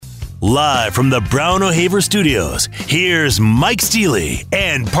Live from the Brown O'Haver Studios, here's Mike Steely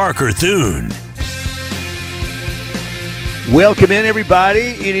and Parker Thune. Welcome in, everybody.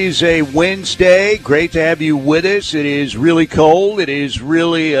 It is a Wednesday. Great to have you with us. It is really cold. It is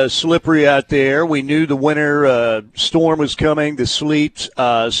really slippery out there. We knew the winter storm was coming. The sleet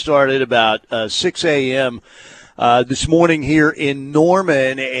started about 6 a.m. This morning here in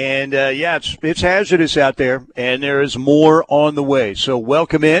Norman. And, it's hazardous out there, and there is more on the way. So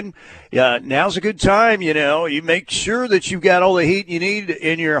welcome in. Now's a good time, You make sure that you've got all the heat you need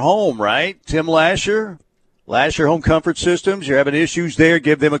in your home, right? Tim Lasher Home Comfort Systems. You're having issues there,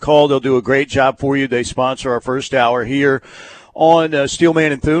 give them a call. They'll do a great job for you. They sponsor our first hour here on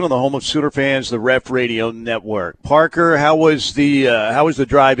Steelman and Thune on the home of Sooner fans, the Ref Radio Network. Parker, how was the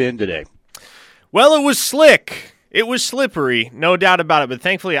drive in today? Well, it was slick. It was slippery, no doubt about it. But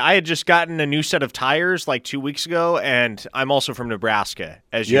thankfully, I had just gotten a new set of tires like 2 weeks ago, and I'm also from Nebraska,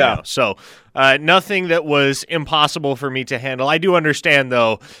 as you know. So nothing that was impossible for me to handle. I do understand,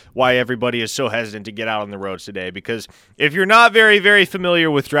 though, why everybody is so hesitant to get out on the roads today, because if you're not very, very familiar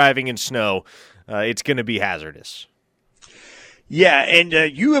with driving in snow, it's going to be hazardous. Yeah, and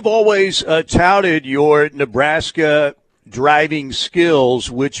you have always touted your Nebraska driving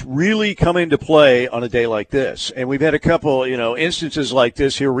skills, which really come into play on a day like this. And we've had a couple, instances like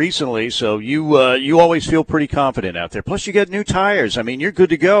this here recently. So you always feel pretty confident out there. Plus, you got new tires. I mean, you're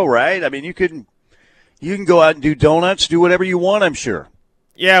good to go, right? I mean, you can go out and do donuts, do whatever you want, I'm sure.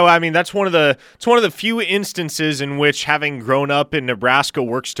 Yeah, well, I mean, it's one of the few instances in which having grown up in Nebraska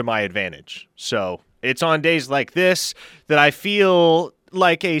works to my advantage. So it's on days like this that I feel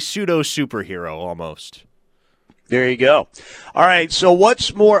like a pseudo superhero almost. There you go. All right, so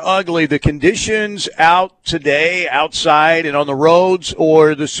what's more ugly, the conditions out today, outside and on the roads,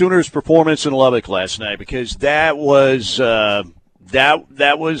 or the Sooners' performance in Lubbock last night? Because that was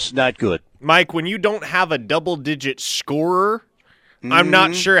that was not good. Mike, when you don't have a double-digit scorer, I'm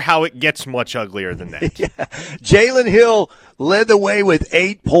not sure how it gets much uglier than that. Yeah. Jalen Hill led the way with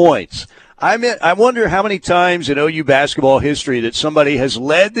 8 points. I wonder how many times in OU basketball history that somebody has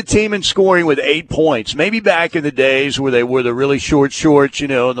led the team in scoring with 8 points. Maybe back in the days where they were the really short shorts, and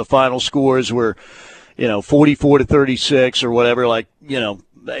the final scores were, 44-36 or whatever,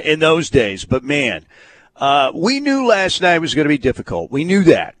 in those days. But, man, we knew last night was going to be difficult. We knew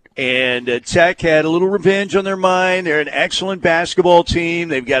that. And Tech had a little revenge on their mind. They're an excellent basketball team.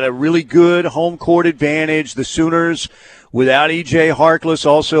 They've got a really good home court advantage. The Sooners, without E.J. Harkless,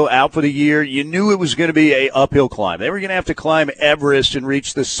 also out for the year, you knew it was going to be an uphill climb. They were going to have to climb Everest and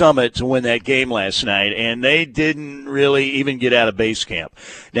reach the summit to win that game last night, and they didn't really even get out of base camp.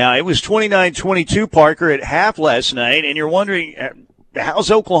 Now, it was 29-22, Parker, at half last night, and you're wondering, how's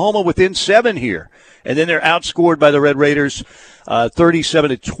Oklahoma within 7 here? And then they're outscored by the Red Raiders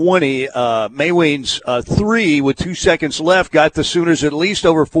 37-20. Mayween's 3 with 2 seconds left got the Sooners at least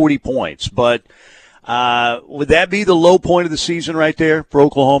over 40 points. But would that be the low point of the season right there for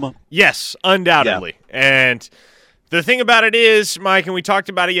Oklahoma? Yes, undoubtedly. Yeah. And the thing about it is, Mike, and we talked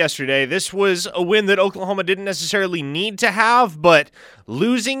about it yesterday, this was a win that Oklahoma didn't necessarily need to have, but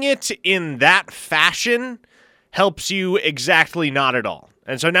losing it in that fashion helps you exactly not at all.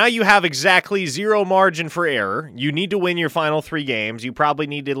 And so now you have exactly zero margin for error. You need to win your final 3 games. You probably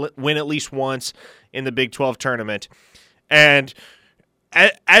need to win at least once in the Big 12 tournament. And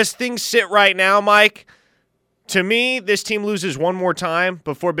as things sit right now, Mike, to me, this team loses one more time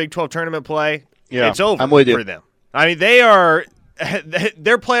before Big 12 tournament play. Yeah, it's over for them. I mean, their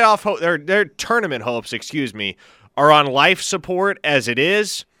playoff hope, their tournament hopes, are on life support as it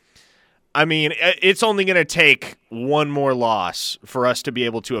is. I mean, it's only going to take one more loss for us to be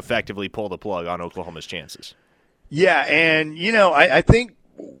able to effectively pull the plug on Oklahoma's chances. Yeah, and, I think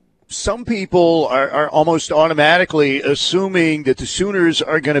some people are almost automatically assuming that the Sooners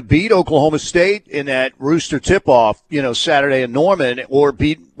are going to beat Oklahoma State in that Rooster tip-off, Saturday in Norman, or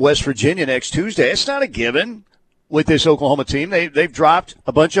beat West Virginia next Tuesday. It's not a given with this Oklahoma team. They've dropped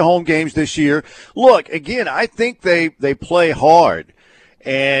a bunch of home games this year. Look, again, I think they play hard.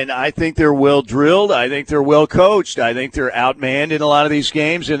 And I think they're well drilled. I think they're well coached. I think they're outmanned in a lot of these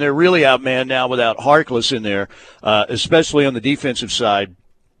games, and they're really outmanned now without Harkless in there, especially on the defensive side.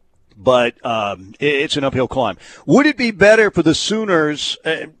 But it's an uphill climb. Would it be better for the Sooners?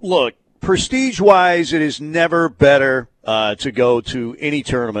 Look, prestige-wise, it is never better to go to any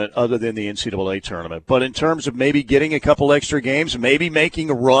tournament other than the NCAA tournament. But in terms of maybe getting a couple extra games, maybe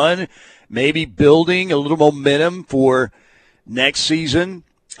making a run, maybe building a little momentum for next season,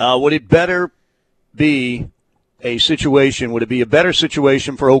 would it better be a situation? Would it be a better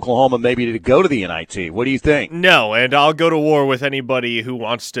situation for Oklahoma maybe to go to the NIT? What do you think? No, and I'll go to war with anybody who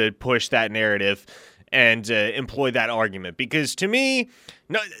wants to push that narrative and employ that argument. Because to me,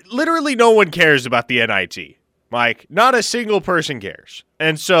 literally no one cares about the NIT. Mike, not a single person cares.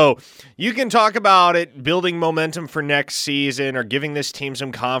 And so you can talk about it building momentum for next season or giving this team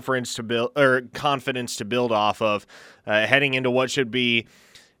some confidence to build off of heading into what should be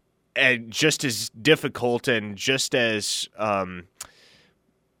just as difficult and just as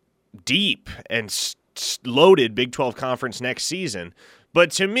deep and loaded Big 12 conference next season.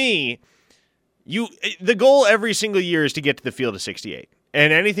 But to me, the goal every single year is to get to the field of 68.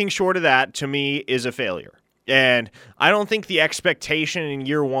 And anything short of that, to me, is a failure. And I don't think the expectation in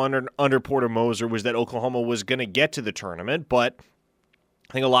year one under Porter Moser was that Oklahoma was going to get to the tournament, but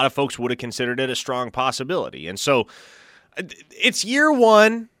I think a lot of folks would have considered it a strong possibility. And so it's year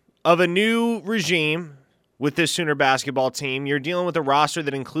one of a new regime with this Sooner basketball team. You're dealing with a roster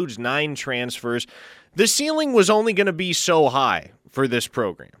that includes 9 transfers. The ceiling was only going to be so high for this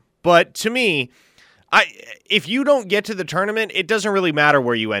program. But to me, if you don't get to the tournament, it doesn't really matter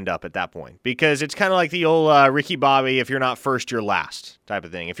where you end up at that point, because it's kind of like the old Ricky Bobby, if you're not first, you're last type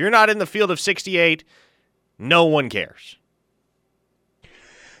of thing. If you're not in the field of 68, no one cares.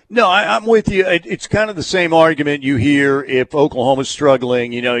 No, I'm with you. It's kind of the same argument you hear if Oklahoma's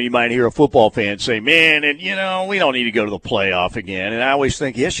struggling. You might hear a football fan say, man, and, we don't need to go to the playoff again. And I always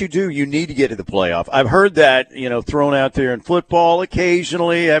think, yes, you do. You need to get to the playoff. I've heard that, thrown out there in football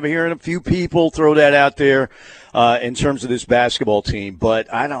occasionally. I'm hearing a few people throw that out there in terms of this basketball team. But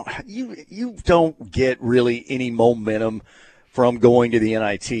you don't get really any momentum from going to the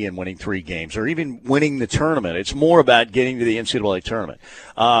NIT and winning 3 games or even winning the tournament. It's more about getting to the NCAA tournament.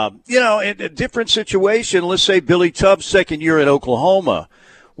 In a different situation, let's say Billy Tubbs' second year at Oklahoma,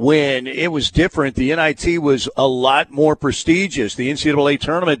 when it was different, the NIT was a lot more prestigious. The NCAA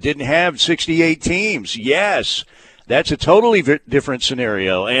tournament didn't have 68 teams. Yes, that's a totally different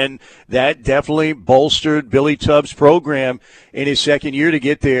scenario, and that definitely bolstered Billy Tubbs' program in his second year to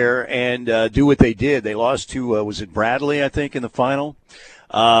get there and do what they did. They lost to, was it Bradley, I think, in the final?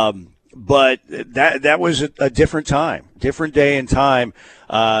 But that was a different time, different day and time.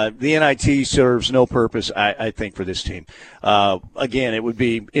 The NIT serves no purpose, I think, for this team. Again, it would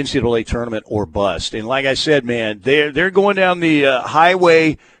be NCAA tournament or bust. And like I said, man, they're going down the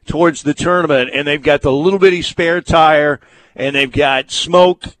highway towards the tournament, and they've got the little bitty spare tire, and they've got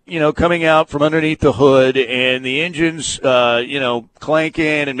smoke, coming out from underneath the hood, and the engine's, clanking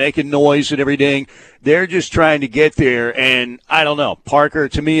and making noise and everything. They're just trying to get there, and I don't know. Parker,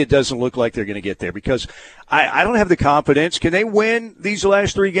 to me, it doesn't look like they're going to get there because I don't have the confidence. Can they win these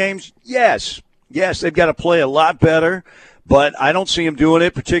last 3 games? Yes. Yes, they've got to play a lot better, but I don't see them doing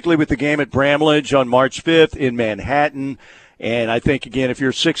it, particularly with the game at Bramlage on March 5th in Manhattan. And I think, again, if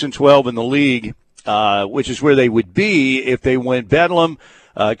you're 6-12 in the league, which is where they would be if they win Bedlam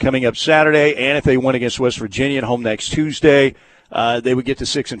coming up Saturday, and if they win against West Virginia at home next Tuesday, they would get to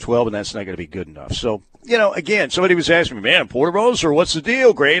 6-12, and that's not going to be good enough. So, again, somebody was asking me, man, Porter Moser, what's the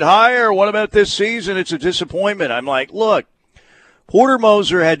deal? Grade higher? What about this season? It's a disappointment. I'm like, look, Porter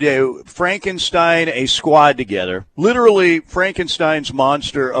Moser had to Frankenstein a squad together, literally Frankenstein's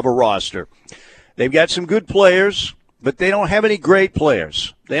monster of a roster. They've got some good players, but they don't have any great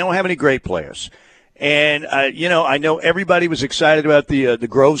players. And, I know everybody was excited about the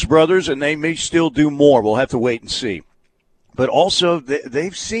Groves brothers, and they may still do more. We'll have to wait and see. But also,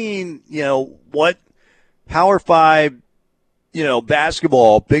 they've seen, what Power 5,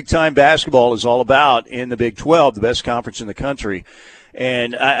 basketball, big-time basketball is all about in the Big 12, the best conference in the country.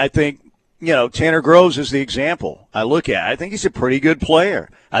 And I think, Tanner Groves is the example I look at. I think he's a pretty good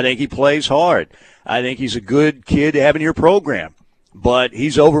player. I think he plays hard. I think he's a good kid to have in your program. But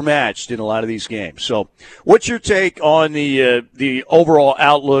he's overmatched in a lot of these games. So what's your take on the overall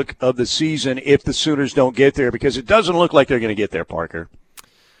outlook of the season if the Sooners don't get there? Because it doesn't look like they're going to get there, Parker.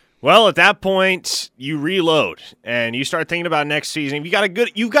 Well, at that point, you reload and you start thinking about next season. You've got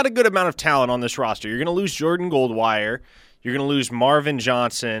a good amount of talent on this roster. You're going to lose Jordan Goldwire. You're going to lose Marvin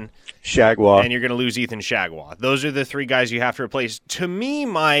Johnson. Shagwa. And you're going to lose Ethan Shagwa. Those are the 3 guys you have to replace. To me,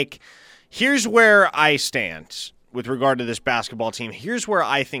 Mike, here's where I stand with regard to this basketball team. Here's where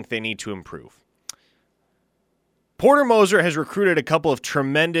I think they need to improve. Porter Moser has recruited a couple of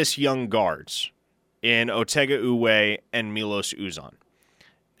tremendous young guards in Otega Uwe and Milos Uzan.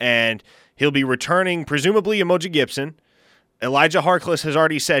 And he'll be returning, presumably, Emoji Gibson. Elijah Harkless has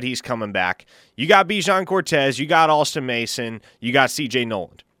already said he's coming back. You got Bijan Cortez, you got Alston Mason, you got CJ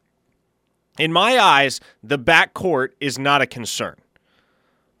Noland. In my eyes, the backcourt is not a concern.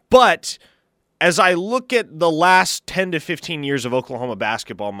 But as I look at the last 10 to 15 years of Oklahoma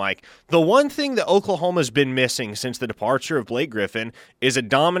basketball, Mike, the one thing that Oklahoma's been missing since the departure of Blake Griffin is a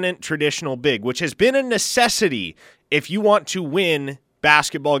dominant traditional big, which has been a necessity if you want to win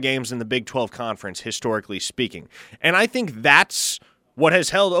basketball games in the Big 12 Conference, historically speaking. And I think that's what has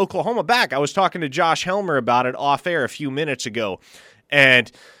held Oklahoma back. I was talking to Josh Helmer about it off air a few minutes ago,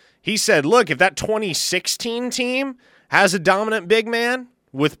 and he said, look, if that 2016 team has a dominant big man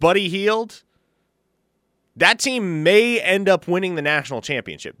with Buddy Hield, that team may end up winning the national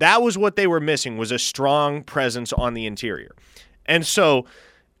championship. That was what they were missing, was a strong presence on the interior. And so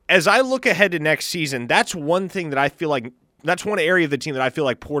as I look ahead to next season, that's one thing that I feel like, that's one area of the team that I feel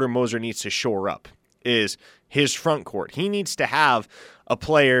like Porter Moser needs to shore up, is his front court. He needs to have a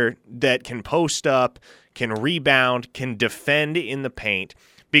player that can post up, can rebound, can defend in the paint,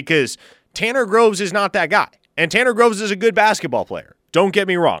 because Tanner Groves is not that guy. And Tanner Groves is a good basketball player. Don't get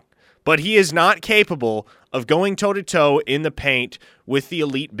me wrong. But he is not capable of going toe-to-toe in the paint with the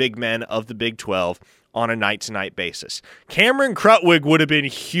elite big men of the Big 12 on a night-to-night basis. Cameron Krutwig would have been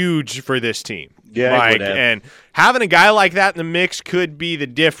huge for this team. Yeah, Mike, and having a guy like that in the mix could be the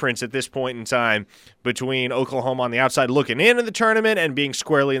difference at this point in time between Oklahoma on the outside looking into the tournament and being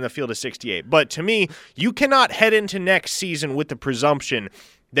squarely in the field of 68. But to me, you cannot head into next season with the presumption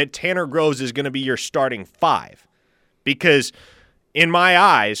that Tanner Groves is going to be your starting five, because in my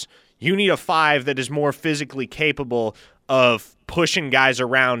eyes, you need a five that is more physically capable of pushing guys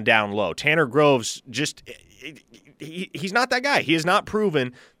around down low. Tanner Groves, he's not that guy. He has not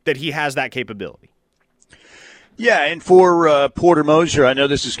proven that he has that capability. Yeah, and for Porter Moser, I know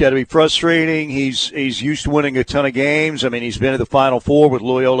this has got to be frustrating. He's used to winning a ton of games. I mean, he's been to the Final Four with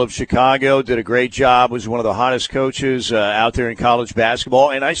Loyola of Chicago, did a great job, was one of the hottest coaches out there in college basketball,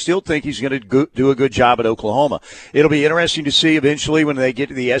 and I still think he's going to do a good job at Oklahoma. It'll be interesting to see eventually when they get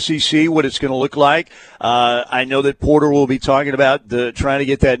to the SEC what it's going to look like. I know that Porter will be talking about trying to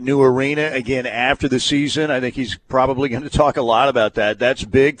get that new arena again after the season. I think he's probably going to talk a lot about that. That's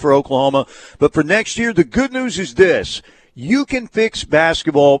big for Oklahoma. But for next year, the good news is this: you can fix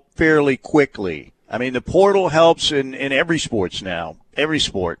basketball fairly quickly. I mean, the portal helps in every sports now, every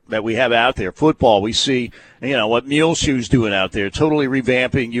sport that we have out there. Football, we see, what Muleshoe's doing out there, totally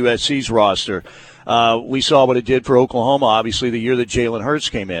revamping USC's roster. We saw what it did for Oklahoma, obviously, the year that Jalen Hurts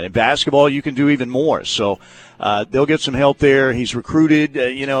came in. In basketball, you can do even more. So they'll get some help there. He's recruited.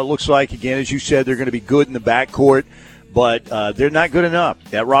 It looks like, again, as you said, they're going to be good in the backcourt, but they're not good enough.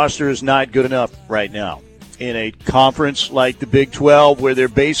 That roster is not good enough right now in a conference like the Big 12, where there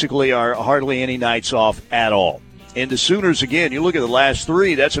basically are hardly any nights off at all. And the Sooners, again, you look at the last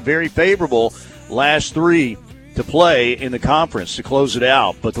three, that's a very favorable last three to play in the conference to close it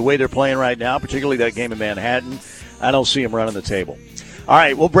out. But the way they're playing right now, particularly that game in Manhattan, I don't see them running the table. All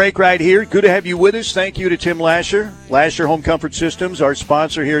right, we'll break right here. Good to have you with us. Thank you to Tim Lasher, Lasher Home Comfort Systems, our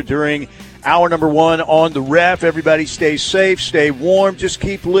sponsor here during hour number one on The Ref. Everybody stay safe, stay warm. Just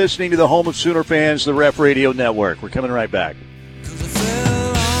keep listening to the home of Sooner fans, the Ref Radio Network. We're coming right back.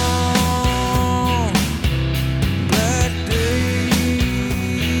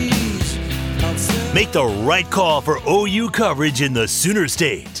 Make the right call for OU coverage in the Sooner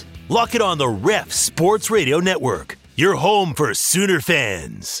State. Lock it on the Ref Sports Radio Network, your home for Sooner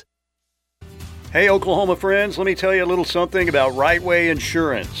fans. Hey, Oklahoma friends, let me tell you a little something about Right Way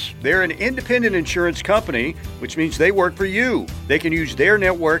Insurance. They're an independent insurance company, which means they work for you. They can use their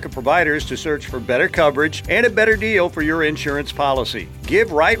network of providers to search for better coverage and a better deal for your insurance policy.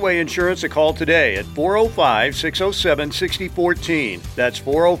 Give Right Way Insurance a call today at 405-607-6014. That's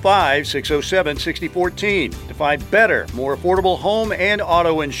 405-607-6014 to find better, more affordable home and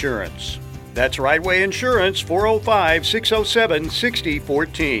auto insurance. That's Right Way Insurance,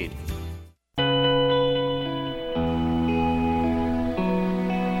 405-607-6014.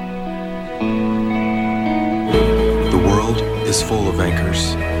 Is full of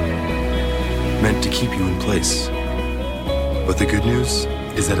anchors, meant to keep you in place. But the good news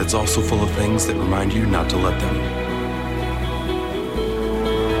is that it's also full of things that remind you not to let them.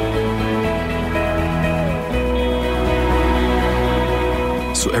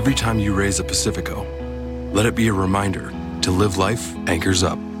 So every time you raise a Pacifico, let it be a reminder to live life anchors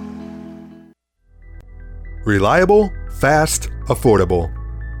up. Reliable, fast, affordable.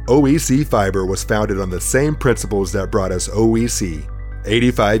 OEC Fiber was founded on the same principles that brought us OEC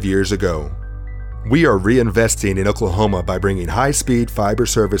 85 years ago. We are reinvesting in Oklahoma by bringing high-speed fiber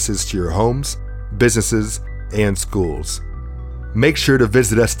services to your homes, businesses, and schools. Make sure to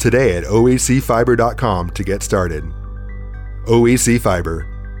visit us today at oecfiber.com to get started. OEC Fiber,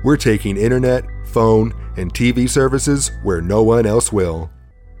 we're taking internet, phone, and TV services where no one else will.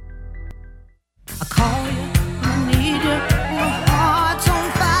 I call you, I need you, my heart's on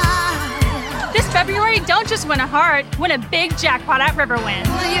fire. This February, don't just win a heart, win a big jackpot at Riverwind.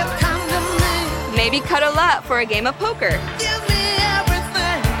 Will you come to me? Maybe cuddle up for a game of poker. Give me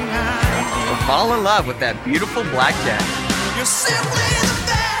everything I Or fall in love with that beautiful blackjack. need. You're simply the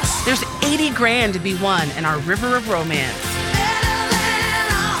best. There's $80,000 to be won in our River of Romance. Better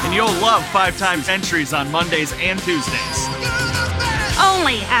than all. And you'll love 5 times entries on Mondays and Tuesdays. You're the best.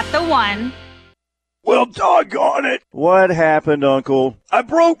 Only at the One. Well, doggone it. What happened, Uncle? I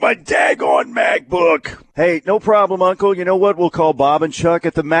broke my daggone MacBook. Hey, no problem, Uncle. You know what? We'll call Bob and Chuck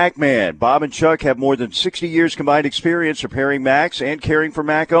at the Mac Man. Bob and Chuck have more than 60 years combined experience repairing Macs and caring for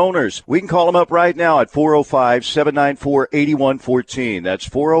Mac owners. We can call them up right now at 405-794-8114. That's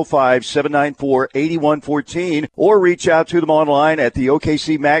 405-794-8114. Or reach out to them online at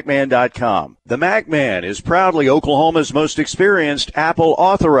theokcmacman.com. The Mac Man is proudly Oklahoma's most experienced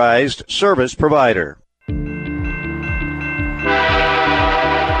Apple-authorized service provider.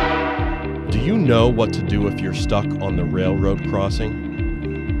 Do you know what to do if you're stuck on the railroad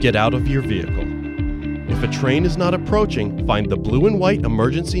crossing? Get out of your vehicle. If a train is not approaching, find the blue and white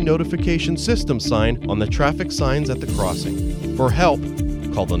emergency notification system sign on the traffic signs at the crossing. For help,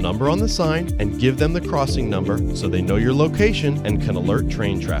 call the number on the sign and give them the crossing number so they know your location and can alert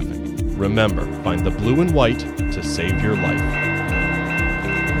train traffic. Remember, find the blue and white to save your life.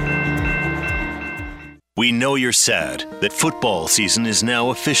 We know you're sad that football season is now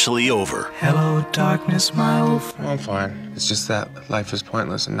officially over. Hello, darkness, my old friend. I'm fine. It's just that life is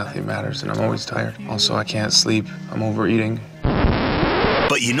pointless and nothing matters, and I'm always tired. Also, I can't sleep. I'm overeating.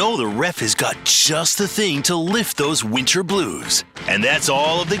 But you know the Ref has got just the thing to lift those winter blues. And that's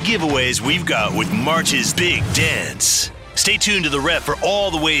all of the giveaways we've got with March's Big Dance. Stay tuned to the Ref for all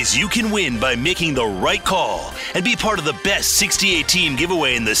the ways you can win by making the right call and be part of the best 68-team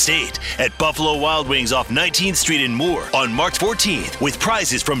giveaway in the state at Buffalo Wild Wings off 19th Street in Moore on March 14th with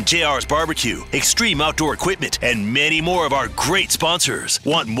prizes from JR's Barbecue, Extreme Outdoor Equipment, and many more of our great sponsors.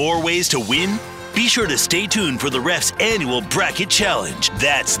 Want more ways to win? Be sure to stay tuned for the Ref's annual Bracket Challenge.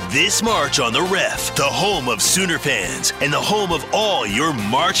 That's this March on the Ref, the home of Sooner fans and the home of all your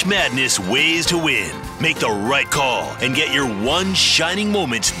March Madness ways to win. Make the right call and get your one shining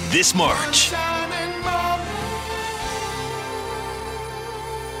moment this March.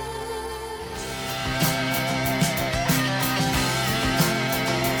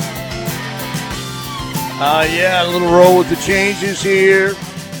 Yeah, a little roll with the changes here.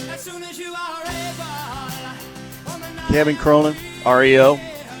 Kevin Cronin, REO.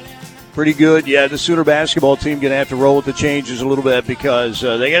 Pretty good. Yeah, the Sooner basketball team going to have to roll with the changes a little bit because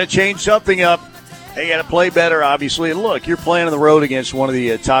they got to change something up. They got to play better, obviously. And look, you're playing on the road against one of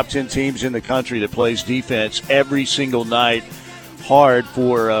the top 10 teams in the country that plays defense every single night hard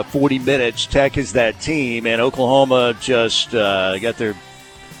for 40 minutes. Tech is that team, and Oklahoma just got their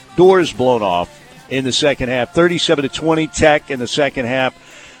doors blown off in the second half. 37-20 Tech in the second half.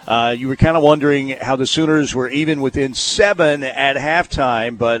 You were kind of wondering how the Sooners were even within 7 at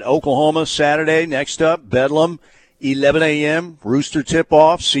halftime, but Oklahoma Saturday, next up, Bedlam, 11 a.m., Rooster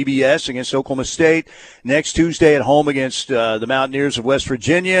tip-off, CBS against Oklahoma State. Next Tuesday at home against the Mountaineers of West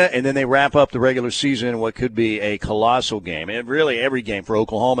Virginia, and then they wrap up the regular season in what could be a colossal game. And really every game for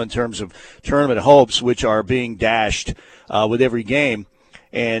Oklahoma in terms of tournament hopes, which are being dashed with every game.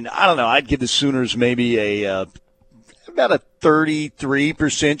 And I don't know, I'd give the Sooners maybe about a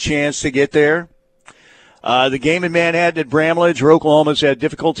 33% chance to get there. The game in Manhattan at Bramlage, where Oklahoma's had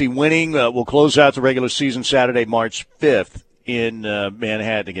difficulty winning, will close out the regular season Saturday, March 5th in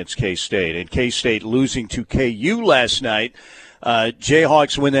Manhattan against K-State. And K-State losing to KU last night.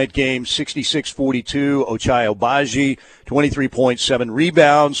 Jayhawks win that game 66-42. Ochai Agbaji, 23.7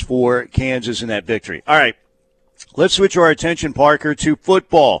 rebounds for Kansas in that victory. All right, let's switch our attention, Parker, to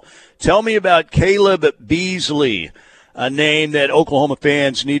football. Tell me about Caleb Beasley, a name that Oklahoma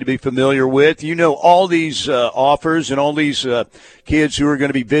fans need to be familiar with. You know all these offers and all these kids who are going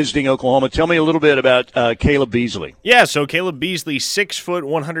to be visiting Oklahoma. Tell me a little bit about Caleb Beasley. Yeah, so Caleb Beasley, 6 foot,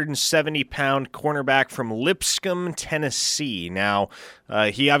 170-pound cornerback from Lipscomb, Tennessee. Now,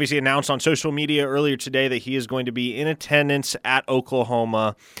 he obviously announced on social media earlier today that he is going to be in attendance at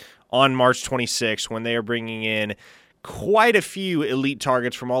Oklahoma on March 26th when they are bringing in quite a few elite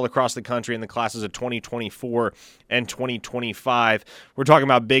targets from all across the country in the classes of 2024 and 2025. We're talking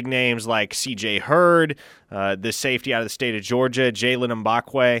about big names like C.J. Hurd, the safety out of the state of Georgia, Jalen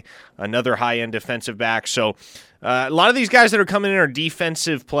Mbakwe, another high-end defensive back. So a lot of these guys that are coming in are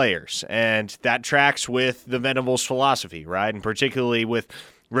defensive players, and that tracks with the Venables philosophy, right? And particularly with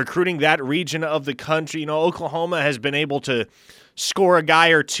recruiting that region of the country. Oklahoma has been able to score a guy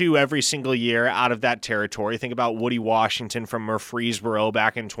or two every single year out of that territory. Think about Woody Washington from Murfreesboro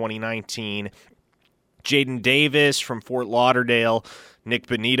back in 2019. Jaden Davis from Fort Lauderdale. Nick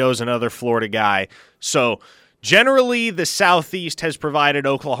Benito's another Florida guy. So generally, the Southeast has provided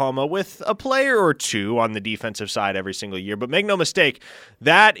Oklahoma with a player or two on the defensive side every single year. But make no mistake,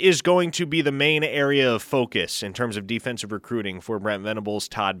 that is going to be the main area of focus in terms of defensive recruiting for Brent Venables,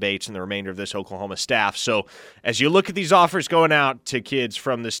 Todd Bates, and the remainder of this Oklahoma staff. So as you look at these offers going out to kids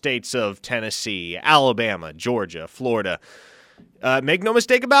from the states of Tennessee, Alabama, Georgia, Florida, make no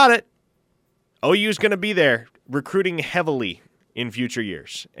mistake about it, OU is going to be there recruiting heavily in future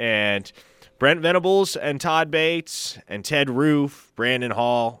years. And Brent Venables and Todd Bates and Ted Roof, Brandon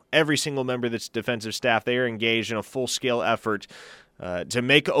Hall, every single member of this defensive staff, they are engaged in a full-scale effort to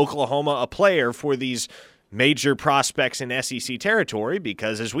make Oklahoma a player for these major prospects in SEC territory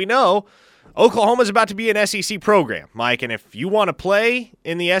because, as we know, Oklahoma is about to be an SEC program, Mike, and if you want to play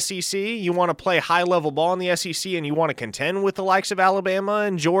in the SEC, you want to play high-level ball in the SEC, and you want to contend with the likes of Alabama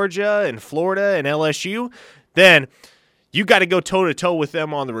and Georgia and Florida and LSU, then you got to go toe-to-toe with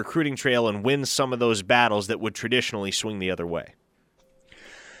them on the recruiting trail and win some of those battles that would traditionally swing the other way.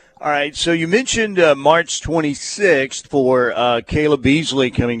 All right, so you mentioned March 26th for Caleb Beasley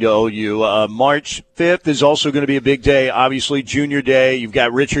coming to OU. March 5th is also going to be a big day, obviously, Junior Day. You've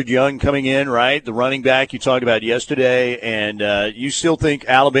got Richard Young coming in, right, the running back you talked about yesterday, and you still think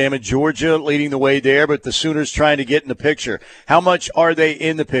Alabama, Georgia leading the way there, but the Sooners trying to get in the picture. How much are they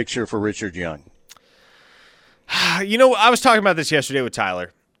in the picture for Richard Young? I was talking about this yesterday with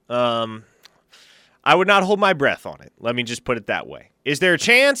Tyler. I would not hold my breath on it. Let me just put it that way. Is there a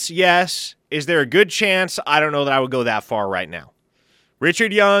chance? Yes. Is there a good chance? I don't know that I would go that far right now.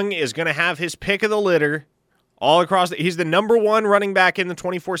 Richard Young is going to have his pick of the litter all across. He's the number one running back in the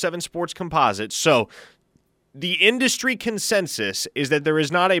 24/7 Sports composite. So the industry consensus is that there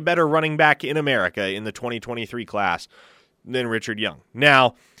is not a better running back in America in the 2023 class than Richard Young.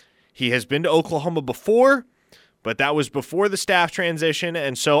 Now, he has been to Oklahoma before, but that was before the staff transition,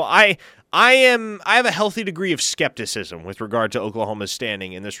 and so I have a healthy degree of skepticism with regard to Oklahoma's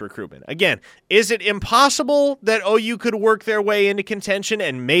standing in this recruitment. Again, is it impossible that OU could work their way into contention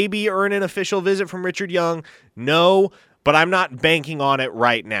and maybe earn an official visit from Richard Young? No, but I'm not banking on it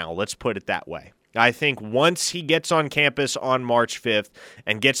right now. Let's put it that way. I think once he gets on campus on March 5th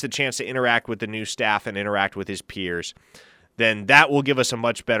and gets the chance to interact with the new staff and interact with his peers, then that will give us a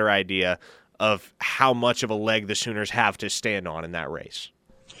much better idea of how much of a leg the Sooners have to stand on in that race.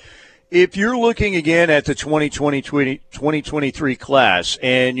 If you're looking again at the 2023 class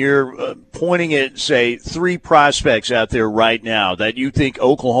and you're pointing at, say, three prospects out there right now that you think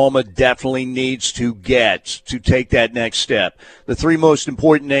Oklahoma definitely needs to get to take that next step, the three most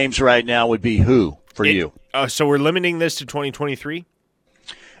important names right now would be who for you? So we're limiting this to 2023?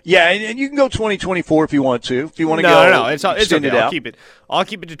 Yeah, and you can go 2024 if you want to. If you want to No, it's extend okay. it out. I'll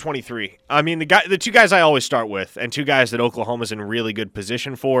keep it to 23. I mean, the two guys I always start with, and two guys that Oklahoma's in really good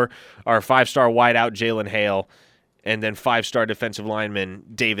position for, are 5-star wideout Jalen Hale, and then 5-star defensive lineman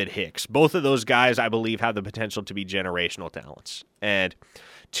David Hicks. Both of those guys, I believe, have the potential to be generational talents. And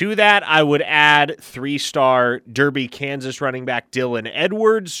to that, I would add 3-star Derby, Kansas running back Dylan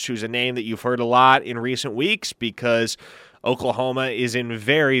Edwards, who's a name that you've heard a lot in recent weeks because Oklahoma is in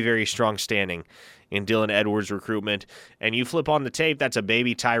very, very strong standing in Dylan Edwards' recruitment. And you flip on the tape, that's a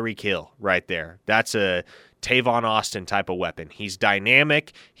baby Tyreek Hill right there. That's a Tavon Austin type of weapon. He's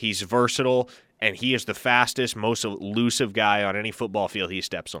dynamic, he's versatile, and he is the fastest, most elusive guy on any football field he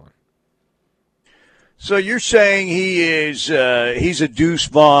steps on. So you're saying he's a Deuce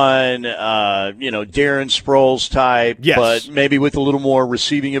Vaughn, Darren Sproles type, yes, but maybe with a little more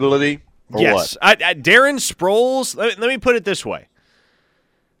receiving ability? Or yes. what? Darren Sproles, let me put it this way.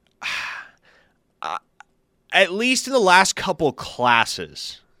 At least in the last couple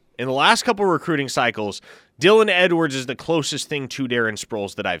classes, in the last couple recruiting cycles, Dylan Edwards is the closest thing to Darren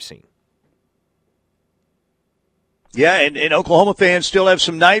Sproles that I've seen. Yeah, and Oklahoma fans still have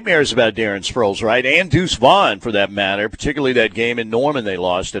some nightmares about Darren Sproles, right? And Deuce Vaughn, for that matter, particularly that game in Norman they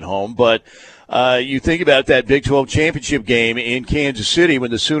lost at home. But you think about that Big 12 championship game in Kansas City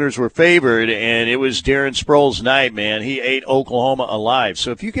when the Sooners were favored, and it was Darren Sproles' night, man. He ate Oklahoma alive.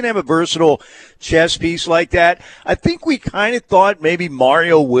 So if you can have a versatile chess piece like that, I think we kind of thought maybe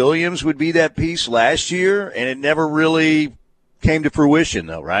Mario Williams would be that piece last year, and it never really came to fruition,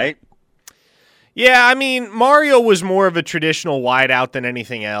 though, right? Yeah, I mean, Mario was more of a traditional wideout than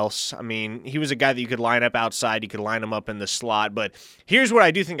anything else. I mean, he was a guy that you could line up outside. You could line him up in the slot. But here's what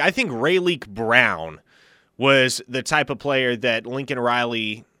I do think. I think Rayleigh Brown was the type of player that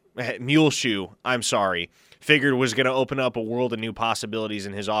Muleshoe, figured was going to open up a world of new possibilities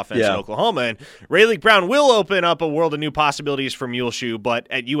in his offense at Oklahoma. And Rayleigh Brown will open up a world of new possibilities for Muleshoe, but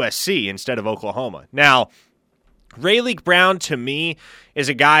at USC instead of Oklahoma. Now, Rayleigh Brown, to me, is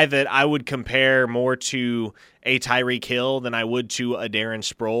a guy that I would compare more to a Tyreek Hill than I would to a Darren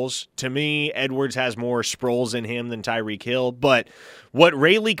Sproles. To me, Edwards has more Sproles in him than Tyreek Hill. But what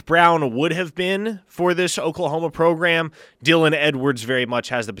Rayleigh Brown would have been for this Oklahoma program, Dylan Edwards very much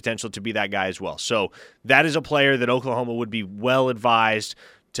has the potential to be that guy as well. So that is a player that Oklahoma would be well advised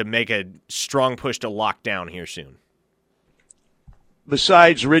to make a strong push to lock down here soon.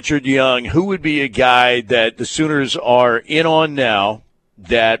 Besides Richard Young, who would be a guy that the Sooners are in on now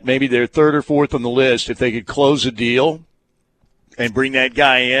that maybe they're third or fourth on the list? If they could close a deal and bring that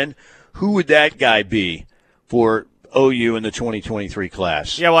guy in, who would that guy be for OU in the 2023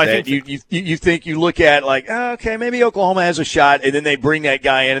 class? Yeah, well, I think you think you look at like, okay, maybe Oklahoma has a shot, and then they bring that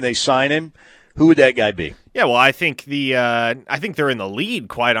guy in and they sign him. Who would that guy be? Yeah, well, I think they're in the lead,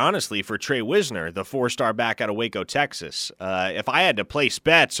 quite honestly, for Trey Wisner, the 4-star back out of Waco, Texas. If I had to place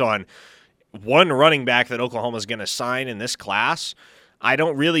bets on one running back that Oklahoma's going to sign in this class, I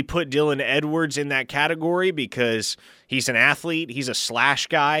don't really put Dylan Edwards in that category because he's an athlete. He's a slash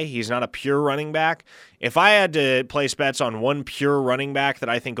guy. He's not a pure running back. If I had to place bets on one pure running back that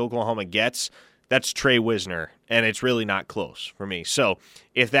I think Oklahoma gets, that's Trey Wisner, and it's really not close for me. So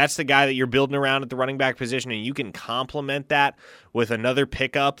if that's the guy that you're building around at the running back position and you can complement that with another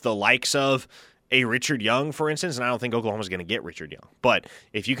pickup, the likes of a Richard Young, for instance, and I don't think Oklahoma's going to get Richard Young, but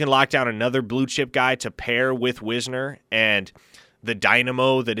if you can lock down another blue-chip guy to pair with Wisner and the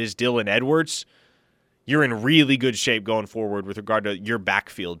dynamo that is Dylan Edwards, you're in really good shape going forward with regard to your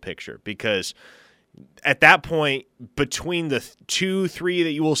backfield picture, because at that point, between the 2-3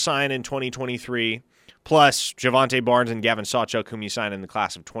 that you will sign in 2023, plus Javonte Barnes and Gavin Sawchuk, whom you signed in the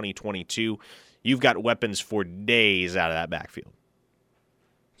class of 2022, you've got weapons for days out of that backfield.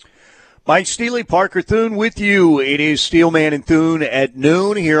 Mike Steely, Parker Thune with you. It is Steelman and Thune at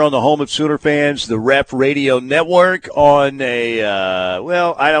noon here on the home of Sooner fans, the Ref Radio Network on a,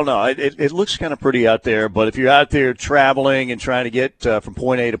 I don't know. It looks kind of pretty out there, but if you're out there traveling and trying to get from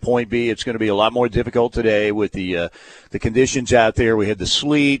point A to point B, it's going to be a lot more difficult today with the conditions out there. We had the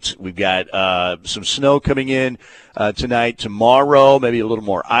sleet. We've got some snow coming in tonight, tomorrow, maybe a little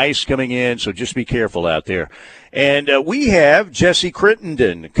more ice coming in, so just be careful out there. And we have Jesse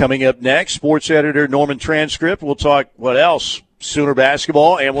Crittenden coming up next, sports editor, Norman Transcript. We'll talk, what else? Sooner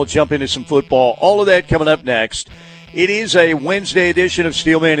basketball, and we'll jump into some football. All of that coming up next. It is a Wednesday edition of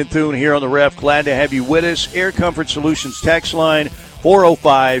Steelman and Thune here on the Ref. Glad to have you with us. Air Comfort Solutions text line,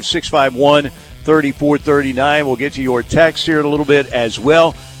 405-651-3439. We'll get to your text here in a little bit as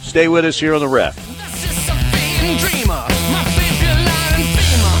well. Stay with us here on the Ref.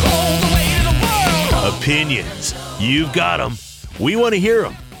 Opinions. You've got them. We want to hear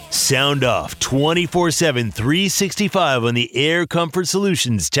them. Sound off 24/7, 365 on the Air Comfort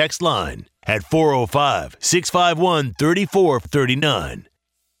Solutions text line at 405-651-3439.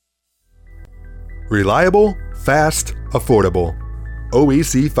 Reliable, fast, affordable.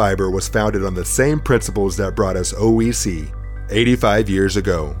 OEC Fiber was founded on the same principles that brought us OEC 85 years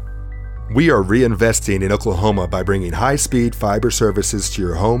ago. We are reinvesting in Oklahoma by bringing high-speed fiber services to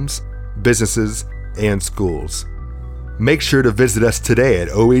your homes, businesses, and schools. Make sure to visit us today at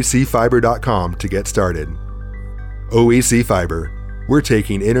oecfiber.com to get started. OEC Fiber. We're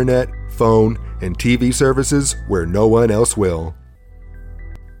taking internet, phone, and TV services where no one else will.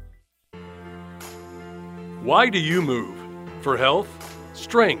 Why do you move? For health,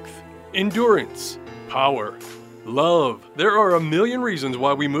 strength, endurance, power, love. There are a million reasons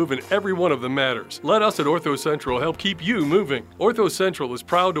why we move, and every one of them matters. Let us at Ortho Central help keep you moving. Ortho Central is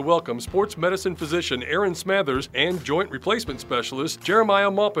proud to welcome sports medicine physician Aaron Smathers and joint replacement specialist Jeremiah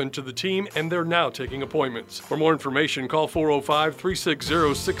Maupin to the team, and they're now taking appointments. For more information, call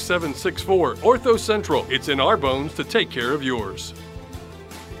 405-360-6764. Ortho Central, it's in our bones to take care of yours.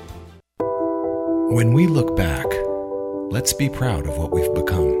 When we look back, let's be proud of what we've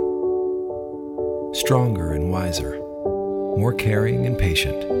become. Stronger and wiser, more caring and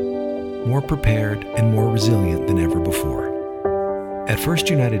patient, more prepared and more resilient than ever before. At First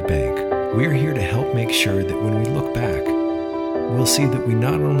United Bank, we're here to help make sure that when we look back, we'll see that we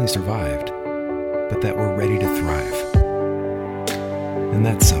not only survived, but that we're ready to thrive. And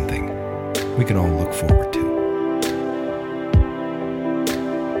that's something we can all look forward to.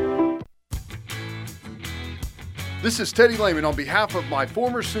 This is Teddy Lehman on behalf of my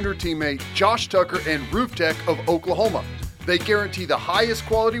former Sooner teammate Josh Tucker and Roof Tech of Oklahoma. They guarantee the highest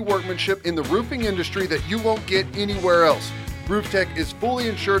quality workmanship in the roofing industry that you won't get anywhere else. RoofTech is fully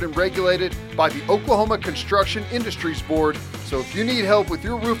insured and regulated by the Oklahoma Construction Industries Board, so if you need help with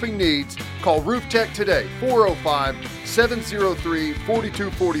your roofing needs, call RoofTech today,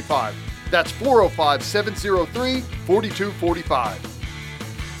 405-703-4245. That's 405-703-4245.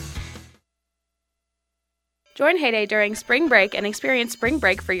 Join Heyday during spring break and experience spring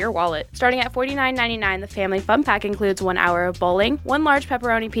break for your wallet. Starting at $49.99, the family fun pack includes 1 hour of bowling, 1 large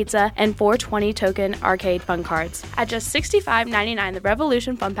pepperoni pizza, and 4 20-token arcade fun cards. At just $65.99, the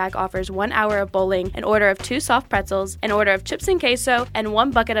Revolution fun pack offers 1 hour of bowling, an order of 2 soft pretzels, an order of chips and queso, and 1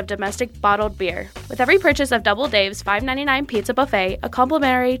 bucket of domestic bottled beer. With every purchase of Double Dave's $5.99 pizza buffet, a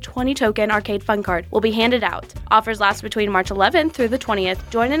complimentary 20-token arcade fun card will be handed out. Offers last between March 11th through the 20th.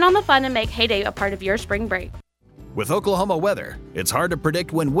 Join in on the fun and make Heyday a part of your spring break. With Oklahoma weather, it's hard to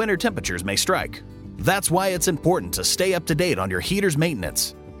predict when winter temperatures may strike. That's why it's important to stay up to date on your heater's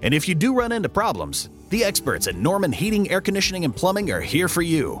maintenance. And if you do run into problems, the experts at Norman Heating, Air Conditioning, and Plumbing are here for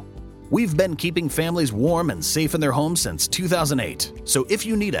you. We've been keeping families warm and safe in their homes since 2008. So if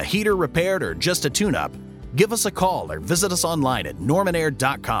you need a heater repaired or just a tune-up, give us a call or visit us online at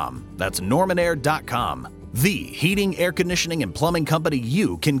normanair.com. That's normanair.com. The heating, air conditioning, and plumbing company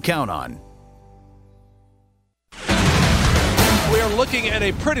you can count on. We are looking at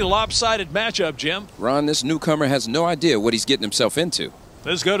a pretty lopsided matchup, Jim. Ron, this newcomer has no idea what he's getting himself into.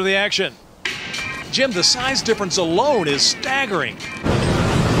 Let's go to the action. Jim, the size difference alone is staggering.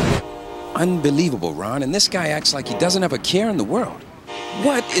 Unbelievable, Ron, and this guy acts like he doesn't have a care in the world.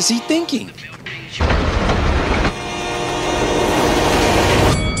 What is he thinking?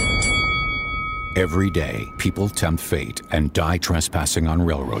 Every day, people tempt fate and die trespassing on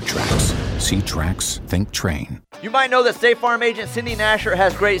railroad tracks. See tracks, think train. You might know that State Farm agent Cindy Nasher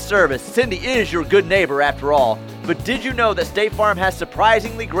has great service. Cindy is your good neighbor after all. But did you know that State Farm has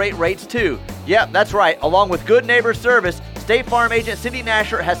surprisingly great rates too? Yep, that's right. Along with good neighbor service, State Farm agent Cindy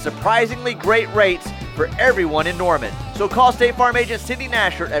Nasher has surprisingly great rates for everyone in Norman. So call State Farm agent Cindy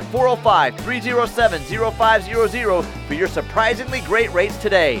Nasher at 405-307-0500 for your surprisingly great rates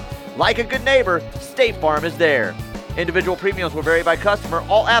today. Like a good neighbor, State Farm is there. Individual premiums will vary by customer.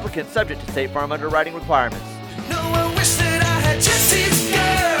 All applicants subject to State Farm underwriting requirements. No, I wish that I had Jesse's girl.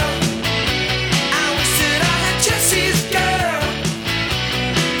 I wish that I had Jesse's girl.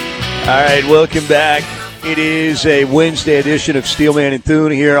 All right, welcome back. It is a Wednesday edition of Steelman and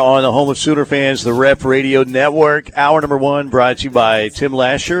Thune here on the home of Sooner fans, the Ref Radio Network. Hour number 1 brought to you by Tim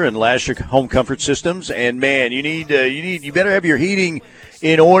Lasher and Lasher Home Comfort Systems. And man, you better have your heating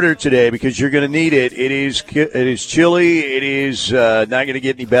in order today because you're going to need it. It is chilly. It is not going to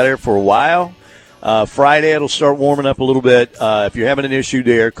get any better for a while. Friday it'll start warming up a little bit. If you're having an issue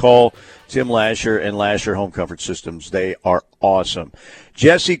there, call Tim Lasher and Lasher Home Comfort Systems. They are awesome.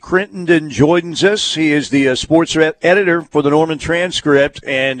 Jesse Crittenden joins us. He is the sports editor for the Norman Transcript.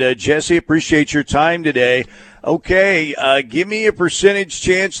 And Jesse, appreciate your time today. Okay, give me a percentage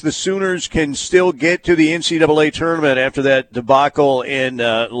chance the Sooners can still get to the NCAA tournament after that debacle in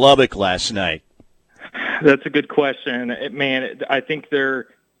Lubbock last night. That's a good question. Man, I think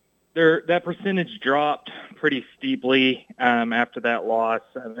that percentage dropped pretty steeply after that loss.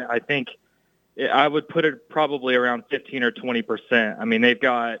 I think I would put it probably around 15 or 20%. I mean, they've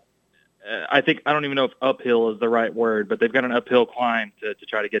got I don't even know if uphill is the right word, but they've got an uphill climb to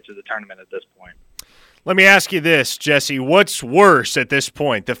try to get to the tournament at this point. Let me ask you this, Jesse. What's worse at this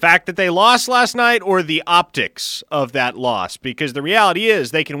point, the fact that they lost last night or the optics of that loss? Because the reality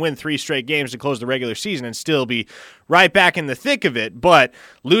is they can win 3 straight games to close the regular season and still be right back in the thick of it. But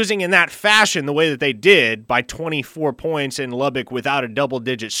losing in that fashion, the way that they did, by 24 points in Lubbock without a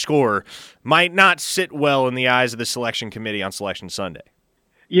double-digit score, might not sit well in the eyes of the selection committee on Selection Sunday.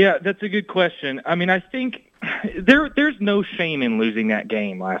 Yeah, that's a good question. I mean, I think there's no shame in losing that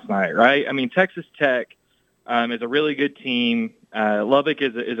game last night, right? I mean, Texas Tech is a really good team. Lubbock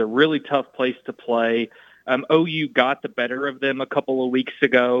is a really tough place to play. OU got the better of them a couple of weeks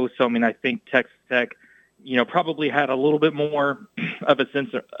ago, so I mean, I think Texas Tech, probably had a little bit more of a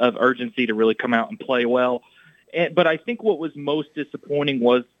sense of urgency to really come out and play well. But I think what was most disappointing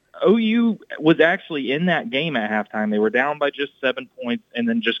was OU was actually in that game at halftime. They were down by just 7 points and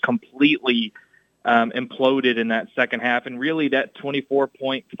then just completely imploded in that second half. And really that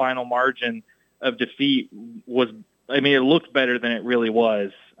 24-point final margin of defeat it looked better than it really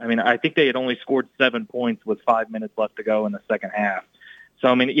was. I mean, I think they had only scored 7 points with 5 minutes left to go in the second half. So,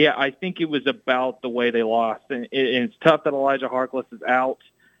 I mean, yeah, I think it was about the way they lost. And it's tough that Elijah Harkless is out.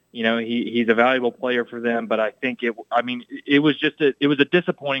 He's a valuable player for them, but I think it was a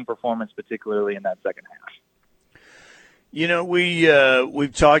disappointing performance, particularly in that second half. You know,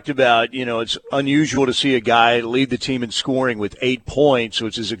 we've talked about, it's unusual to see a guy lead the team in scoring with 8 points,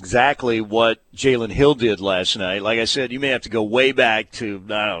 which is exactly what Jalen Hill did last night. Like I said, you may have to go way back to,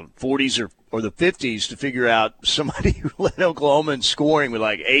 40s or the 50s to figure out somebody who led Oklahoma in scoring with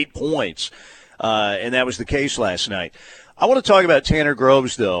like 8 points, and that was the case last night. I want to talk about Tanner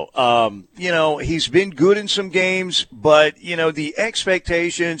Groves, though. He's been good in some games, but, the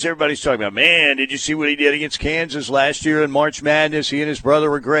expectations, everybody's talking about, man, did you see what he did against Kansas last year in March Madness? He and his brother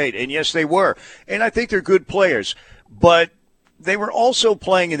were great. And, yes, they were. And I think they're good players. But they were also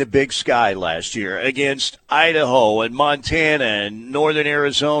playing in the Big Sky last year against Idaho and Montana and northern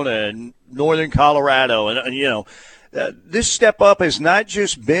Arizona and northern Colorado. And this step up has not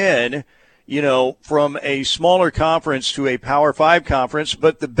just been – from a smaller conference to a Power 5 conference,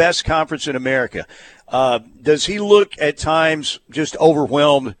 but the best conference in America. Does he look at times just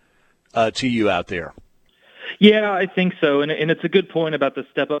overwhelmed to you out there? Yeah, I think so. And it's a good point about the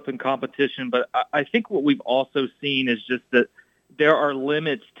step up in competition. But I think what we've also seen is just that there are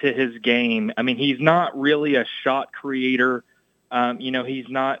limits to his game. I mean, he's not really a shot creator. He's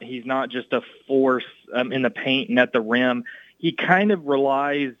not just a force in the paint and at the rim. He kind of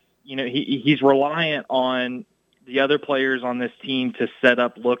relies. He's reliant on the other players on this team to set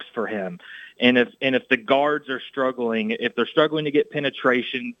up looks for him. And if the guards are struggling, if they're struggling to get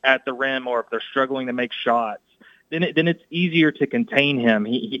penetration at the rim, or if they're struggling to make shots, then it's easier to contain him.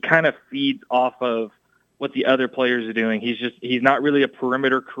 He kind of feeds off of what the other players are doing. He's not really a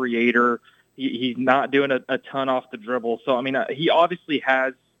perimeter creator. He's not doing a ton off the dribble. So, I mean, he obviously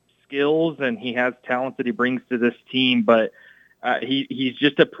has skills and he has talent that he brings to this team, but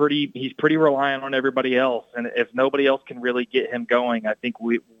he's pretty reliant on everybody else. And if nobody else can really get him going, I think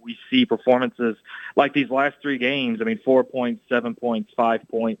we see performances like these last 3 games. I mean, 4 points, 7 points, 5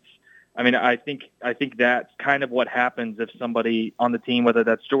 points. I mean, I think that's kind of what happens if somebody on the team, whether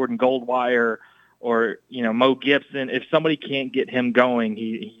that's Jordan Goldwire or, Mo Gibson, if somebody can't get him going,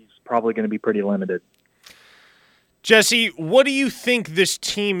 he's probably going to be pretty limited. Jesse, what do you think this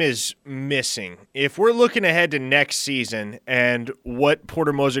team is missing? If we're looking ahead to next season and what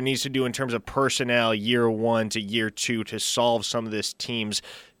Porter Moser needs to do in terms of personnel year 1 to year 2 to solve some of this team's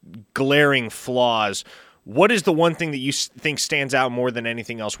glaring flaws, what is the one thing that you think stands out more than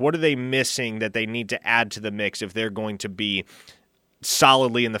anything else? What are they missing that they need to add to the mix if they're going to be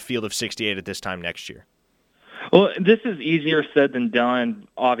solidly in the field of 68 at this time next year? Well, this is easier said than done,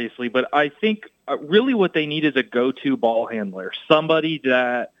 obviously, but I think really what they need is a go-to ball handler, somebody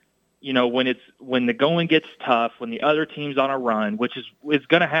that, when the going gets tough, when the other team's on a run, which is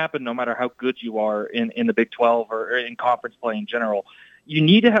going to happen no matter how good you are in the Big 12 or in conference play in general, you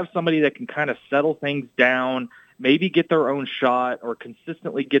need to have somebody that can kind of settle things down, maybe get their own shot or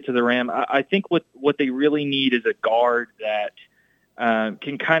consistently get to the rim. I think what they really need is a guard that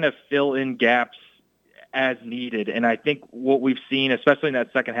can kind of fill in gaps as needed. And I think what we've seen, especially in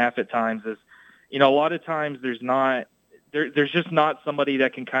that second half at times, is, a lot of times there's just not somebody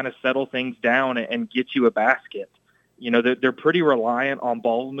that can kind of settle things down and get you a basket. They're pretty reliant on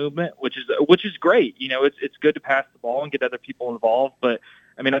ball movement, which is great. It's good to pass the ball and get other people involved. But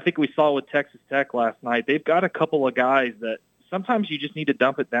I mean, I think we saw with Texas Tech last night, they've got a couple of guys that sometimes you just need to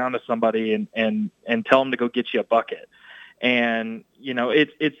dump it down to somebody and tell them to go get you a bucket. And,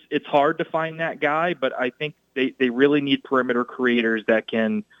 it's hard to find that guy, but I think they really need perimeter creators that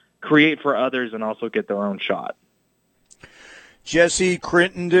can create for others and also get their own shot. Jesse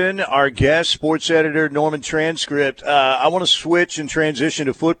Crittenden, our guest, sports editor, Norman Transcript. I want to switch and transition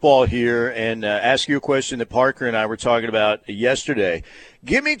to football here and ask you a question that Parker and I were talking about yesterday.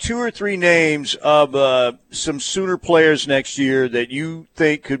 Give me 2 or 3 names of some Sooner players next year that you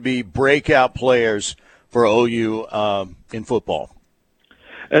think could be breakout players for OU in football.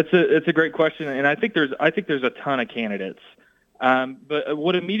 It's a great question, and I think there's a ton of candidates. But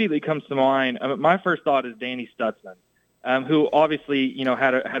what immediately comes to mind, my first thought is Danny Stutzman, who obviously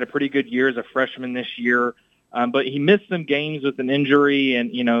had a pretty good year as a freshman this year, but he missed some games with an injury,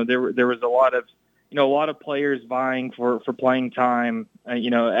 and there was a lot of players vying for playing time,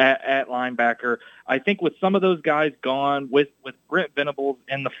 at linebacker. I think with some of those guys gone, with Brent Venables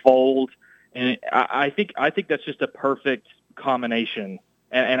in the fold, and I think that's just a perfect combination.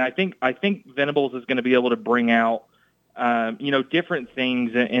 And I think Venables is going to be able to bring out, different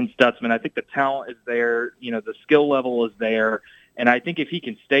things in Stutzman. I think the talent is there, the skill level is there. And I think if he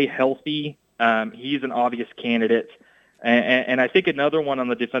can stay healthy, he's an obvious candidate. And I think another one on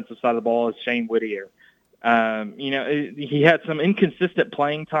the defensive side of the ball is Shane Whittier. He had some inconsistent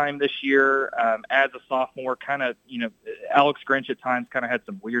playing time this year as a sophomore. Alex Grinch at times kind of had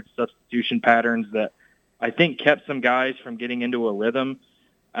some weird substitution patterns that I think kept some guys from getting into a rhythm.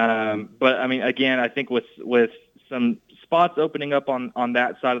 But I mean, again, I think with some spots opening up on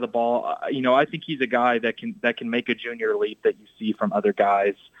that side of the ball, I think he's a guy that can make a junior leap that you see from other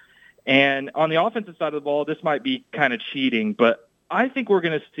guys. And on the offensive side of the ball, this might be kind of cheating, but I think we're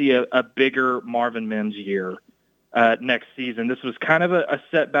going to see a bigger Marvin Mims year next season. This was kind of a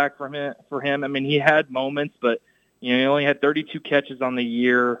setback for him. I mean, he had moments, but he only had 32 catches on the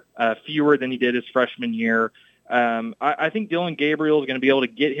year, fewer than he did his freshman year. I think Dylan Gabriel is going to be able to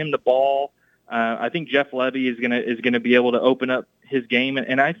get him the ball. I think Jeff Levy is going to be able to open up his game,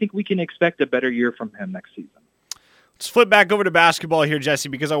 and I think we can expect a better year from him next season. Let's flip back over to basketball here, Jesse,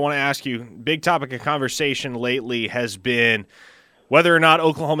 because I want to ask you, big topic of conversation lately has been whether or not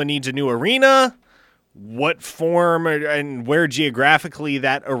Oklahoma needs a new arena, what form and where geographically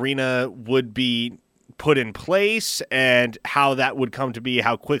that arena would be put in place, and how that would come to be,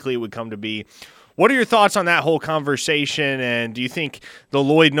 how quickly it would come to be. What are your thoughts on that whole conversation, and do you think the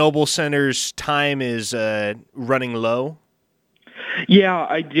Lloyd Noble Center's time is running low? Yeah,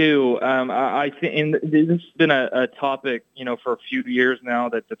 I do. I think, and this has been a topic, for a few years now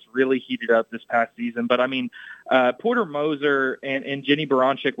that's really heated up this past season. But I mean, Porter Moser and Jenny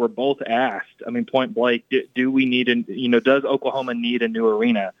Baranczyk were both asked, point blank, do we need does Oklahoma need a new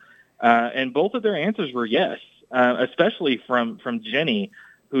arena? And both of their answers were yes, especially from Jenny,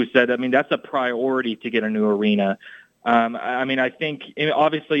 who said, that's a priority to get a new arena. I think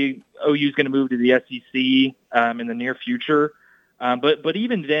obviously OU is going to move to the SEC in the near future. But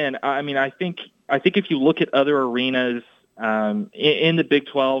even then, I think if you look at other arenas in the Big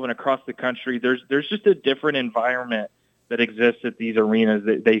 12 and across the country, there's just a different environment that exists at these arenas.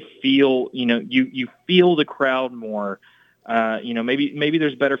 That they feel, you feel the crowd more. Maybe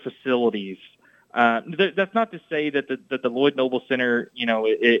there's better facilities. That's not to say that the Lloyd Noble Center,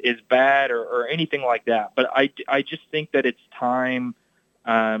 is bad or anything like that. But I just think that it's time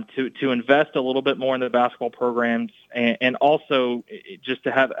to invest a little bit more in the basketball programs, and also just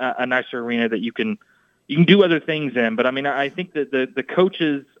to have a nicer arena that you can do other things in. But I think that the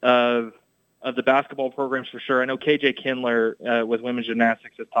coaches of the basketball programs for sure. I know KJ Kindler with women's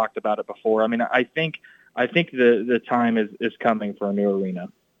gymnastics has talked about it before. I think the time is coming for a new arena.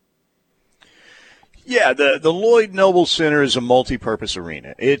 Yeah, the Lloyd Noble Center is a multi-purpose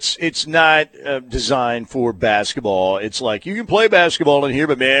arena. It's not designed for basketball. It's like you can play basketball in here,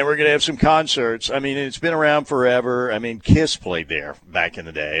 but man, we're going to have some concerts. It's been around forever. Kiss played there back in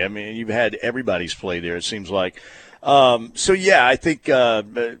the day. You've had everybody's played there, it seems like. So yeah, I think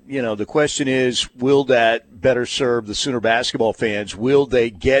the question is, will that better serve the Sooner basketball fans? Will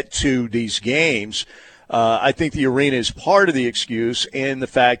they get to these games? I think the arena is part of the excuse, and the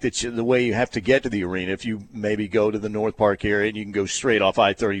fact that the way you have to get to the arena, if you maybe go to the North Park area and you can go straight off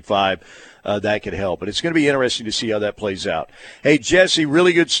I-35, that could help. But it's going to be interesting to see how that plays out. Hey, Jesse,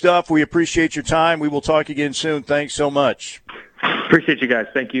 really good stuff. We appreciate your time. We will talk again soon. Thanks so much. Appreciate you guys.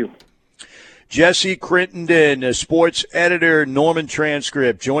 Thank you. Jesse Crittenden, sports editor, Norman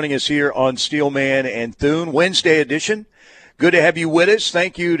Transcript, joining us here on Steelman and Thune, Wednesday edition. Good to have you with us.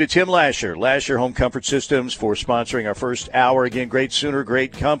 Thank you to Tim Lasher, Lasher Home Comfort Systems, for sponsoring our first hour. Again, great Sooner,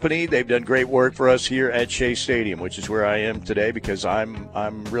 great company. They've done great work for us here at Shea Stadium, which is where I am today because I'm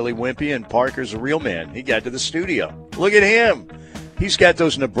really wimpy, and Parker's a real man. He got to the studio. Look at him. He's got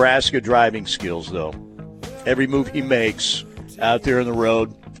those Nebraska driving skills, though. Every move he makes out there on the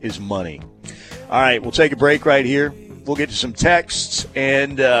road is money. All right, we'll take a break right here. We'll get to some texts,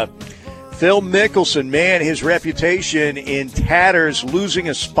 and Phil Mickelson, man, his reputation in tatters, losing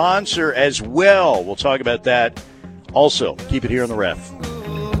a sponsor as well. We'll talk about that. Also, keep it here on the Ref.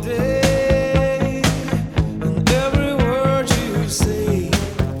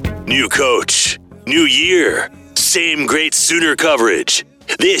 New coach, new year, same great Sooner coverage.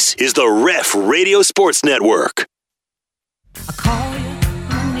 This is the Ref Radio Sports Network.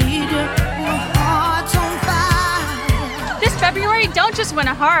 February, don't just win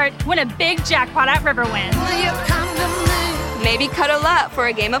a heart, win a big jackpot at Riverwind. Maybe cuddle up for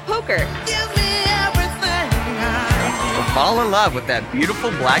a game of poker. Or fall in love with that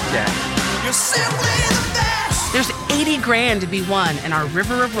beautiful blackjack. There's $80,000 to be won in our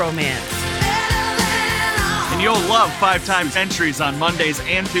River of Romance. And you'll love 5x entries on Mondays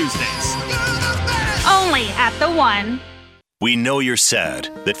and Tuesdays. Only at the One. We know you're sad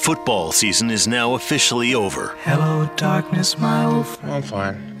that football season is now officially over. Hello, darkness, my old friend. I'm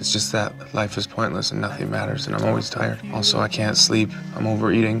fine. It's just that life is pointless and nothing matters, and I'm always tired. Also, I can't sleep. I'm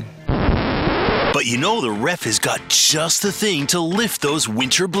overeating. But you know the Ref has got just the thing to lift those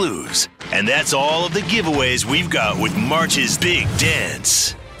winter blues. And that's all of the giveaways we've got with March's Big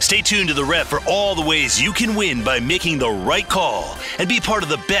Dance. Stay tuned to the Ref for all the ways you can win by making the right call and be part of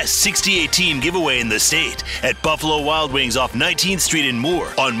the best 68-team giveaway in the state at Buffalo Wild Wings off 19th Street and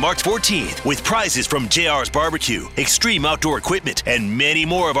more on March 14th with prizes from JR's Barbecue, Extreme Outdoor Equipment, and many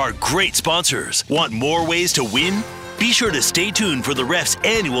more of our great sponsors. Want more ways to win? Be sure to stay tuned for the Ref's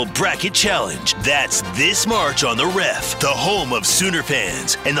annual Bracket Challenge. That's this March on the Ref, the home of Sooner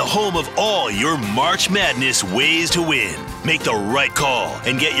fans and the home of all your March Madness ways to win. Make the right call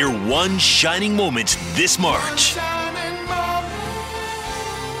and get your one shining moment this March.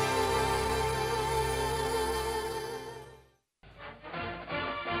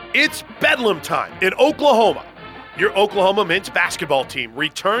 It's Bedlam time in Oklahoma. Your Oklahoma men's basketball team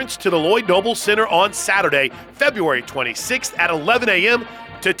returns to the Lloyd Noble Center on Saturday, February 26th at 11 a.m.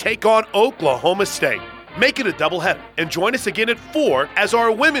 to take on Oklahoma State. Make it a doubleheader and join us again at 4 as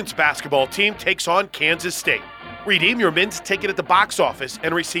our women's basketball team takes on Kansas State. Redeem your men's ticket at the box office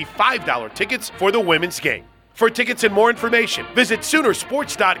and receive $5 tickets for the women's game. For tickets and more information, visit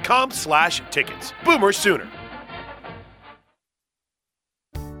Soonersports.com/tickets. Boomer Sooner.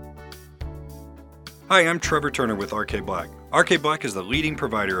 Hi, I'm Trevor Turner with RK Black. RK Black is the leading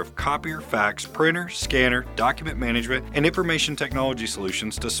provider of copier, fax, printer, scanner, document management, and information technology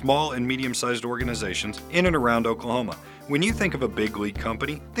solutions to small and medium-sized organizations in and around Oklahoma. When you think of a big league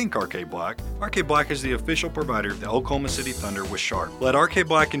company, think RK Black. RK Black is the official provider of the Oklahoma City Thunder with Sharp. Let RK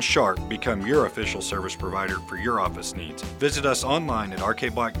Black and Sharp become your official service provider for your office needs. Visit us online at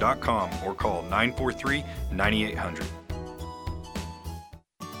rkblack.com or call 943-9800.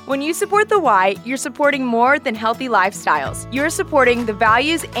 When you support the Y, you're supporting more than healthy lifestyles. You're supporting the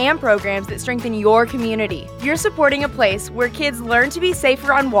values and programs that strengthen your community. You're supporting a place where kids learn to be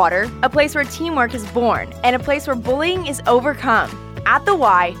safer on water, a place where teamwork is born, and a place where bullying is overcome. At the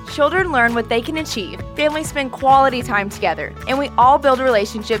Y, children learn what they can achieve, families spend quality time together, and we all build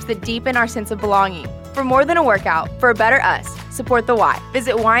relationships that deepen our sense of belonging. For more than a workout, for a better us, support the Y.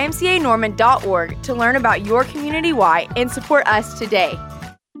 Visit ymcanorman.org to learn about your community Y and support us today.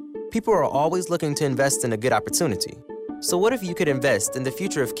 People are always looking to invest in a good opportunity. So what if you could invest in the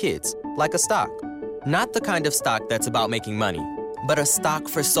future of kids, like a stock? Not the kind of stock that's about making money, but a stock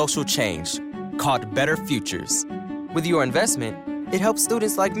for social change, called Better Futures. With your investment, it helps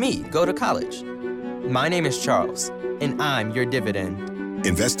students like me go to college. My name is Charles, and I'm your dividend.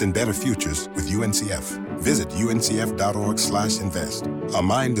 Invest in better futures with UNCF. Visit uncf.org/invest. A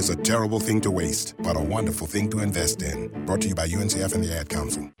mind is a terrible thing to waste, but a wonderful thing to invest in. Brought to you by UNCF and the Ad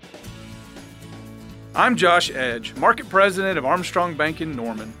Council. I'm Josh Edge, Market President of Armstrong Bank in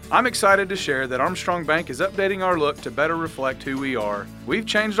Norman. I'm excited to share that Armstrong Bank is updating our look to better reflect who we are. We've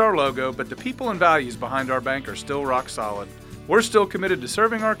changed our logo, but the people and values behind our bank are still rock solid. We're still committed to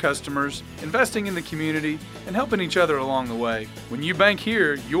serving our customers, investing in the community, and helping each other along the way. When you bank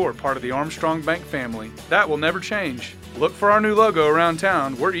here, you're part of the Armstrong Bank family. That will never change. Look for our new logo around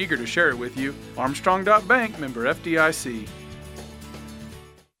town. We're eager to share it with you. Armstrong.Bank, member FDIC.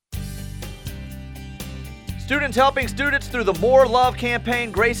 Students Helping Students through the More Love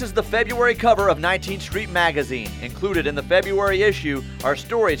campaign graces the February cover of 19th Street Magazine. Included in the February issue are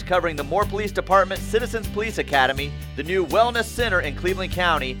stories covering the Moore Police Department Citizens Police Academy, the new Wellness Center in Cleveland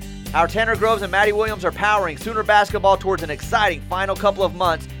County, how Tanner Groves and Maddie Williams are powering Sooner basketball towards an exciting final couple of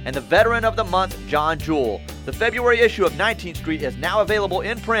months, and the Veteran of the Month, John Jewell. The February issue of 19th Street is now available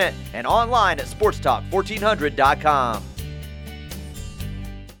in print and online at sportstalk1400.com.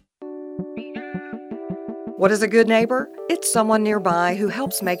 What is a good neighbor? It's someone nearby who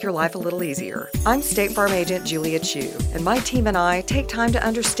helps make your life a little easier. I'm State Farm Agent Julia Chu, and my team and I take time to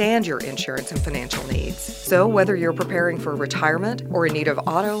understand your insurance and financial needs. So whether you're preparing for retirement or in need of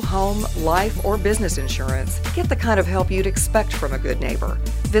auto, home, life, or business insurance, get the kind of help you'd expect from a good neighbor.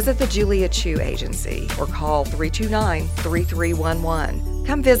 Visit the Julia Chu Agency or call 329-3311.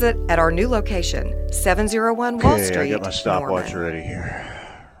 Come visit at our new location, 701 Wall Street, I got my stopwatch Norman. ready here.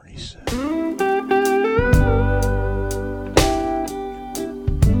 Reset.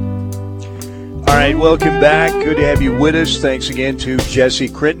 All right, welcome back. Good to have you with us. Thanks again to Jesse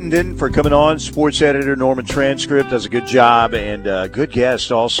Crittenden for coming on. Sports editor, Norman Transcript, does a good job, and good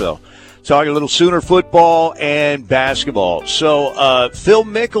guest also. Talking a little Sooner football and basketball. So Phil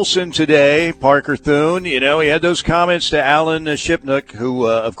Mickelson today, Parker Thune, he had those comments to Alan Shipnuck, who,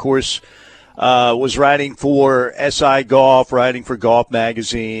 of course, was writing for SI Golf, writing for Golf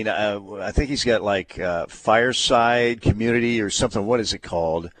Magazine. I think he's got like Fireside Community or something. What is it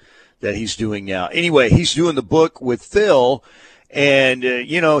called that he's doing now? Anyway, he's doing the book with Phil, And,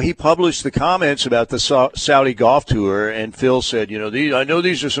 he published the comments about the Saudi golf tour, and Phil said, I know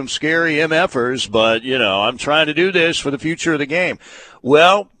these are some scary MFers, but, I'm trying to do this for the future of the game.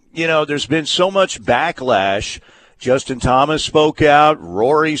 Well, there's been so much backlash. Justin Thomas spoke out.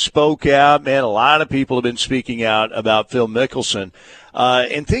 Rory spoke out. Man, a lot of people have been speaking out about Phil Mickelson.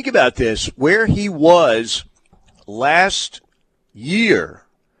 And think about this, where he was last year,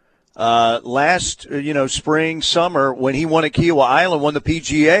 spring, summer, when he won at Kiowa Island, won the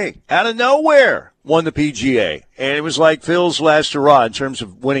PGA. Out of nowhere, won the PGA. And it was like Phil's last hurrah in terms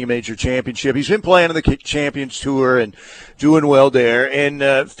of winning a major championship. He's been playing on the Champions Tour and doing well there.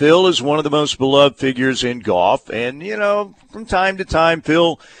 And Phil is one of the most beloved figures in golf. And, from time to time,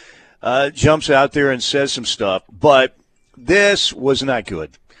 Phil jumps out there and says some stuff. But this was not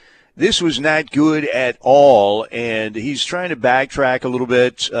good. This was not good at all, and he's trying to backtrack a little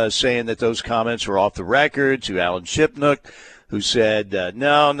bit, saying that those comments were off the record to Alan Shipnuck, who said,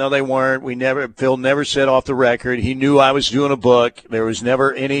 no, they weren't. Phil never said off the record. He knew I was doing a book. There was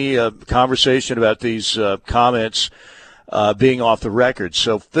never any conversation about these comments being off the record.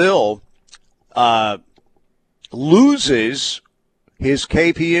 So Phil loses his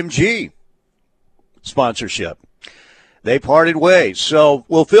KPMG sponsorship. They parted ways. So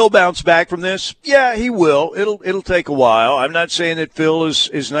will Phil bounce back from this? Yeah, he will. It'll take a while. I'm not saying that Phil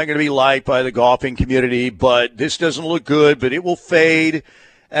is not going to be liked by the golfing community, but this doesn't look good, but it will fade.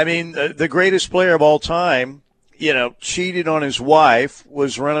 I mean, the greatest player of all time, cheated on his wife,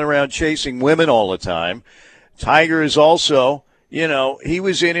 was running around chasing women all the time. Tiger is also, he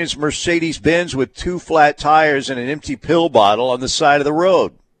was in his Mercedes-Benz with 2 flat tires and an empty pill bottle on the side of the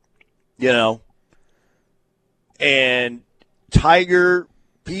road, And Tiger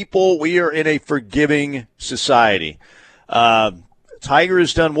people, we are in a forgiving society. Tiger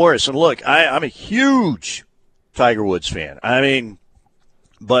has done worse. And look, I'm a huge Tiger Woods fan.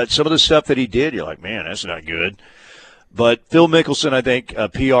 But some of the stuff that he did, you're like, man, that's not good. But Phil Mickelson, I think,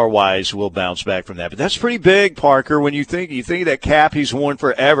 PR-wise, will bounce back from that. But that's pretty big, Parker, when you think of that cap he's worn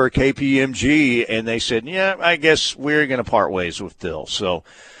forever, KPMG, and they said, yeah, I guess we're going to part ways with Phil. So,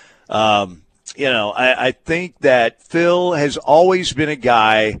 I think that Phil has always been a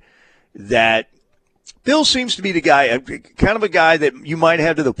guy that Phil seems to be the guy, kind of a guy that you might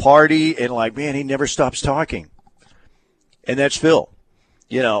have to the party and like, man, he never stops talking. And that's Phil,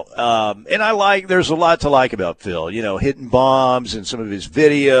 and there's a lot to like about Phil, hitting bombs and some of his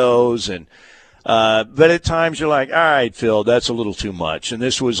videos. And, but at times you're like, all right, Phil, that's a little too much. And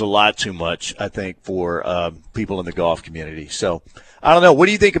this was a lot too much, I think, for people in the golf community. So, I don't know. What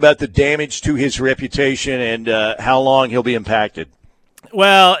do you think about the damage to his reputation and how long he'll be impacted?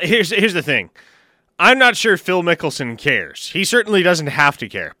 Well, here's the thing. I'm not sure Phil Mickelson cares. He certainly doesn't have to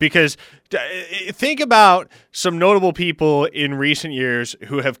care because think about some notable people in recent years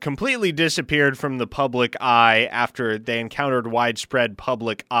who have completely disappeared from the public eye after they encountered widespread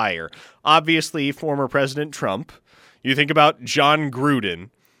public ire. Obviously, former President Trump. You think about John Gruden.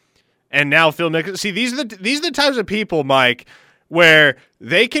 And now Phil Mickelson. See, these are the types of people, Mike, where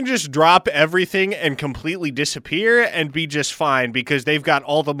they can just drop everything and completely disappear and be just fine because they've got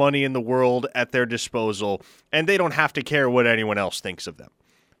all the money in the world at their disposal and they don't have to care what anyone else thinks of them.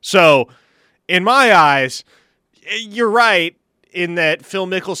 So, in my eyes, you're right in that Phil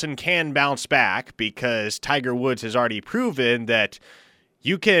Mickelson can bounce back because Tiger Woods has already proven that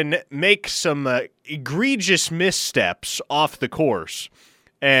you can make some egregious missteps off the course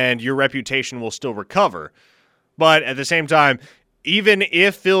and your reputation will still recover. But at the same time, even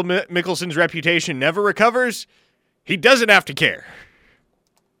if Phil Mickelson's reputation never recovers, he doesn't have to care.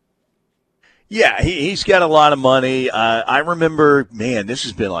 Yeah, he's got a lot of money. I remember, man, this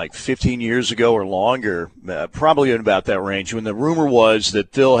has been like 15 years ago or longer, probably in about that range, when the rumor was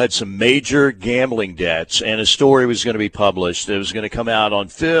that Phil had some major gambling debts and a story was going to be published. It was going to come out on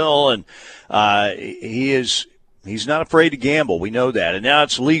Phil, and he's not afraid to gamble. We know that. And now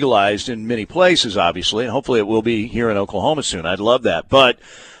it's legalized in many places, obviously, and hopefully it will be here in Oklahoma soon. I'd love that. But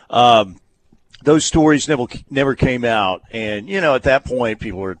those stories never came out. And, at that point,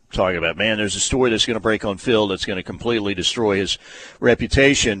 people were talking about, man, there's a story that's going to break on Phil that's going to completely destroy his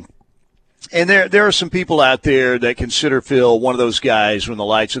reputation. And there are some people out there that consider Phil one of those guys when the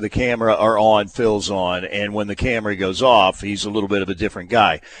lights of the camera are on, Phil's on, and when the camera goes off, he's a little bit of a different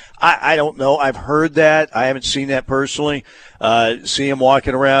guy. I don't know. I've heard that. I haven't seen that personally. See him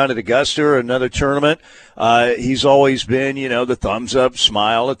walking around at Augusta or another tournament. He's always been, the thumbs up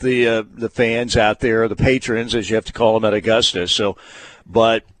smile at the fans out there, the patrons, as you have to call them at Augusta. So,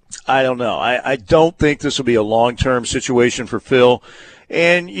 but I don't know. I don't think this will be a long-term situation for Phil.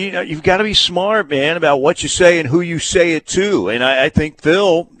 And, you've got to be smart, man, about what you say and who you say it to. And I think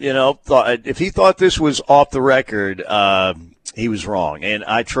Phil, if he thought this was off the record, he was wrong. And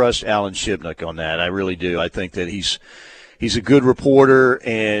I trust Alan Shipnuck on that. I really do. I think that he's a good reporter,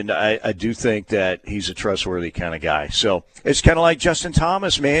 and I do think that he's a trustworthy kind of guy. So it's kind of like Justin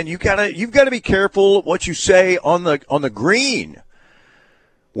Thomas, man. You've got to be careful what you say on the green.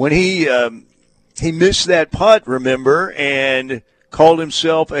 When he missed that putt, remember, and called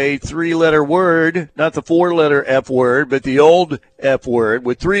himself a 3-letter word, not the 4-letter F word, but the old F word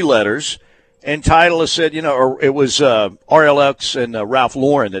with 3 letters. And Titleist said, or it was RLX and Ralph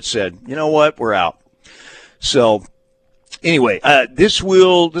Lauren that said, you know what, we're out. So anyway, this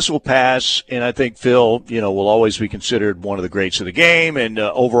will pass, and I think Phil, will always be considered one of the greats of the game and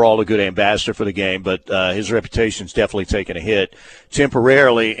overall a good ambassador for the game. But his reputation's definitely taken a hit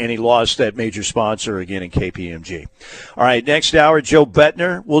temporarily, and he lost that major sponsor again in KPMG. All right, next hour, Joe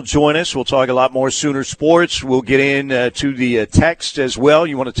Bettner will join us. We'll talk a lot more Sooner sports. We'll get in to the text as well.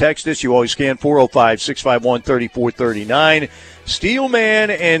 You want to text us, you always can, 405-651-3439.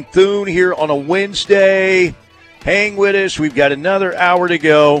 Steelman and Thune here on a Wednesday. Hang with us. We've got another hour to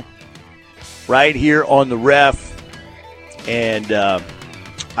go right here on the Ref. And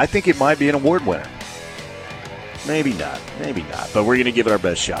I think it might be an award winner. Maybe not. But we're going to give it our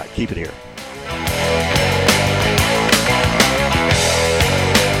best shot. Keep it here.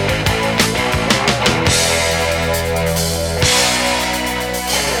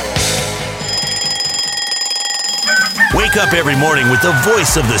 Wake up every morning with the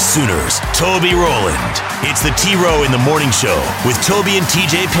voice of the Sooners, Toby Rowland. It's the T-Row in the Morning Show with Toby and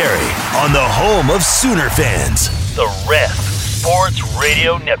TJ Perry on the home of Sooner fans, the Ref Sports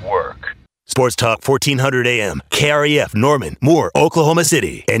Radio Network. Sports Talk 1400 AM, KREF, Norman, Moore, Oklahoma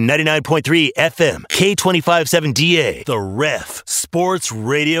City, and 99.3 FM, K25-7DA, the Ref Sports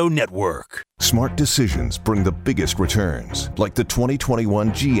Radio Network. Smart decisions bring the biggest returns, like the 2021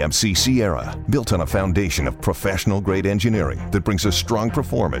 GMC Sierra, built on a foundation of professional-grade engineering that brings a strong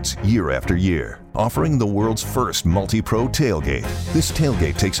performance year after year. Offering the world's first multi-pro tailgate, this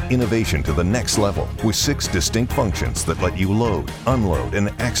tailgate takes innovation to the next level with 6 distinct functions that let you load, unload, and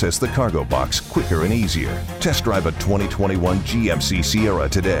access the cargo box quicker and easier. Test drive a 2021 GMC Sierra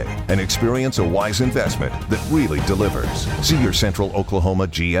today and experience a wise investment that really delivers. See your Central Oklahoma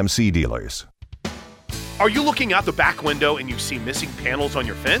GMC dealers. Are you looking out the back window and you see missing panels on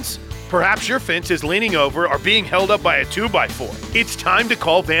your fence? Perhaps your fence is leaning over or being held up by a 2x4. It's time to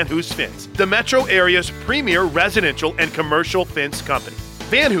call Van Hoos Fence, the metro area's premier residential and commercial fence company.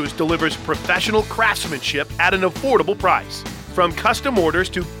 Van Hoos delivers professional craftsmanship at an affordable price. From custom orders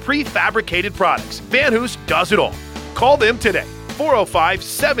to prefabricated products, Van Hoos does it all. Call them today,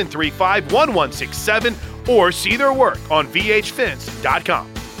 405-735-1167, or see their work on vhfence.com.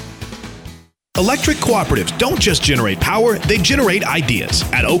 Electric cooperatives don't just generate power, they generate ideas.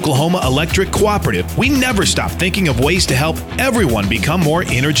 At Oklahoma Electric Cooperative, we never stop thinking of ways to help everyone become more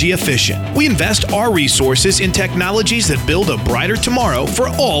energy efficient. We invest our resources in technologies that build a brighter tomorrow for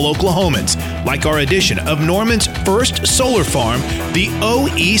all Oklahomans, like our addition of Norman's first solar farm, the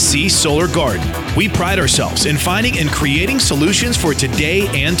OEC Solar Garden. We pride ourselves in finding and creating solutions for today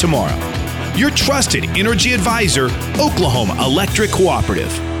and tomorrow. Your trusted energy advisor, Oklahoma Electric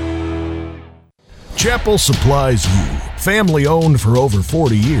Cooperative. Chapel supplies you. Family owned for over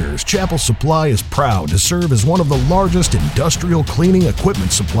 40 years, Chapel Supply is proud to serve as one of the largest industrial cleaning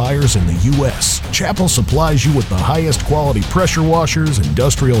equipment suppliers in the U.S. Chapel supplies you with the highest quality pressure washers,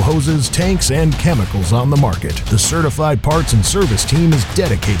 industrial hoses, tanks, and chemicals on the market. The certified parts and service team is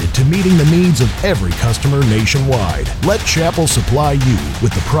dedicated to meeting the needs of every customer nationwide. Let Chapel supply you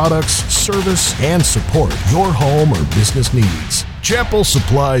with the products, service, and support your home or business needs. Chapel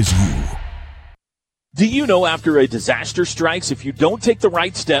supplies you. Do you know after a disaster strikes, if you don't take the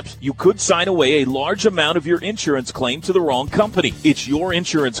right steps, you could sign away a large amount of your insurance claim to the wrong company? It's your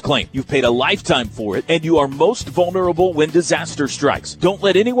insurance claim. You've paid a lifetime for it, and you are most vulnerable when disaster strikes. Don't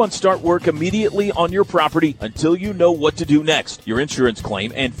let anyone start work immediately on your property until you know what to do next. Your insurance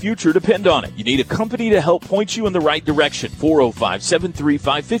claim and future depend on it. You need a company to help point you in the right direction.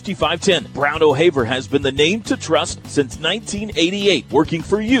 405-735-5510. Brown O'Haver has been the name to trust since 1988, working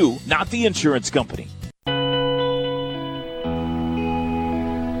for you, not the insurance company.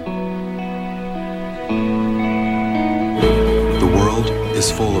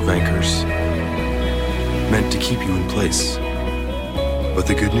 Is full of anchors, meant to keep you in place. But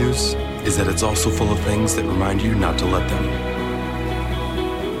the good news is that it's also full of things that remind you not to let them.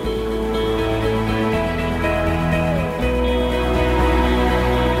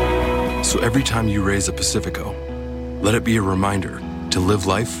 So every time you raise a Pacifico, let it be a reminder to live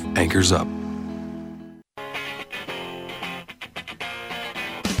life anchors up.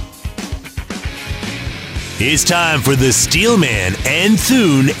 It's time for the Steelman and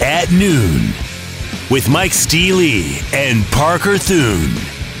Thune at noon with Mike Steely and Parker Thune.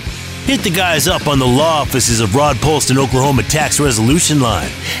 Hit the guys up on the law offices of Rod Polston, Oklahoma Tax Resolution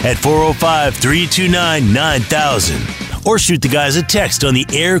Line at 405-329-9000 or shoot the guys a text on the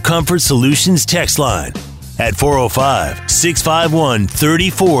Air Comfort Solutions text line at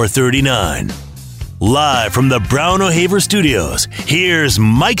 405-651-3439. Live from the Brown O'Haver Studios, here's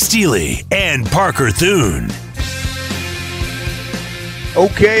Mike Steely and Parker Thune.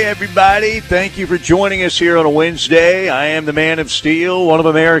 Okay, everybody, thank you for joining us here on a Wednesday. I am the Man of Steel, one of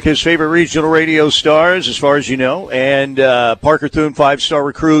America's favorite regional radio stars, as far as you know, and Parker Thune, 5-star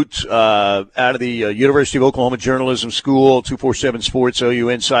recruit out of the University of Oklahoma Journalism School, 247 Sports,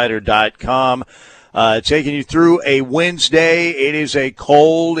 OUinsider.com. Taking you through a Wednesday. It is a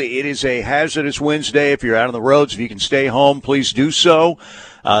cold, it is a hazardous Wednesday. If you're out on the roads, if you can stay home, please do so.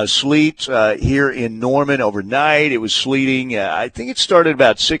 Sleet here in Norman overnight. It was sleeting. I think it started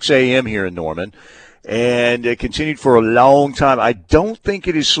about 6 a.m. here in Norman, and it continued for a long time. I don't think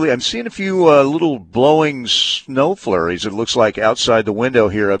it is sleet. I'm seeing a few little blowing snow flurries, it looks like, outside the window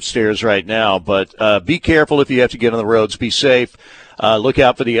here upstairs right now. But be careful if you have to get on the roads. Be safe. Look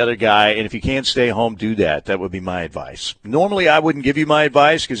out for the other guy, and if you can't stay home, do that. That would be my advice. Normally, I wouldn't give you my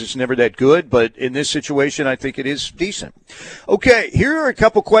advice because it's never that good, but in this situation, I think it is decent. Okay, here are a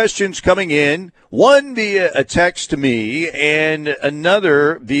couple questions coming in, one via a text to me and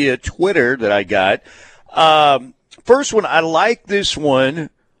another via Twitter that I got. First one, I like this one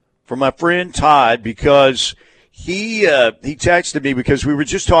from my friend Todd because he texted me because we were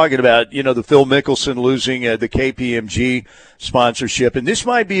just talking about, the Phil Mickelson losing the KPMG sponsorship. And this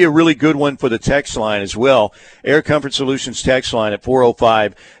might be a really good one for the text line as well. Air Comfort Solutions text line at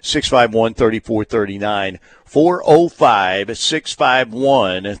 405-651-3439.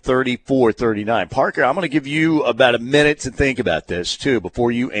 405-651-3439. Parker, I'm going to give you about a minute to think about this, too,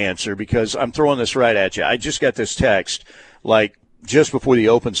 before you answer, because I'm throwing this right at you. I just got this text, just before the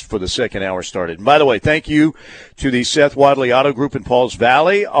opens for the second hour started. And by the way, thank you to the Seth Wadley Auto Group in Pauls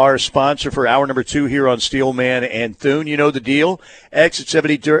Valley, our sponsor for hour number 2 here on Steelman and Thune. You know the deal. Exit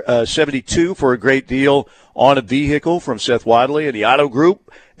 72 for a great deal on a vehicle from Seth Wadley and the Auto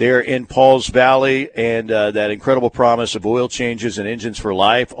Group. They're in Pauls Valley, and that incredible promise of oil changes and engines for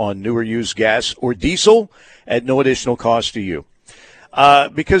life on newer used gas or diesel at no additional cost to you.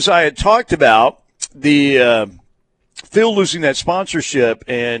 Because I had talked about the Phil losing that sponsorship,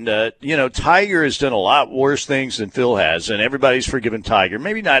 and, Tiger has done a lot worse things than Phil has, and everybody's forgiven Tiger.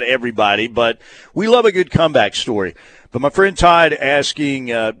 Maybe not everybody, but we love a good comeback story. But my friend Todd just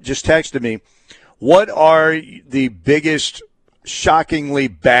texted me, what are the biggest shockingly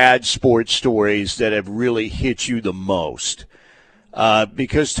bad sports stories that have really hit you the most?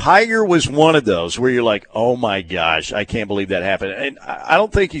 Because Tiger was one of those where you're like, oh, my gosh, I can't believe that happened. And I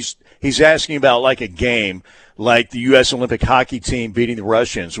don't think he's asking about like a game, like the U.S. Olympic hockey team beating the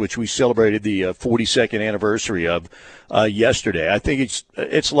Russians, which we celebrated the 42nd anniversary of yesterday. I think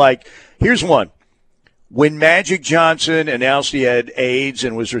it's like, here's one. When Magic Johnson announced he had AIDS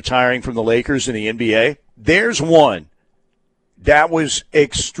and was retiring from the Lakers in the NBA, there's one. That was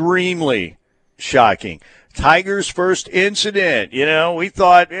extremely shocking. Tiger's first incident, we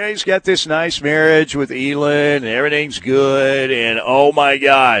thought, he's got this nice marriage with Elin and everything's good, and oh my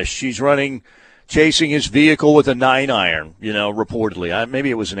gosh, she's chasing his vehicle with a 9-iron, reportedly.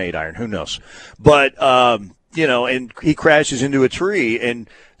 Maybe it was an 8-iron, who knows. But, and he crashes into a tree, and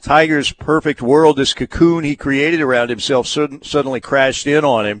Tiger's perfect world, this cocoon he created around himself, suddenly crashed in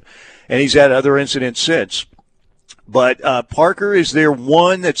on him, and he's had other incidents since. But, Parker, is there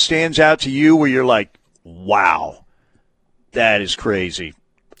one that stands out to you where you're like, wow, that is crazy?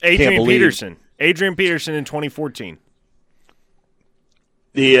 Adrian Peterson in 2014.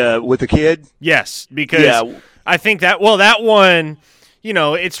 With the kid? Yes, because I think that one,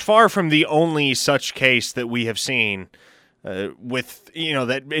 it's far from the only such case that we have seen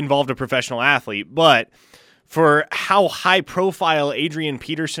that involved a professional athlete. But for how high profile Adrian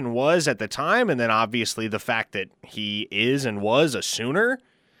Peterson was at the time, and then obviously the fact that he is and was a Sooner,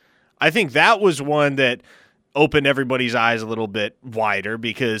 I think that was one that opened everybody's eyes a little bit wider,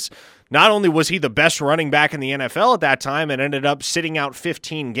 because not only was he the best running back in the NFL at that time and ended up sitting out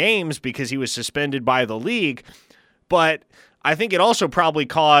 15 games because he was suspended by the league, but I think it also probably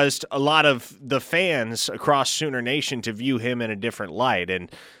caused a lot of the fans across Sooner Nation to view him in a different light and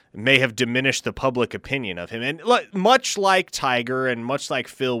may have diminished the public opinion of him. And much like Tiger and much like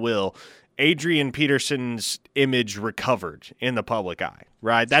Phil will, Adrian Peterson's image recovered in the public eye,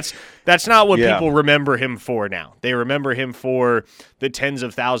 right? That's not what people remember him for now. They remember him for the tens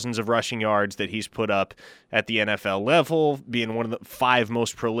of thousands of rushing yards that he's put up at the NFL level, being one of the 5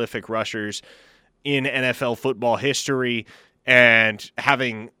 most prolific rushers in NFL football history, and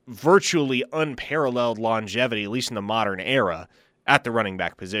having virtually unparalleled longevity, at least in the modern era, at the running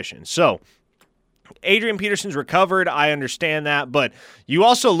back position. So Adrian Peterson's recovered. I understand that. But you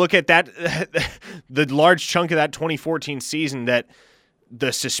also look at that, the large chunk of that 2014 season that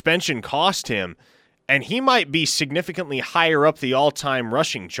the suspension cost him, and he might be significantly higher up the all-time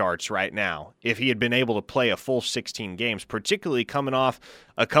rushing charts right now if he had been able to play a full 16 games, particularly coming off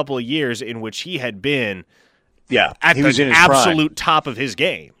a couple of years in which he had been at the absolute top of his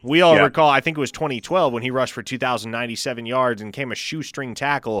game. We all recall, I think it was 2012 when he rushed for 2,097 yards and came a shoestring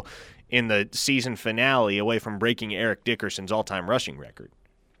tackle in the season finale away from breaking Eric Dickerson's all-time rushing record.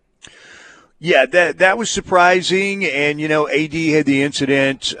 Yeah, that was surprising, and AD had the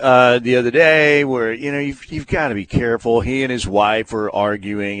incident the other day where you've got to be careful. He and his wife were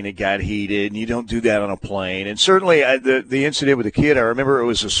arguing, and it got heated, and you don't do that on a plane. And certainly the incident with the kid, I remember it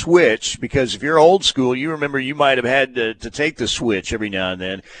was a switch, because if you're old school, you remember you might have had to take the switch every now and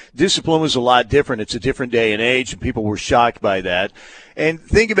then. Discipline was a lot different. It's a different day and age, and people were shocked by that. And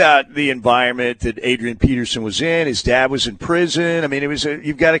think about the environment that Adrian Peterson was in. His dad was in prison. I mean,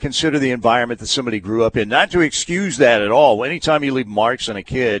 you've got to consider the environment that somebody grew up in. Not to excuse that at all. Anytime you leave marks on a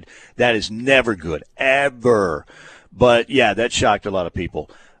kid, that is never good, ever. But, yeah, that shocked a lot of people.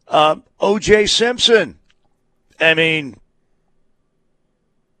 O.J. Simpson. I mean,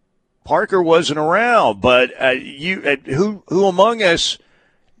 Parker wasn't around, but who among us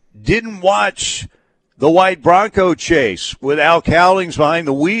didn't watch the white Bronco chase with Al Cowlings behind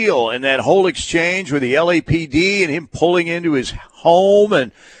the wheel, and that whole exchange with the LAPD and him pulling into his home,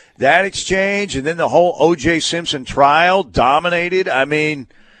 and that exchange, and then the whole O.J. Simpson trial dominated? I mean,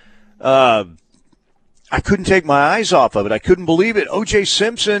 I couldn't take my eyes off of it. I couldn't believe it. O.J.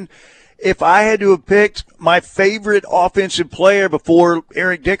 Simpson, if I had to have picked my favorite offensive player before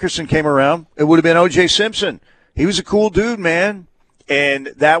Eric Dickerson came around, it would have been O.J. Simpson. He was a cool dude, man. And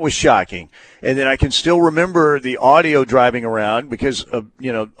that was shocking. And then I can still remember the audio driving around, because a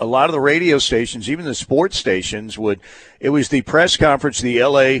lot of the radio stations, even the sports stations, it was the press conference the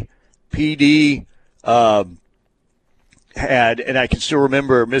LAPD had, and I can still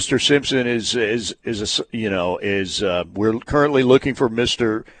remember Mr. Simpson we're currently looking for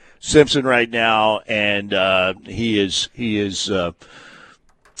Mr. Simpson right now, and he is.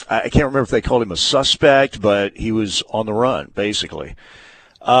 I can't remember if they called him a suspect, but he was on the run, basically.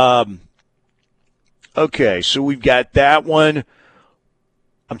 Okay, so we've got that one.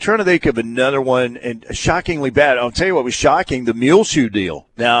 I'm trying to think of another one, and shockingly bad. I'll tell you what was shocking, the Muleshoe deal.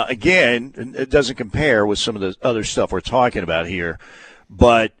 Now, again, it doesn't compare with some of the other stuff we're talking about here,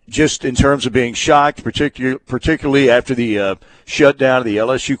 but just in terms of being shocked, particularly after the shutdown of the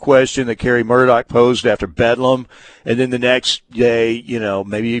LSU question that Kerry Murdoch posed after Bedlam, and then the next day,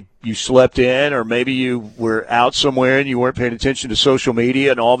 maybe you slept in, or maybe you were out somewhere and you weren't paying attention to social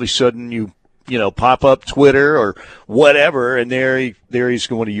media, and all of a sudden you pop up Twitter or whatever, and there he's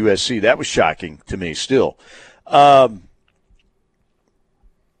going to USC. That was shocking to me still. How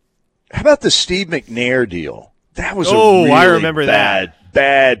about the Steve McNair deal? That was a really I remember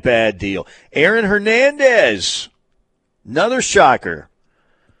bad deal. Aaron Hernandez, another shocker,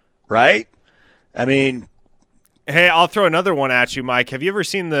 right? I mean, hey, I'll throw another one at you, Mike. Have you ever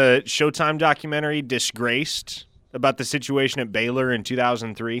seen the Showtime documentary Disgraced, about the situation at Baylor in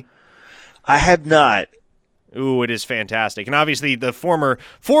 2003? I have not. Ooh, it is fantastic. And obviously the former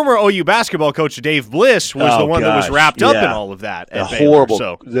OU basketball coach Dave Bliss was the one that was wrapped up in all of that at Baylor. Horrible.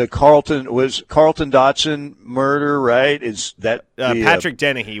 So. The Carlton Dotson murder, right? Is that Patrick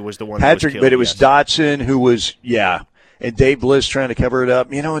Dennehy was the one that was killed. But it was Dotson who was, and Dave Bliss trying to cover it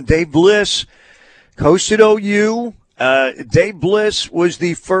up. And Dave Bliss coached at OU. Dave Bliss was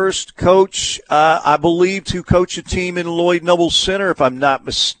the first coach, I believe, to coach a team in Lloyd Noble Center, if I'm not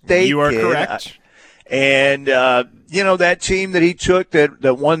mistaken. You are correct. And, that team that he took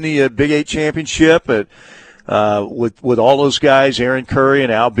that won the Big 8 championship with all those guys, Aaron Curry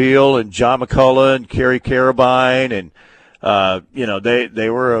and Al Beal and John McCullough and Kerry Carabine, and, they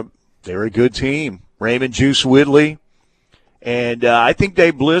were a good team. Raymond Juice Whitley. And I think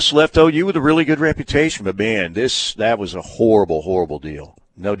Dave Bliss left OU with a really good reputation. But, man, that was a horrible, horrible deal,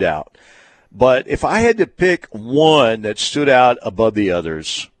 no doubt. But if I had to pick one that stood out above the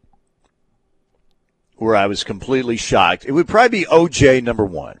others where I was completely shocked, it would probably be OJ number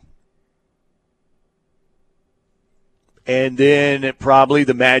one. and then probably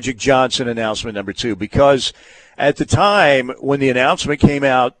the Magic Johnson announcement number 2, because at the time when the announcement came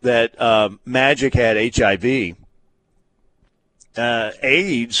out that Magic had HIV,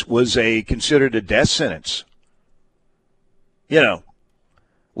 AIDS was considered a death sentence.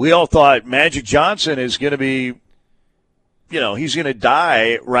 We all thought Magic Johnson is going to be, he's going to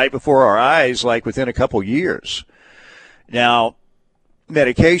die right before our eyes, like within a couple years. Now,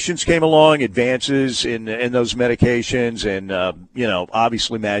 medications came along, advances in those medications, and,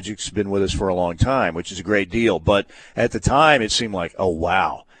 obviously Magic's been with us for a long time, which is a great deal. But at the time, it seemed like, oh,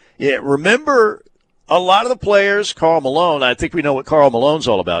 wow. Yeah, remember a lot of the players, Karl Malone, I think we know what Karl Malone's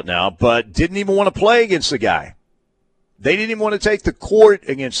all about now, but didn't even want to play against the guy. They didn't even want to take the court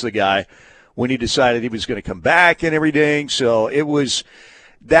against the guy when he decided he was going to come back and everything. So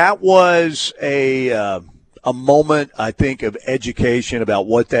that was a moment, I think, of education about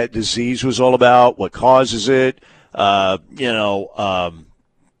what that disease was all about, what causes it, how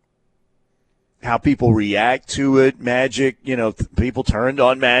people react to it. Magic, people turned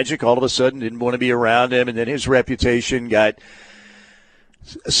on Magic all of a sudden, didn't want to be around him, and then his reputation got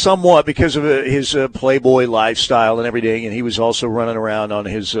somewhat because of his playboy lifestyle and everything, and he was also running around on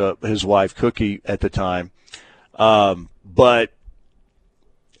his wife Cookie at the time. But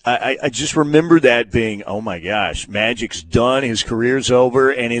I just remember that being, oh my gosh, Magic's done, his career's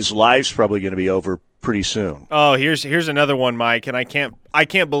over, and his life's probably going to be over pretty soon. Oh, here's another one, Mike, and I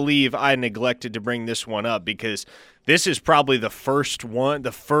can't believe I neglected to bring this one up, because this is probably the first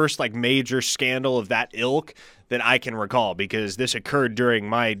like major scandal of that ilk that I can recall, because this occurred during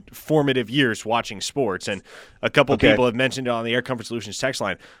my formative years watching sports, and a couple people have mentioned it on the Air Comfort Solutions text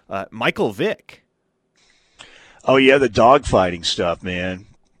line. Michael Vick. Oh yeah, the dogfighting stuff, man.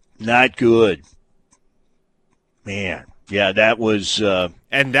 Not good. Man. Yeah, that was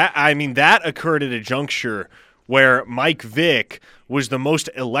and that occurred at a juncture where Mike Vick was the most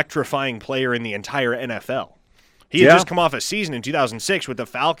electrifying player in the entire NFL. He had just come off a season in 2006 with the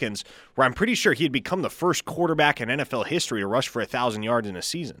Falcons where I'm pretty sure he had become the first quarterback in NFL history to rush for 1,000 yards in a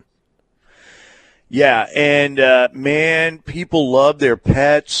season. Yeah, and, man, people love their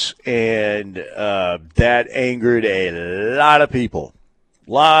pets, and that angered a lot of people.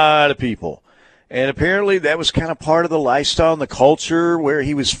 And apparently that was kind of part of the lifestyle and the culture where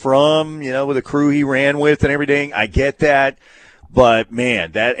he was from, with the crew he ran with and everything. I get that. But,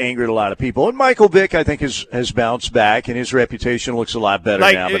 man, that angered a lot of people. And Michael Vick, I think, has bounced back, and his reputation looks a lot better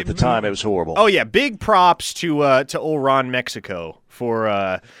now. But at the time, it was horrible. Oh, yeah. Big props to old Ron Mexico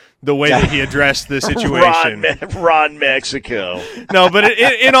for the way that he addressed the situation. Ron Mexico. No, but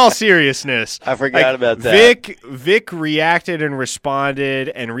in all seriousness. I forgot about that. Vic reacted and responded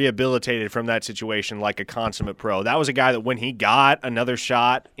and rehabilitated from that situation like a consummate pro. That was a guy that when he got another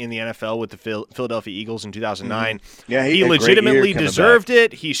shot in the NFL with the Philadelphia Eagles in 2009, he legitimately deserved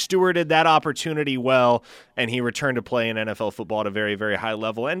it. He stewarded that opportunity well, and he returned to play in NFL football at a very, very high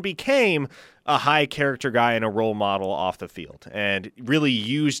level and became a high character guy and a role model off the field, and really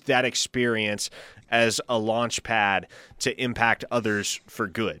used that experience as a launch pad to impact others for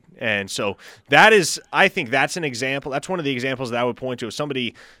good. And so I think that's an example. That's one of the examples that I would point to of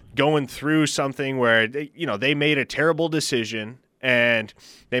somebody going through something where they made a terrible decision and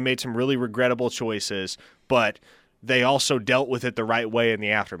they made some really regrettable choices, but they also dealt with it the right way in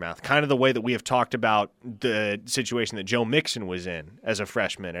the aftermath, kind of the way that we have talked about the situation that Joe Mixon was in as a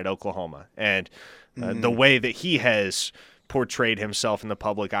freshman at Oklahoma, and the way that he has portrayed himself in the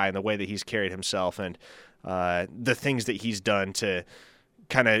public eye and the way that he's carried himself, and the things that he's done to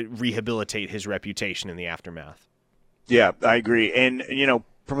kind of rehabilitate his reputation in the aftermath. Yeah, I agree. And,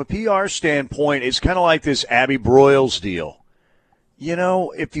 from a PR standpoint, it's kind of like this Abby Broyles deal.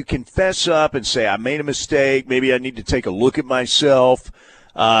 If you confess up and say, I made a mistake, maybe I need to take a look at myself,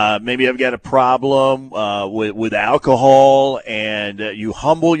 maybe I've got a problem with alcohol, and you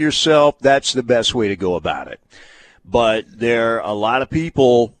humble yourself, that's the best way to go about it. But there are a lot of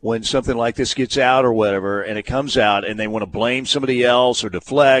people, when something like this gets out or whatever, and it comes out, and they want to blame somebody else or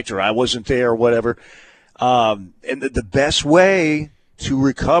deflect or I wasn't there or whatever. And the best way to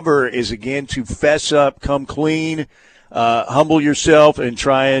recover is, again, to fess up, come clean, humble yourself, and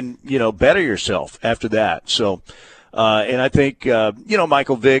try and, better yourself after that. So, and I think,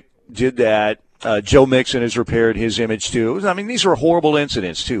 Michael Vick did that. Joe Mixon has repaired his image, too. I mean, these are horrible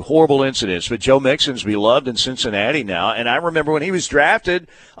incidents, but Joe Mixon's beloved in Cincinnati now. And I remember when he was drafted,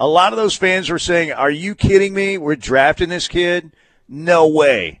 a lot of those fans were saying, are you kidding me? We're drafting this kid? No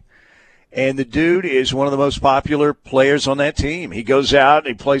way. And the dude is one of the most popular players on that team. He goes out and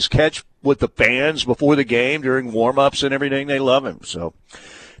he plays catch with the fans before the game during warm-ups and everything. They love him. So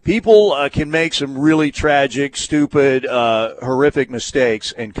people can make some really tragic, stupid, horrific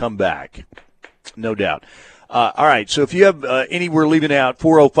mistakes and come back. No doubt. All right, so if you have any we're leaving out,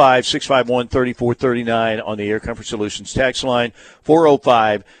 405-651-3439 on the Air Comfort Solutions text line,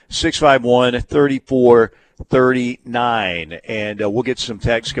 405-651-3439. And we'll get some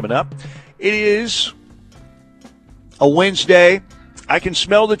texts coming up. It is a Wednesday. I can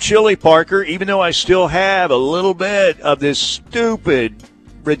smell the chili, Parker, even though I still have a little bit of this stupid,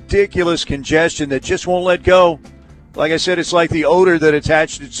 ridiculous congestion that just won't let go. Like I said, it's like the odor that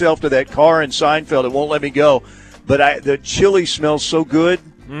attached itself to that car in Seinfeld. It won't let me go. But the chili smells so good.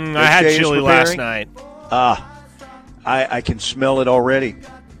 I had chili last night. I can smell it already.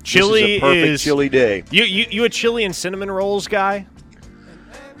 Chili this is a perfect chili day. You a chili and cinnamon rolls guy?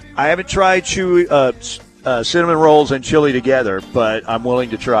 I haven't tried cinnamon rolls and chili together, but I'm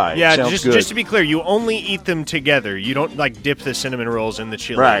willing to try. Yeah, Sounds good. Just to be clear, you only eat them together. You don't dip the cinnamon rolls in the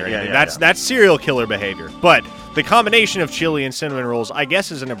chili. Right, or anything. yeah. That's serial killer behavior. But the combination of chili and cinnamon rolls, I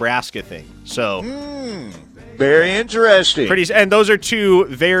guess, is a Nebraska thing. So very interesting. And those are two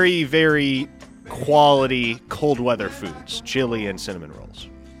very, very quality cold weather foods: chili and cinnamon rolls.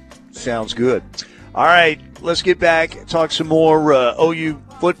 Sounds good. All right, let's get back and talk some more OU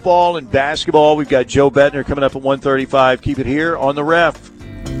football and basketball. We've got Joe Bettner coming up at 1:35. Keep it here on the Ref.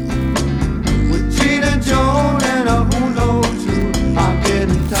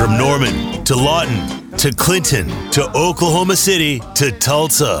 From Norman to Lawton to Clinton to Oklahoma City to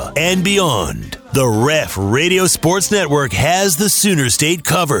Tulsa and beyond, the Ref Radio Sports Network has the Sooner State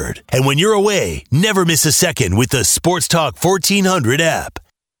covered. And when you're away, never miss a second with the Sports Talk 1400 app.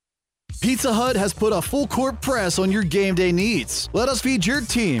 Pizza Hut has put a full-court press on your game day needs. Let us feed your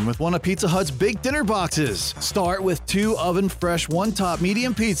team with one of Pizza Hut's big dinner boxes. Start with 2 oven-fresh one-top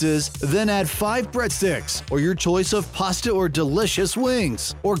medium pizzas, then add 5 breadsticks, or your choice of pasta or delicious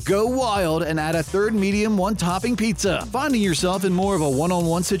wings. Or go wild and add a 3rd medium one-topping pizza. Finding yourself in more of a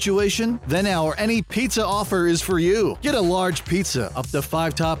one-on-one situation? Then our Any Pizza offer is for you. Get a large pizza, up to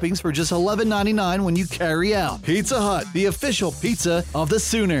 5 toppings for just $11.99 when you carry out. Pizza Hut, the official pizza of the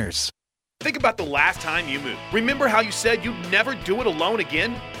Sooners. Think about the last time you moved. Remember how you said you'd never do it alone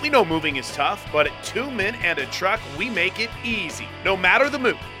again? We know moving is tough, but at 2 Men and a Truck, we make it easy. No matter the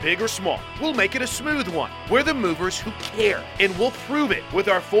move, big or small, we'll make it a smooth one. We're the movers who care, and we'll prove it with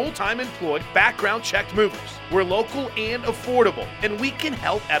our full-time employed, background-checked movers. We're local and affordable, and we can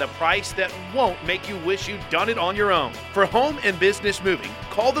help at a price that won't make you wish you'd done it on your own. For home and business moving,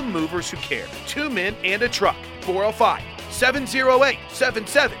 call the movers who care. 2 Men and a Truck,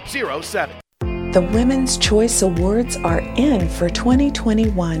 405-708-7707. The Women's Choice Awards are in for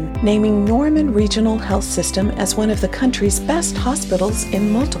 2021, naming Norman Regional Health System as one of the country's best hospitals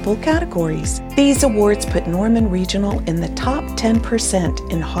in multiple categories. These awards put Norman Regional in the top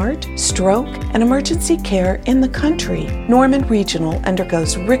 10% in heart, stroke, and emergency care in the country. Norman Regional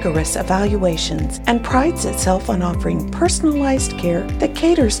undergoes rigorous evaluations and prides itself on offering personalized care that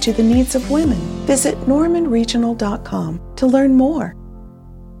caters to the needs of women. Visit normanregional.com to learn more.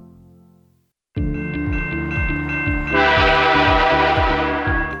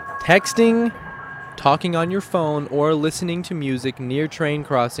 Texting, talking on your phone, or listening to music near train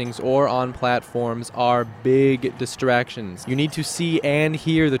crossings or on platforms are big distractions. You need to see and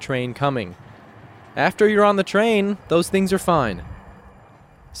hear the train coming. After you're on the train, those things are fine.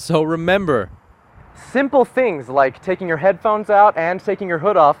 So remember, simple things like taking your headphones out and taking your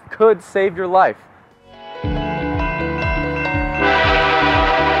hood off could save your life.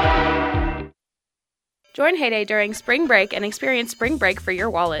 Join Heyday during spring break and experience spring break for your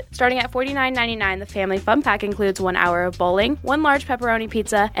wallet. Starting at $49.99, the Family Fun Pack includes 1 hour of bowling, 1 large pepperoni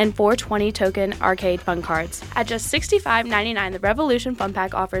pizza, and 4 20-token arcade fun cards. At just $65.99, the Revolution Fun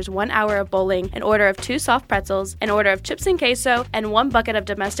Pack offers 1 hour of bowling, an order of 2 soft pretzels, an order of chips and queso, and 1 bucket of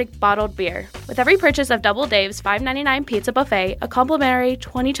domestic bottled beer. With every purchase of Double Dave's $5.99 pizza buffet, a complimentary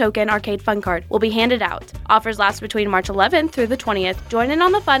 20-token arcade fun card will be handed out. Offers last between March 11th through the 20th. Join in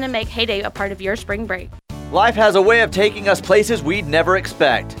on the fun and make Heyday a part of your spring break. Life has a way of taking us places we'd never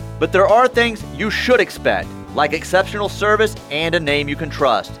expect. But there are things you should expect, like exceptional service and a name you can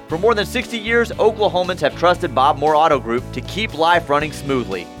trust. For more than 60 years, Oklahomans have trusted Bob Moore Auto Group to keep life running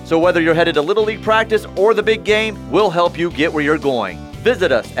smoothly. So whether you're headed to Little League practice or the big game, we'll help you get where you're going.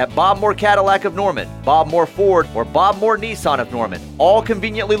 Visit us at Bob Moore Cadillac of Norman, Bob Moore Ford, or Bob Moore Nissan of Norman, all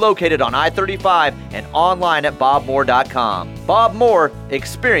conveniently located on I-35 and online at bobmoore.com. Bob Moore,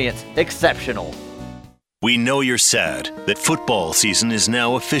 experience exceptional. We know you're sad that football season is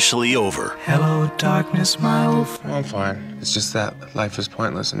now officially over. Hello, darkness, my old friend. I'm fine. It's just that life is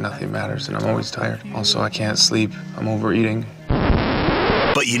pointless and nothing matters, and I'm always tired. Also, I can't sleep. I'm overeating.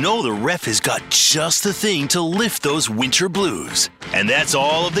 But you know the ref has got just the thing to lift those winter blues. And that's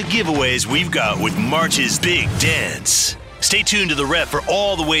all of the giveaways we've got with March's Big Dance. Stay tuned to the ref for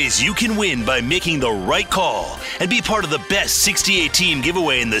all the ways you can win by making the right call and be part of the best 68-team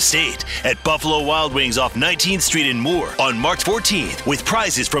giveaway in the state at Buffalo Wild Wings off 19th Street and Moore on March 14th with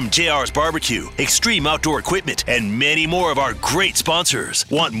prizes from JR's Barbecue, Extreme Outdoor Equipment, and many more of our great sponsors.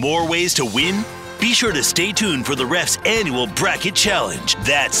 Want more ways to win? Be sure to stay tuned for the Ref's annual Bracket Challenge.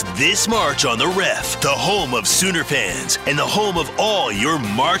 That's this March on the Ref, the home of Sooner fans and the home of all your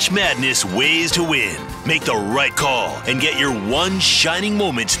March Madness ways to win. Make the right call and get your one shining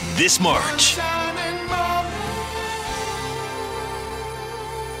moment this March.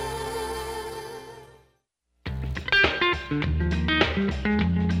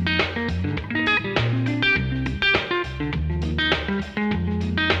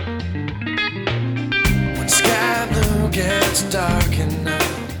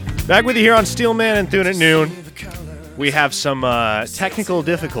 Back with you here on Steelman and Thune at noon. We have some technical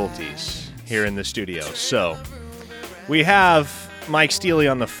difficulties here in the studio. So we have Mike Steely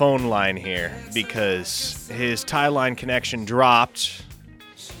on the phone line here because his tie line connection dropped.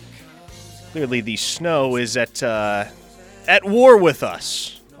 Clearly the snow is at war with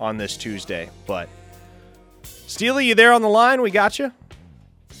us on this Tuesday. But Steely, you there on the line? We got you?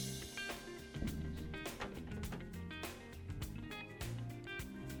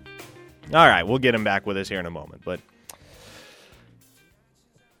 All right, we'll get him back with us here in a moment. But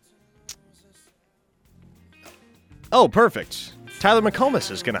oh, perfect. Tyler McComas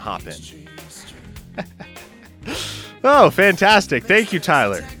is going to hop in. Oh, fantastic. Thank you,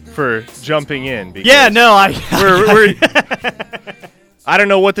 Tyler, for jumping in. Yeah, no, we're I don't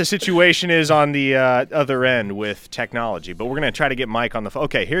know what the situation is on the other end with technology, but we're going to try to get Mike on the phone.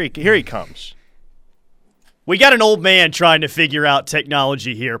 Okay, here he comes. We got an old man trying to figure out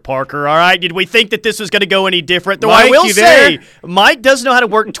technology here, Parker, all right? Did we think that this was going to go any different? Though Mike, I will say, there? Mike does know how to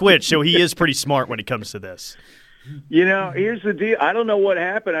work Twitch, so he is pretty smart when it comes to this. You know, here's the deal. I don't know what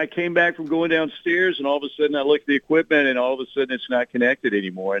happened. I came back from going downstairs, and all of a sudden I looked at the equipment, and all of a sudden it's not connected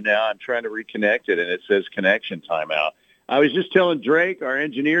anymore. And now I'm trying to reconnect it, and it says connection timeout. I was just telling Drake, our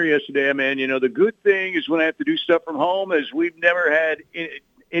engineer, yesterday, man, you know, the good thing is when I have to do stuff from home is we've never had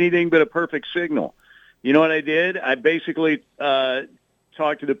anything but a perfect signal. You know what I did? I basically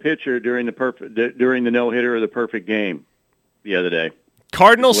talked to the pitcher during the no-hitter of the perfect game the other day.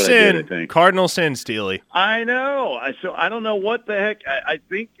 Cardinal sin, Steely. I know. So I don't know what the heck. I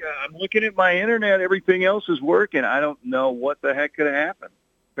think I'm looking at my internet. Everything else is working. I don't know what the heck could have happened.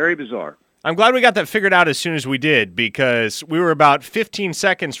 Very bizarre. I'm glad we got that figured out as soon as we did because we were about 15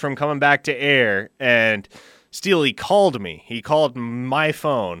 seconds from coming back to air, and Steely called me. He called my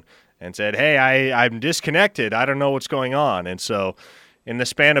phone and said, hey, I'm disconnected. I don't know what's going on. And so in the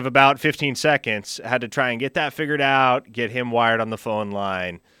span of about 15 seconds, I had to try and get that figured out, get him wired on the phone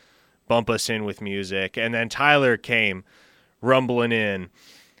line, bump us in with music. And then Tyler came rumbling in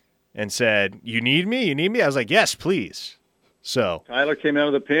and said, you need me? You need me? I was like, yes, please. So Tyler came out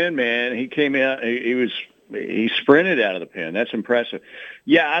of the pen, man. He came out. He sprinted out of the pen. That's impressive.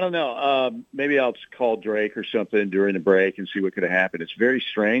 Yeah, I don't know. Maybe I'll call Drake or something during the break and see what could have happened. It's very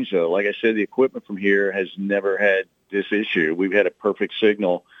strange, though. Like I said, the equipment from here has never had this issue. We've had a perfect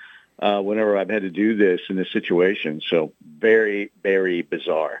signal whenever I've had to do this in this situation. So very, very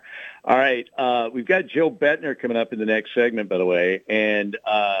bizarre. All right. We've got Joe Bettner coming up in the next segment, by the way. And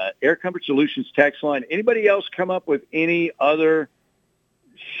Air Comfort Solutions text line. Anybody else come up with any other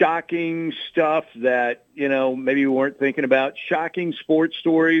shocking stuff that, you know, maybe you weren't thinking about? Shocking sports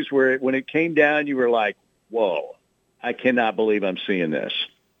stories where when it came down, you were like, whoa, I cannot believe I'm seeing this.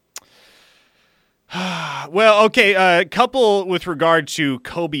 Well, okay, a couple with regard to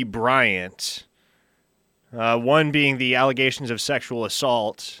Kobe Bryant. One being the allegations of sexual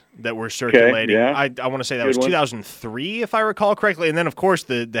assault that were circulating. Okay, yeah. I want to say that Good was one. 2003, if I recall correctly. And then, of course,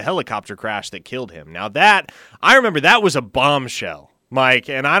 the helicopter crash that killed him. Now, I remember that was a bombshell, Mike.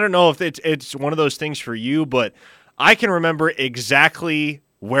 And I don't know if it's one of those things for you, but I can remember exactly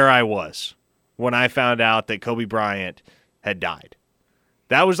where I was when I found out that Kobe Bryant had died.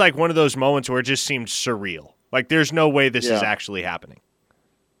 That was like one of those moments where it just seemed surreal. Like, there's no way this is actually happening.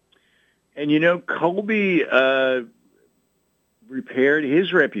 And, you know, Kobe repaired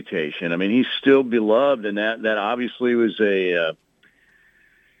his reputation. I mean, he's still beloved, and that obviously was a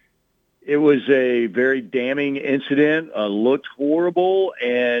very damning incident. Looked horrible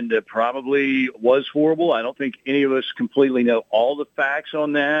and probably was horrible. I don't think any of us completely know all the facts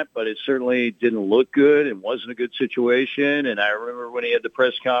on that, but it certainly didn't look good and wasn't a good situation. And I remember when he had the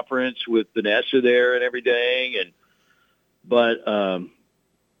press conference with Vanessa there and everything. But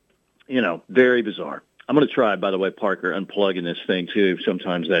very bizarre. I'm going to try, by the way, Parker, unplugging this thing, too.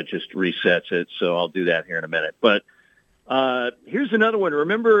 Sometimes that just resets it, so I'll do that here in a minute. But here's another one.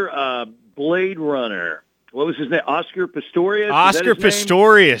 Remember Blade Runner? What was his name? Oscar Pistorius? Oscar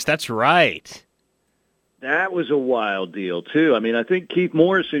Pistorius, that's right. That was a wild deal, too. I mean, I think Keith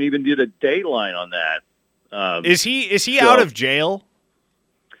Morrison even did a Dateline on that. Is he out of jail?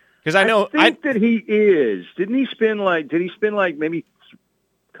 Because I think that he is. Did he spend maybe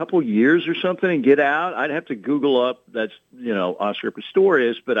a couple years or something and get out? I'd have to Google up that's, Oscar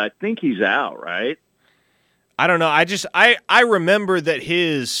Pistorius, but I think he's out, right? I don't know. I remember that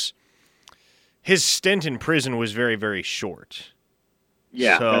his stint in prison was very, very short.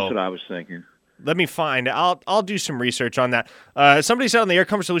 Yeah, that's what I was thinking. Let me find. I'll do some research on that. Somebody said on the Air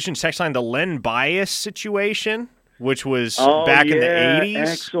Comfort Solutions text line the Len Bias situation, which was back in the 80s.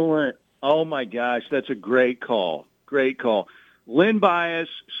 Excellent. Oh, my gosh. That's a great call. Great call. Len Bias,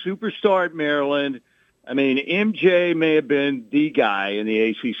 superstar at Maryland. I mean, MJ may have been the guy in the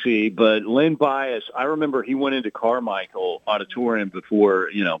ACC, but Len Bias, I remember he went into Carmichael Auditorium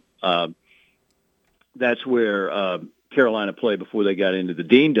before, that's where Carolina played before they got into the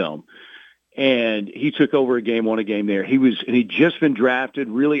Dean Dome. And he took over a game, won a game there. He'd just been drafted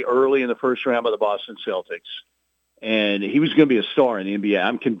really early in the first round by the Boston Celtics. And he was going to be a star in the NBA.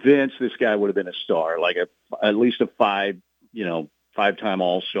 I'm convinced this guy would have been a star, like at least a five-time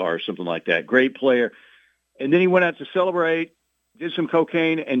All-Star or something like that. Great player. And then he went out to celebrate, did some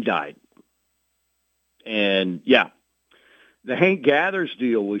cocaine, and died. And, yeah, the Hank Gathers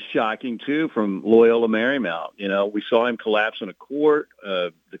deal was shocking, too, from Loyola Marymount. We saw him collapse on the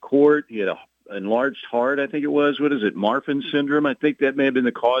court. He had an enlarged heart, I think it was. What is it, Marfan syndrome? I think that may have been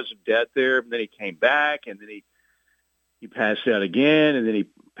the cause of death there. And then he came back, and then he passed out again, and then he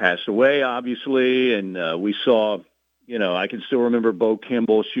passed away, obviously. And we saw, I can still remember Bo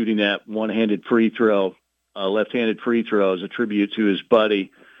Kimball shooting that one-handed free throw, left-handed free throw as a tribute to his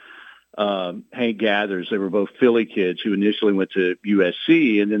buddy, Hank Gathers. They were both Philly kids who initially went to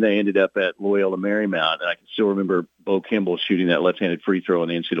USC, and then they ended up at Loyola Marymount. And I can still remember Bo Kimball shooting that left-handed free throw in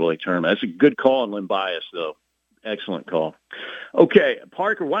the NCAA tournament. That's a good call on Len Bias, though. Excellent call. Okay,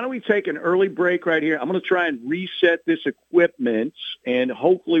 Parker, why don't we take an early break right here? I'm going to try and reset this equipment, and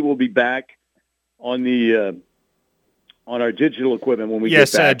hopefully we'll be back on our digital equipment when we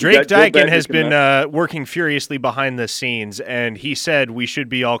get back. Drake Dykin has been working furiously behind the scenes, and he said we should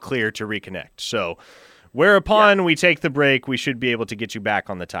be all clear to reconnect. So whereupon we take the break, we should be able to get you back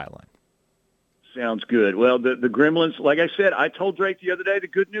on the tie line. Sounds good. Well, the Gremlins, like I said, I told Drake the other day, the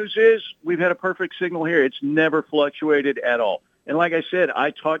good news is we've had a perfect signal here. It's never fluctuated at all. And like I said,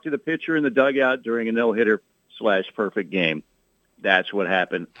 I talked to the pitcher in the dugout during a no-hitter/perfect game. That's what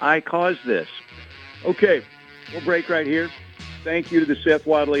happened. I caused this. Okay, we'll break right here. Thank you to the Seth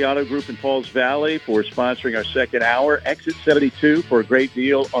Wadley Auto Group in Pauls Valley for sponsoring our second hour. Exit 72 for a great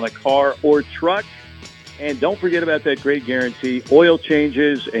deal on a car or truck. And don't forget about that great guarantee, oil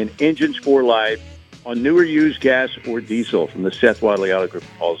changes and engines for life on newer used gas or diesel from the Seth Wadley Auto Group in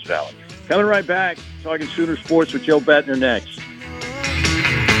Pauls Valley. Coming right back, talking Sooner Sports with Joe Bettner next.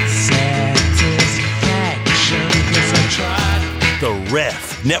 The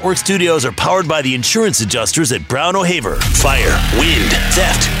Ref Network studios are powered by the insurance adjusters at Brown O'Haver. Fire, wind,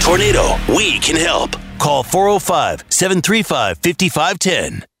 theft, tornado. We can help. Call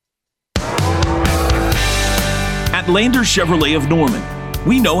 405-735-5510. At Lander Chevrolet of Norman,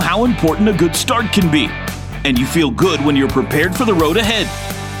 we know how important a good start can be. And you feel good when you're prepared for the road ahead.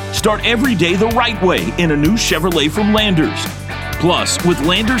 Start every day the right way in a new Chevrolet from Landers. Plus, with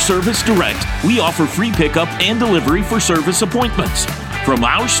Lander Service Direct, we offer free pickup and delivery for service appointments. From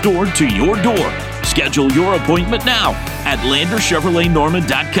our store to your door. Schedule your appointment now at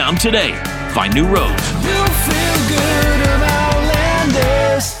LanderChevroletNorman.com today. Find new roads. You feel good about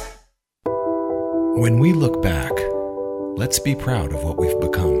Landers. When we look back, let's be proud of what we've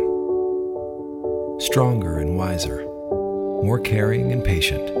become. Stronger and wiser, more caring and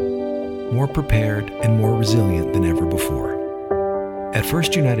patient, more prepared and more resilient than ever before. At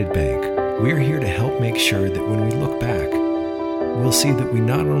First United Bank, we're here to help make sure that when we look back, we'll see that we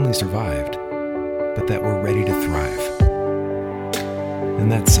not only survived, but that we're ready to thrive.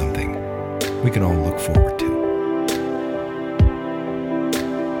 And that's something we can all look forward to.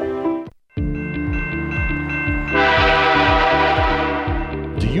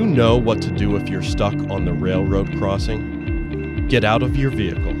 Do you know what to do if you're stuck on the railroad crossing? Get out of your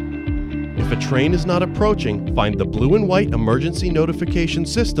vehicle. If a train is not approaching, find the blue and white emergency notification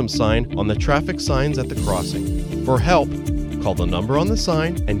system sign on the traffic signs at the crossing. For help, call the number on the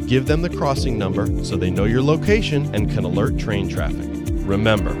sign and give them the crossing number so they know your location and can alert train traffic.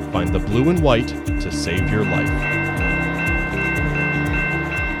 Remember, find the blue and white to save your life.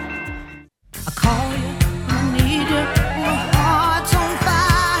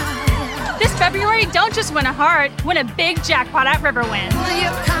 This February, don't just win a heart, win a big jackpot at Riverwind.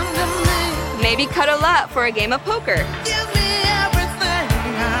 Maybe cuddle up for a game of poker.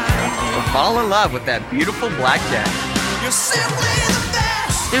 Or fall in love with that beautiful blackjack.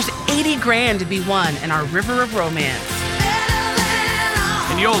 There's 80 grand to be won in our River of Romance.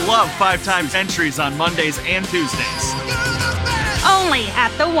 And you'll love 5 times entries on Mondays and Tuesdays. Only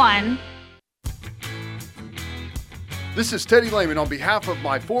at the One. This is Teddy Lehman on behalf of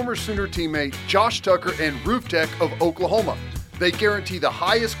my former Sooner teammate Josh Tucker and Roof Tech of Oklahoma. They guarantee the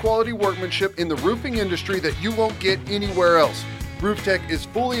highest quality workmanship in the roofing industry that you won't get anywhere else. Roof Tech is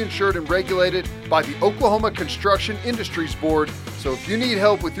fully insured and regulated by the Oklahoma Construction Industries Board, so if you need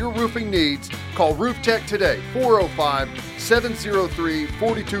help with your roofing needs, call Roof Tech today,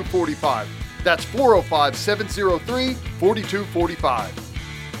 405-703-4245. That's 405-703-4245.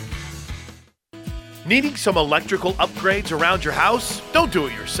 Needing some electrical upgrades around your house? Don't do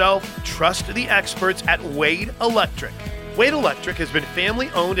it yourself. Trust the experts at Wade Electric. Wade Electric has been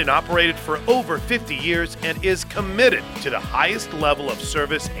family-owned and operated for over 50 years and is committed to the highest level of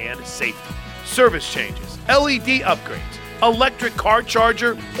service and safety. Service changes, LED upgrades, electric car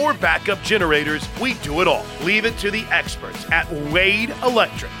charger, or backup generators, we do it all. Leave it to the experts at Wade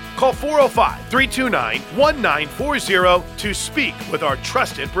Electric. Call 405-329-1940 to speak with our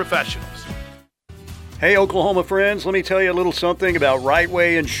trusted professionals. Hey, Oklahoma friends, let me tell you a little something about Right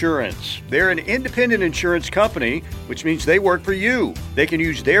Way Insurance. They're an independent insurance company, which means they work for you. They can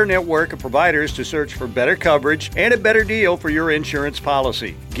use their network of providers to search for better coverage and a better deal for your insurance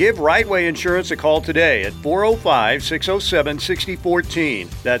policy. Give Right Way Insurance a call today at 405-607-6014.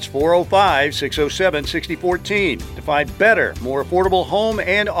 That's 405-607-6014 to find better, more affordable home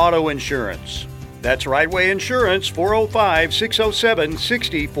and auto insurance. That's Right Way Insurance,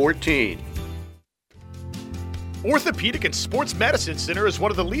 405-607-6014. Orthopedic and Sports Medicine Center is one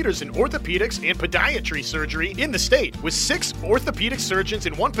of the leaders in orthopedics and podiatry surgery in the state. With 6 orthopedic surgeons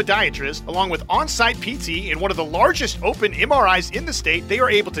and 1 podiatrist, along with on-site PT and one of the largest open MRIs in the state, they are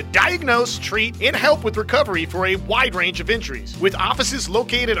able to diagnose, treat, and help with recovery for a wide range of injuries. With offices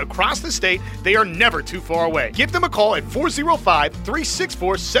located across the state, they are never too far away. Give them a call at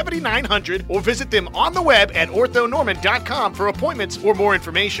 405-364-7900 or visit them on the web at orthonorman.com for appointments or more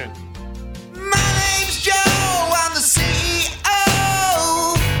information. I'm the CEO.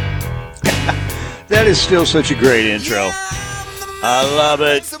 That is still such a great intro. I love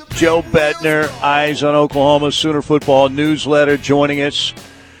it. Joe Bettner, Eyes on Oklahoma Sooner Football newsletter, joining us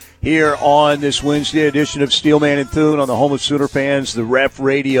here on this Wednesday edition of Steelman and Thune on the home of Sooner fans, the Ref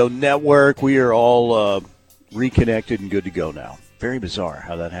Radio Network. We are all reconnected and good to go now. Very bizarre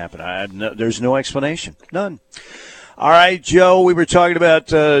how that happened. There's no explanation. None. All right, Joe, we were talking about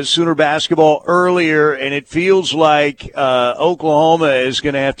Sooner basketball earlier, and it feels like Oklahoma is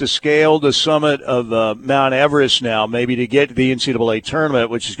going to have to scale the summit of Mount Everest now, maybe to get to the NCAA tournament,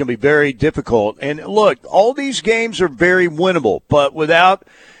 which is going to be very difficult. And look, all these games are very winnable, but without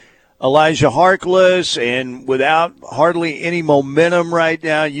Elijah Harkless and without hardly any momentum right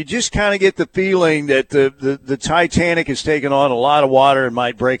now, you just kind of get the feeling that the Titanic has taken on a lot of water and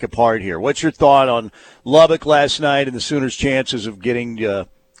might break apart here. What's your thought on Lubbock last night and the Sooners' chances of getting to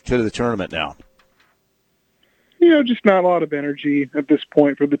the tournament now? Just not a lot of energy at this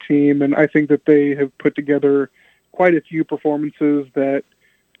point for the team, and I think that they have put together quite a few performances that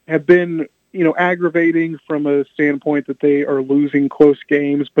have been aggravating from a standpoint that they are losing close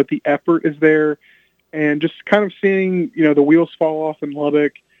games, but the effort is there. And just kind of seeing, the wheels fall off in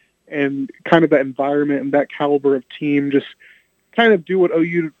Lubbock and kind of that environment and that caliber of team just kind of do what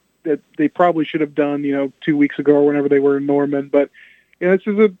OU that they probably should have done, 2 weeks ago or whenever they were in Norman. But this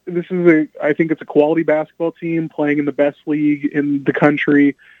is I think it's a quality basketball team playing in the best league in the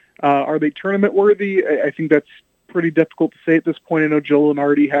country. Are they tournament worthy? I think that's pretty difficult to say at this point. I know Joe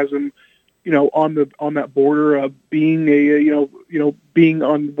Lunardi has them on that border of being being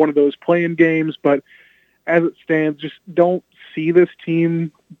on one of those play-in games, but as it stands, just don't see this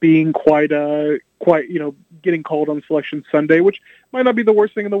team being quite getting called on Selection Sunday, which might not be the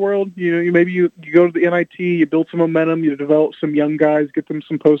worst thing in the world. You go to the NIT, you build some momentum, you develop some young guys, get them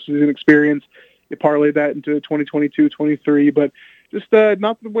some postseason experience, you parlay that into 2022-23, but just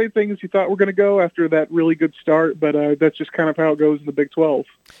not the way things you thought were going to go after that really good start, but that's just kind of how it goes in the Big 12.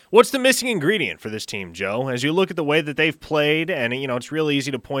 What's the missing ingredient for this team, Joe? As you look at the way that they've played, and it's really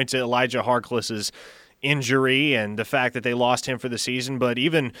easy to point to Elijah Harkless's injury and the fact that they lost him for the season. But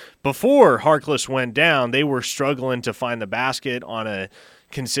even before Harkless went down, they were struggling to find the basket on a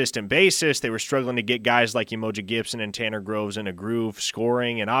consistent basis. They were struggling to get guys like Umoja Gibson and Tanner Groves in a groove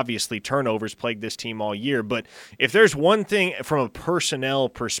scoring, and obviously turnovers plagued this team all year. But if there's one thing from a personnel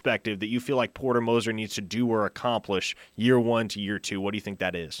perspective that you feel like Porter Moser needs to do or accomplish year 1 to year 2, what do you think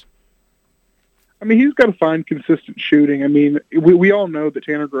that is? I mean, he's got to find consistent shooting. I mean, we all know that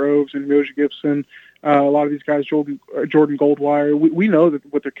Tanner Groves and Umoja Gibson, a lot of these guys, Jordan Goldwire, we know that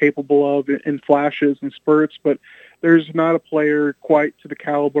what they're capable of in flashes and spurts, but there's not a player quite to the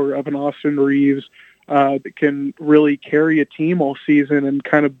caliber of an Austin Reeves that can really carry a team all season and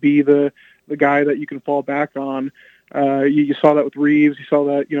kind of be the guy that you can fall back on. You saw that with Reeves. You saw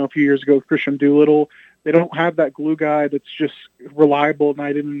that, a few years ago with Christian Doolittle. They don't have that glue guy that's just reliable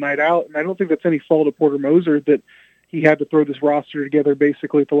night in and night out. And I don't think that's any fault of Porter Moser that he had to throw this roster together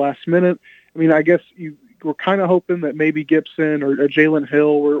basically at the last minute. I mean, I guess we're kind of hoping that maybe Gibson or Jalen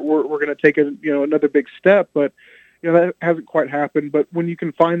Hill we're going to take another big step, but that hasn't quite happened. But when you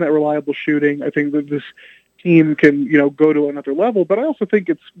can find that reliable shooting, I think that this team can go to another level. But I also think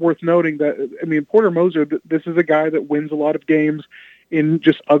it's worth noting that, I mean, Porter Moser, this is a guy that wins a lot of games in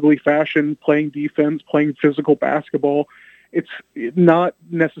just ugly fashion, playing defense, playing physical basketball. It's not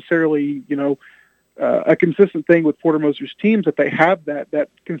necessarily a consistent thing with Porter Moser's teams that they have that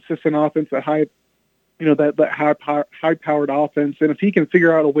consistent offense, that high powered offense. And if he can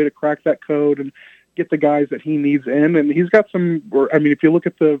figure out a way to crack that code and get the guys that he needs in, and he's got some. I mean, if you look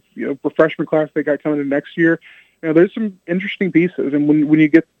at the freshman class they got coming in next year, there's some interesting pieces. And when you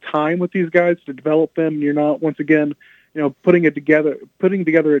get time with these guys to develop them, you're not once again putting together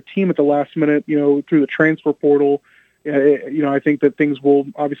a team at the last minute, through the transfer portal. I think that things will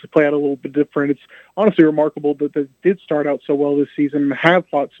obviously play out a little bit different. It's honestly remarkable that they did start out so well this season and have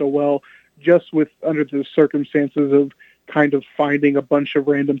fought so well, just under the circumstances of kind of finding a bunch of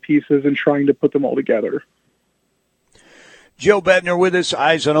random pieces and trying to put them all together. Joe Bettner with us,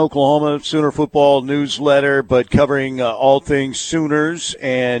 Eyes on Oklahoma, Sooner Football newsletter, but covering all things Sooners.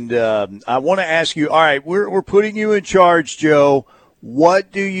 And I want to ask you, all right, we're putting you in charge, Joe.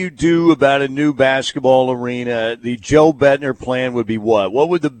 What do you do about a new basketball arena? The Joe Bettner plan would be what? What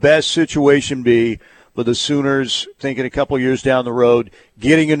would the best situation be for the Sooners, thinking a couple years down the road,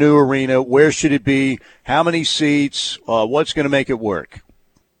 getting a new arena? Where should it be? How many seats? What's going to make it work?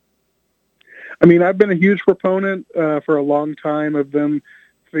 I mean, I've been a huge proponent for a long time of them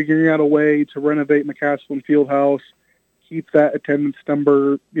figuring out a way to renovate McCasland Fieldhouse, keep that attendance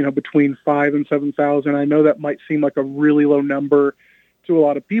number, between 5,000 and 7,000. I know that might seem like a really low number to a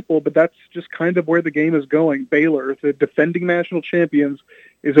lot of people, but that's just kind of where the game is going. Baylor, the defending national champions,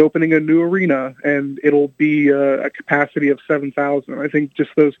 is opening a new arena, and it'll be a capacity of 7,000. I think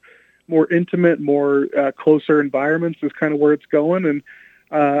just those more intimate, more closer environments is kind of where it's going. And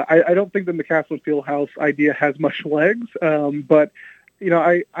I don't think the McCasland Fieldhouse idea has much legs, but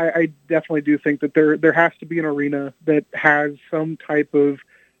I definitely do think that there has to be an arena that has some type of,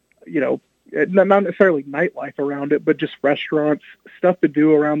 not necessarily nightlife around it, but just restaurants, stuff to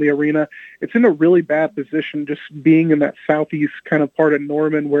do around the arena. It's in a really bad position just being in that southeast kind of part of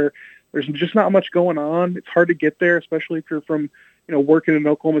Norman where there's just not much going on. It's hard to get there, especially if you're from, working in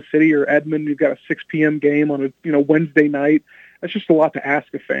Oklahoma City or Edmond. You've got a 6 p.m. game on a, Wednesday night. That's just a lot to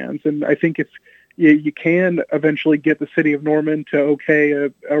ask of fans. And I think if you can eventually get the city of Norman to okay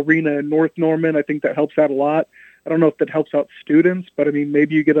a arena in North Norman, I think that helps out a lot. I don't know if that helps out students, but I mean,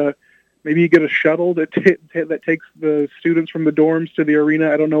 maybe you get a shuttle that takes the students from the dorms to the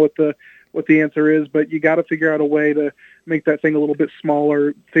arena. I don't know what the answer is, but you got to figure out a way to make that thing a little bit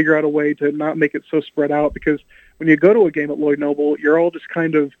smaller, figure out a way to not make it so spread out, because when you go to a game at Lloyd Noble, you're all just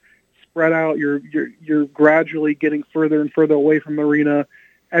kind of spread out. You're gradually getting further and further away from the arena,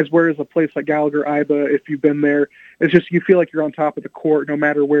 whereas a place like Gallagher-Iba, if you've been there, it's just you feel like you're on top of the court no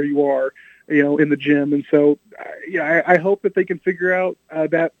matter where you are, in the gym. And so I hope that they can figure out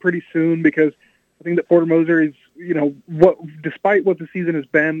that pretty soon, because I think that Porter Moser is, despite what the season has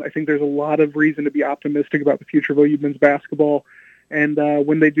been, I think there's a lot of reason to be optimistic about the future of OU men's basketball. And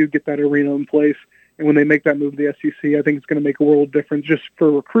when they do get that arena in place and when they make that move to the SEC, I think it's going to make a world of difference just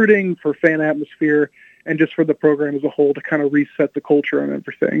for recruiting, for fan atmosphere, and just for the program as a whole to kind of reset the culture and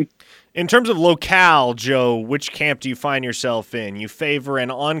everything. In terms of locale, Joe, which camp do you find yourself in? You favor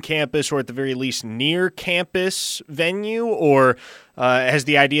an on-campus or at the very least near-campus venue, or has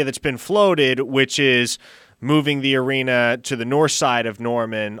the idea that's been floated, which is moving the arena to the north side of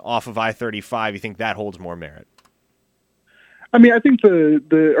Norman off of I-35, you think that holds more merit? I mean, I think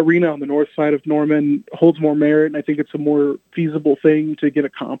the arena on the north side of Norman holds more merit, and I think it's a more feasible thing to get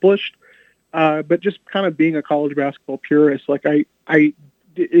accomplished. But just kind of being a college basketball purist, like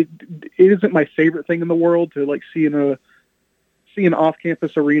it isn't my favorite thing in the world to like see an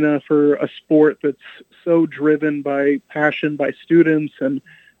off-campus arena for a sport that's so driven by passion by students and,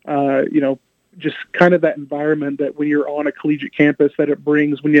 just kind of that environment that when you're on a collegiate campus that it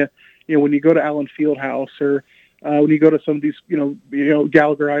brings when you go to Allen Fieldhouse or when you go to some of these,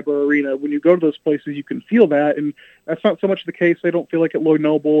 Gallagher-Iba Arena, when you go to those places, you can feel that. And that's not so much the case. I don't feel like at Lloyd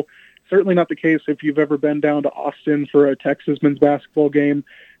Noble. Certainly not the case if you've ever been down to Austin for a Texas men's basketball game.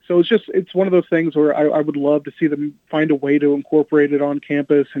 So it's one of those things where I would love to see them find a way to incorporate it on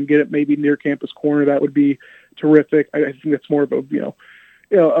campus and get it maybe near Campus Corner. That would be terrific. I think it's more of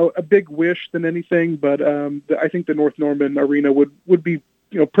a big wish than anything, but I think the North Norman Arena would be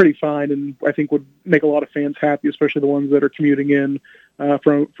pretty fine, and I think would make a lot of fans happy, especially the ones that are commuting in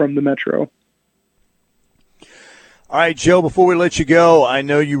from the Metro. All right, Joe, before we let you go, I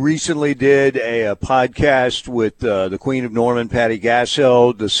know you recently did a podcast with the Queen of Norman, Patty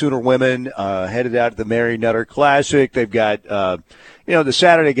Gasso. The Sooner women headed out to the Mary Nutter Classic. They've got, the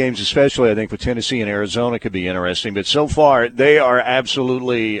Saturday games especially, I think, for Tennessee and Arizona could be interesting. But so far, they are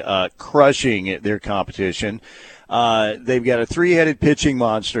absolutely crushing their competition. They've got a three-headed pitching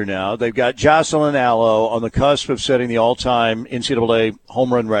monster now. They've got Jocelyn Allo on the cusp of setting the all-time NCAA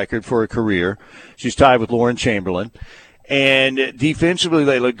home run record for a career. She's tied with Lauren Chamberlain. And defensively,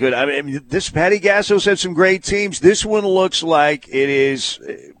 they look good. I mean, this Patty Gasso's had some great teams. This one looks like it is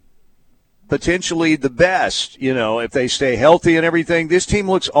potentially the best, if they stay healthy and everything. This team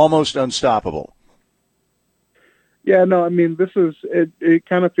looks almost unstoppable. Yeah, no, I mean, it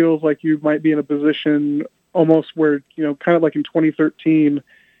kind of feels like you might be in a position almost where, kind of like in 2013,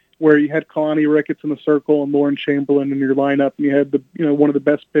 where you had Kalani Ricketts in the circle and Lauren Chamberlain in your lineup, and you had one of the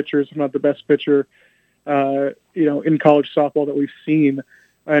best pitchers, if not the best pitcher, in college softball that we've seen,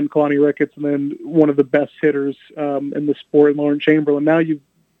 and Kalani Ricketts, and then one of the best hitters in the sport, Lauren Chamberlain. Now you've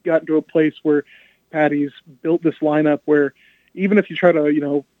gotten to a place where Patty's built this lineup where even if you try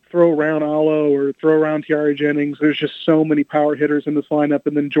to, throw around Allo or throw around Tiara Jennings, there's just so many power hitters in this lineup.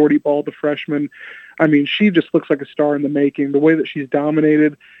 And then Jordy Ball, the freshman, I mean, she just looks like a star in the making. The way that she's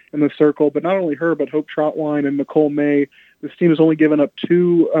dominated in the circle, but not only her, but Hope Trotwine and Nicole May. This team has only given up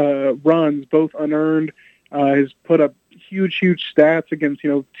 2 runs, both unearned, has put up huge stats against,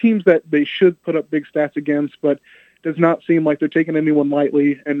 teams that they should put up big stats against, but does not seem like they're taking anyone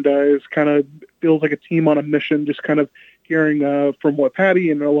lightly, and is kind of feels like a team on a mission, just kind of hearing from what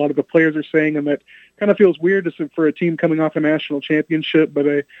Patty and a lot of the players are saying, and that kind of feels weird for a team coming off a national championship, but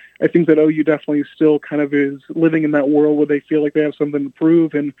I think that OU definitely still kind of is living in that world where they feel like they have something to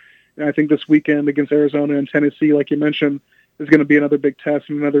prove, and I think this weekend against Arizona and Tennessee, like you mentioned, is going to be another big test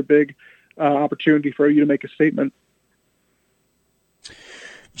and another big opportunity for OU to make a statement.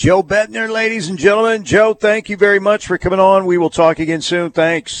 Joe Bettner, ladies and gentlemen. Joe, thank you very much for coming on. We will talk again soon.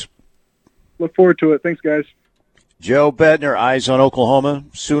 Thanks. Look forward to it. Thanks, guys. Joe Bettner, Eyes on Oklahoma,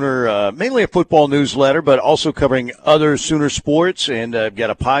 Sooner, mainly a football newsletter, but also covering other Sooner sports, and I've got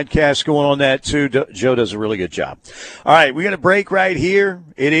a podcast going on that too. Joe does a really good job. All right, we're going to break right here.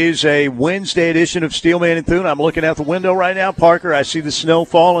 It is a Wednesday edition of Steelman and Thune. I'm looking out the window right now, Parker. I see the snow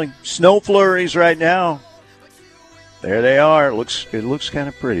falling. Snow flurries right now. There they are. It looks kind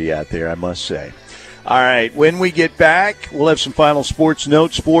of pretty out there, I must say. All right, when we get back, we'll have some final sports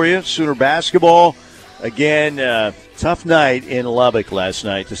notes for you. Sooner basketball. Again, tough night in Lubbock last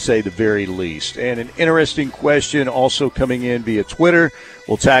night, to say the very least. And an interesting question also coming in via Twitter.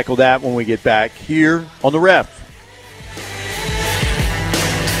 We'll tackle that when we get back here on The Ref.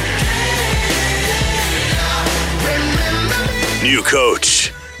 New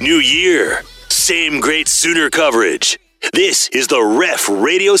coach, new year, same great Sooner coverage. This is the Ref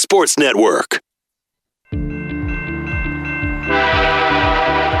Radio Sports Network.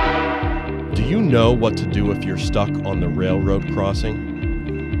 Do you know what to do if you're stuck on the railroad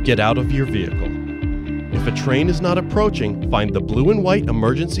crossing? Get out of your vehicle. If a train is not approaching, find the blue and white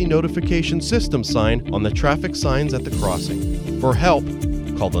emergency notification system sign on the traffic signs at the crossing. For help,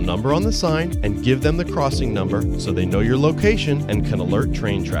 call the number on the sign and give them the crossing number so they know your location and can alert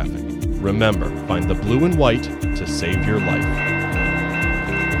train traffic. Remember, find the blue and white to save your life.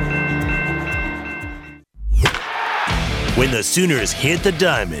 When the Sooners hit the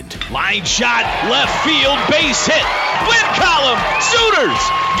diamond. Line shot, left field, base hit. Win column, Sooners,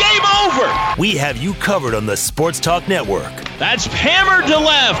 game over. We have you covered on the Sports Talk Network. That's hammered to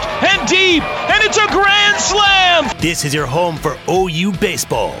left and deep, and it's a grand slam. This is your home for OU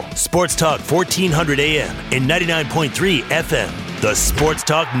baseball. Sports Talk 1400 AM and 99.3 FM. The Sports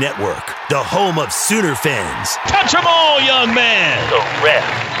Talk Network, the home of Sooner fans. Touch 'em all, young man. The Ref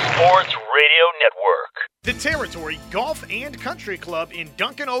Sports Radio Network. The Territory Golf and Country Club in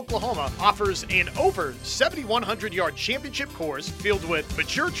Duncan, Oklahoma offers an over 7,100-yard championship course filled with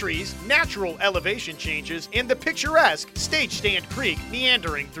mature trees, natural elevation changes, and the picturesque Stage Stand Creek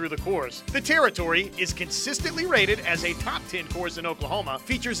meandering through the course. The Territory is consistently rated as a top 10 course in Oklahoma,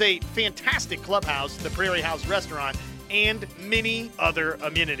 features a fantastic clubhouse, the Prairie House Restaurant, and many other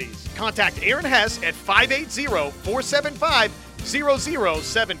amenities. Contact Aaron Hess at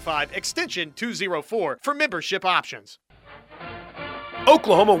 580-475-0075, extension 204 for membership options.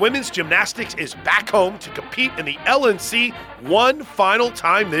 Oklahoma women's gymnastics is back home to compete in the LNC one final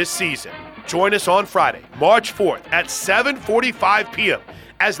time this season. Join us on Friday, March 4th at 7:45 p.m.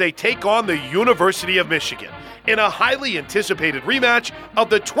 as they take on the University of Michigan in a highly anticipated rematch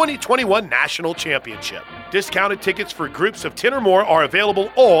of the 2021 National Championship. Discounted tickets for groups of 10 or more are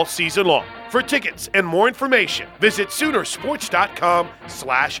available all season long. For tickets and more information, visit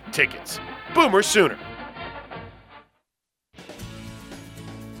Soonersports.com/tickets. Boomer Sooner.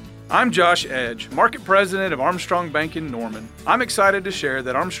 I'm Josh Edge, Market President of Armstrong Bank in Norman. I'm excited to share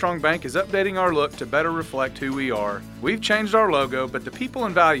that Armstrong Bank is updating our look to better reflect who we are. We've changed our logo, but the people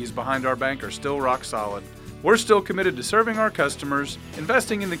and values behind our bank are still rock solid. We're still committed to serving our customers,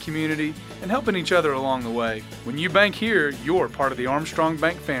 investing in the community, and helping each other along the way. When you bank here, you're part of the Armstrong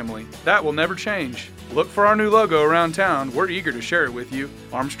Bank family. That will never change. Look for our new logo around town. We're eager to share it with you.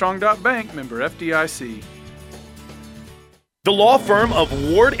 Armstrong.Bank, member FDIC. The law firm of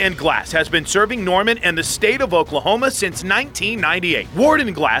Ward & Glass has been serving Norman and the state of Oklahoma since 1998. Ward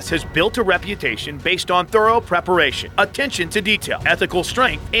 & Glass has built a reputation based on thorough preparation, attention to detail, ethical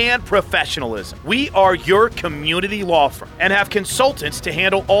strength, and professionalism. We are your community law firm and have consultants to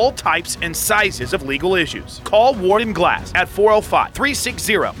handle all types and sizes of legal issues. Call Ward & Glass at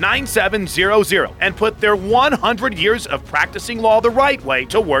 405-360-9700 and put their 100 years of practicing law the right way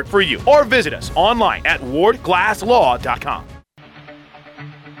to work for you. Or visit us online at wardglasslaw.com.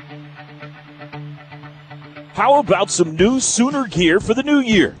 How about some new Sooner gear for the new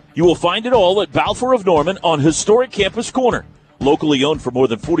year? You will find it all at Balfour of Norman on historic Campus Corner. Locally owned for more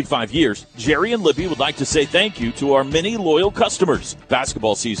than 45 years, Jerry and Libby would like to say thank you to our many loyal customers.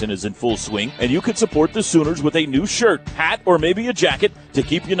 Basketball season is in full swing, and you can support the Sooners with a new shirt, hat, or maybe a jacket to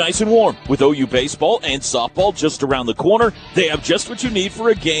keep you nice and warm. With OU baseball and softball just around the corner, they have just what you need for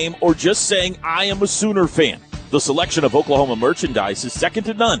a game or just saying, I am a Sooner fan. The selection of Oklahoma merchandise is second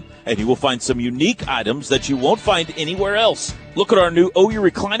to none, and you will find some unique items that you won't find anywhere else. Look at our new OU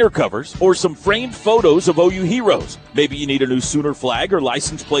recliner covers or some framed photos of OU heroes. Maybe you need a new Sooner flag or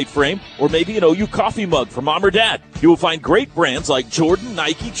license plate frame, or maybe an OU coffee mug for mom or dad. You will find great brands like Jordan,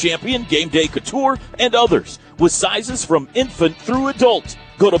 Nike, Champion, Game Day Couture, and others, with sizes from infant through adult.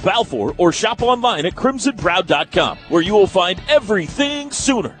 Go to Balfour or shop online at crimsonproud.com, where you will find everything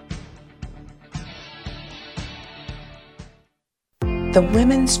Sooner. The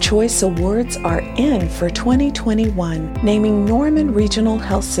Women's Choice Awards are in for 2021, naming Norman Regional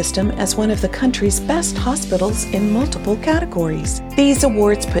Health System as one of the country's best hospitals in multiple categories. These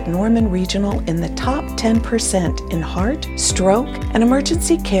awards put Norman Regional in the top 10% in heart, stroke, and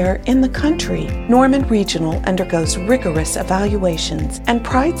emergency care in the country. Norman Regional undergoes rigorous evaluations and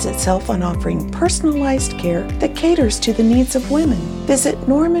prides itself on offering personalized care that caters to the needs of women. Visit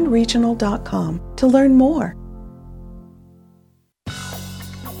normanregional.com to learn more.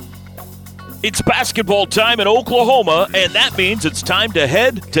 It's basketball time in Oklahoma, and that means it's time to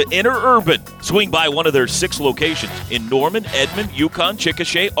head to Interurban. Swing by one of their 6 locations in Norman, Edmond, Yukon,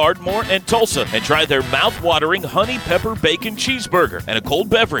 Chickasha, Ardmore, and Tulsa, and try their mouth-watering honey pepper bacon cheeseburger and a cold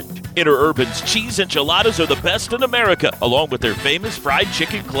beverage. Interurban's cheese enchiladas are the best in America, along with their famous fried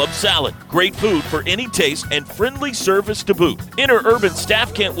chicken club salad. Great food for any taste and friendly service to boot. Interurban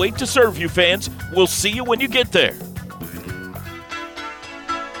staff can't wait to serve you, fans. We'll see you when you get there.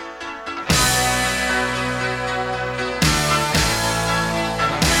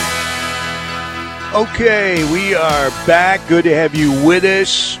 Okay, we are back. Good to have you with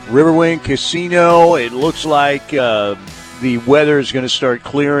us. Riverwind Casino. It looks like the weather is going to start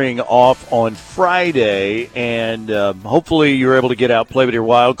clearing off on Friday, and hopefully you're able to get out, play with your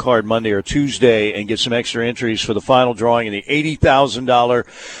wild card Monday or Tuesday, and get some extra entries for the final drawing in the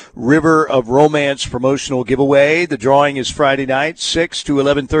 $80,000 River of Romance promotional giveaway. The drawing is Friday night, 6 to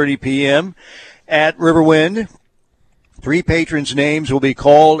 11:30 p.m. at Riverwind. 3 patrons' names will be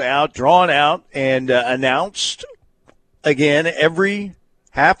called out, drawn out, and announced again every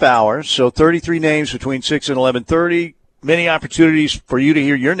half hour. So 33 names between 6 and 11:30. many opportunities for you to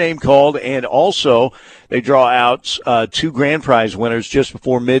hear your name called, and also they draw out 2 grand prize winners just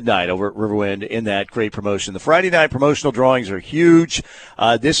before midnight over at Riverwind in that great promotion. The Friday night promotional drawings are huge.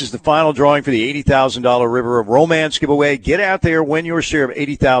 This is the final drawing for the $80,000 River of Romance giveaway. Get out there, win your share of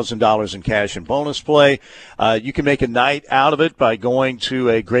 $80,000 in cash and bonus play. You can make a night out of it by going to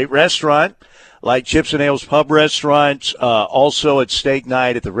a great restaurant like Chips and Ales Pub Restaurant, also at Steak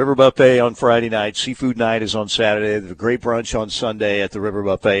Night at the River Buffet on Friday night. Seafood Night is on Saturday. The great brunch on Sunday at the River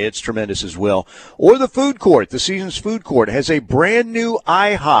Buffet. It's tremendous as well. Or the food court. The Seasons Food Court has a brand new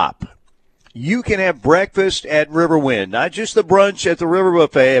IHOP. You can have breakfast at Riverwind, not just the brunch at the River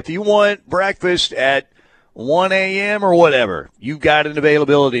Buffet. If you want breakfast at 1 a.m. or whatever, you've got an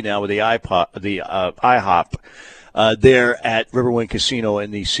availability now with the IHOP. There at Riverwind Casino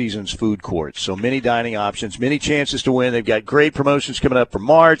in the Seasons Food Court. So many dining options, many chances to win. They've got great promotions coming up for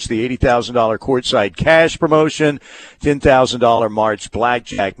March, the $80,000 courtside cash promotion, $10,000 March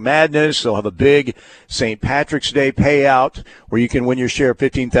Blackjack Madness. They'll have a big St. Patrick's Day payout where you can win your share of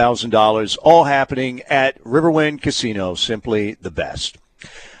 $15,000, all happening at Riverwind Casino, simply the best.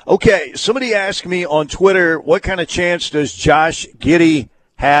 Okay, somebody asked me on Twitter, what kind of chance does Josh Giddey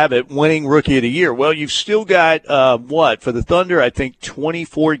have at winning Rookie of the Year? Well, you've still got, for the Thunder, I think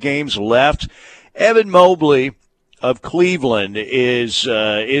 24 games left. Evan Mobley of Cleveland is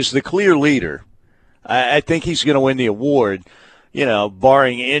the clear leader. I think he's going to win the award,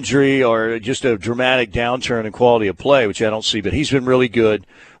 barring injury or just a dramatic downturn in quality of play, which I don't see, but he's been really good,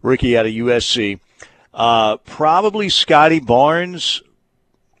 rookie out of USC. Probably Scotty Barnes,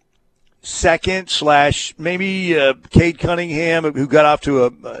 second / maybe Cade Cunningham, who got off to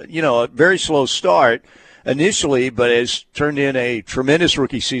a very slow start initially, but has turned in a tremendous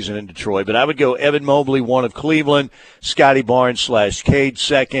rookie season in Detroit. But I would go Evan Mobley, one of Cleveland, Scotty Barnes / Cade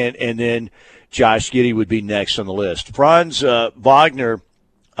second, and then Josh Giddey would be next on the list. Franz Wagner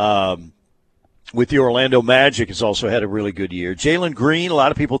with the Orlando Magic has also had a really good year. Jalen Green, a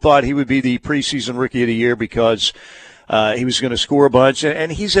lot of people thought he would be the preseason Rookie of the Year because he was going to score a bunch,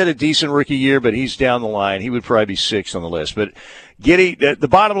 and he's had a decent rookie year, but he's down the line. He would probably be sixth on the list. But Giddey, the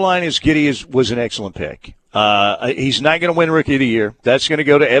bottom line is Giddey was an excellent pick. He's not going to win Rookie of the Year. That's going to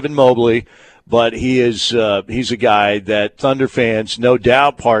go to Evan Mobley, but he's a guy that Thunder fans, no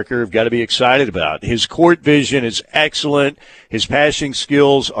doubt, Parker, have got to be excited about. His court vision is excellent. His passing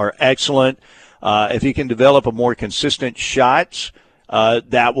skills are excellent. If he can develop a more consistent shot,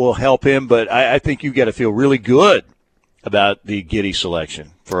 that will help him. But I think you've got to feel really good about the Giddey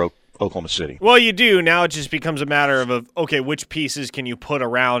selection for Oklahoma City. Well, you do. Now it just becomes a matter of okay, which pieces can you put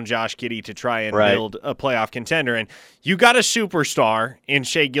around Josh Giddey to try and build a playoff contender? And you got a superstar in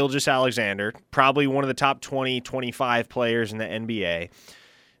Shai Gilgeous-Alexander, probably one of the top 20, 25 players in the NBA.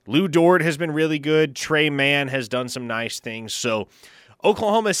 Lou Dort has been really good. Trey Mann has done some nice things. So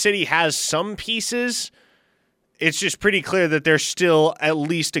Oklahoma City has some pieces. It's just pretty clear that they're still at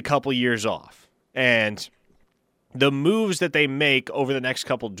least a couple years off. And the moves that they make over the next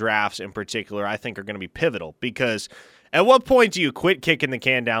couple drafts in particular, I think are going to be pivotal, because at what point do you quit kicking the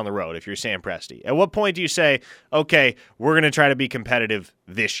can down the road if you're Sam Presti? At what point do you say, okay, we're going to try to be competitive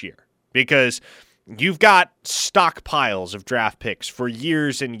this year? Because you've got stockpiles of draft picks for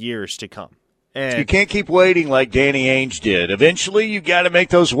years and years to come. And you can't keep waiting like Danny Ainge did. Eventually, you've got to make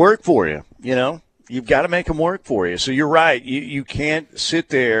those work for you, You've got to make them work for you. So you're right. You can't sit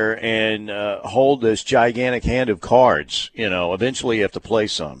there and hold this gigantic hand of cards. Eventually you have to play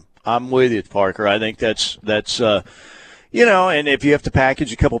some. I'm with you, Parker. I think that's and if you have to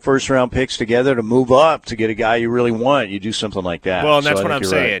package a couple first-round picks together to move up to get a guy you really want, you do something like that. Well, and that's what I'm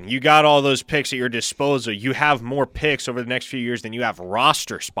saying. Right. You got all those picks at your disposal. You have more picks over the next few years than you have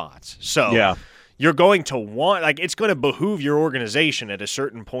roster spots. So yeah. You're going to want, it's going to behoove your organization at a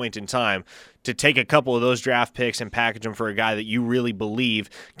certain point in time to take a couple of those draft picks and package them for a guy that you really believe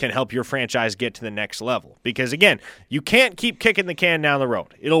can help your franchise get to the next level. Because, again, you can't keep kicking the can down the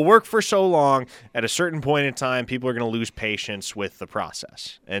road. It'll work for so long. At a certain point in time, people are going to lose patience with the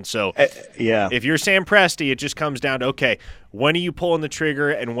process. And so if you're Sam Presti, it just comes down to, okay, when are you pulling the trigger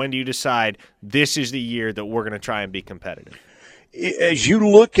and when do you decide this is the year that we're going to try and be competitive? As you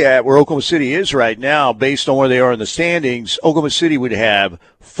look at where Oklahoma City is right now, based on where they are in the standings, Oklahoma City would have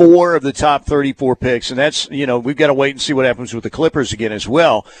 4 of the top 34 picks. And that's, we've got to wait and see what happens with the Clippers again as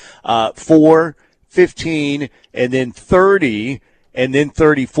well. 4, 15, and then 30, and then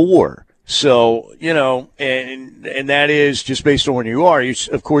 34. So, and that is just based on where you are.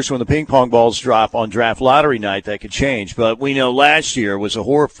 Of course, when the ping pong balls drop on draft lottery night, that could change. But we know last year was a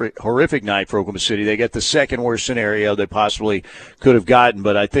horrific night for Oklahoma City. They got the second worst scenario they possibly could have gotten.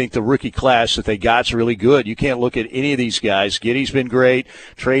 But I think the rookie class that they got is really good. You can't look at any of these guys. Giddey's been great.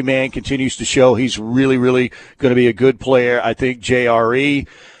 Trey Mann continues to show he's really, really going to be a good player. I think JRE,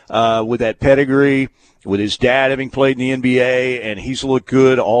 with that pedigree, with his dad having played in the NBA, and he's looked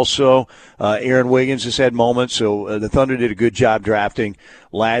good also. Aaron Wiggins has had moments, so the Thunder did a good job drafting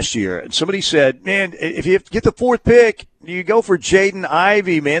last year. And somebody said, man, if you get the fourth pick, you go for Jaden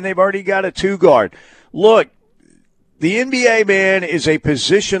Ivey, man. They've already got a two-guard. Look, the NBA, man, is a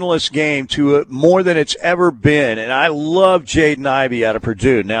positionless game to more than it's ever been, and I love Jaden Ivey out of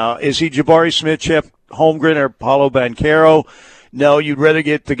Purdue. Now, is he Jabari Smith, Chet Holmgren, or Paolo Banchero? No, you'd rather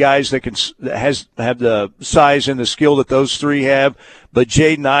get the guys that have the size and the skill that those three have. But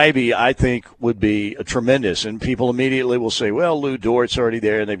Jaden Ivey, I think, would be tremendous. And people immediately will say, well, Lou Dort's already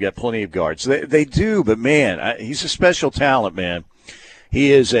there, and they've got plenty of guards. They do, but, man, he's a special talent, man.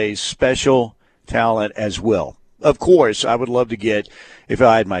 He is a special talent as well. Of course, I would love to get, if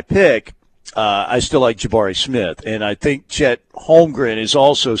I had my pick, I still like Jabari Smith, and I think Chet Holmgren is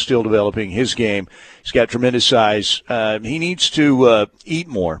also still developing his game. He's got tremendous size. He needs to eat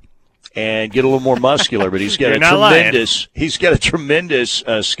more and get a little more muscular, but he's got a tremendous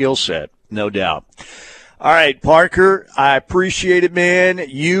skill set, no doubt. All right, Parker, I appreciate it, man.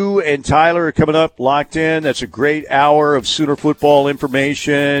 You and Tyler are coming up locked in. That's a great hour of Sooner football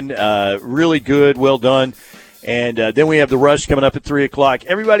information. Really good, well done. And then we have the rush coming up at 3 o'clock.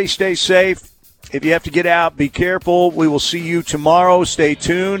 Everybody stay safe. If you have to get out, be careful. We will see you tomorrow. Stay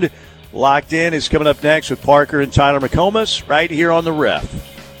tuned. Locked In is coming up next with Parker and Tyler McComas right here on The Ref.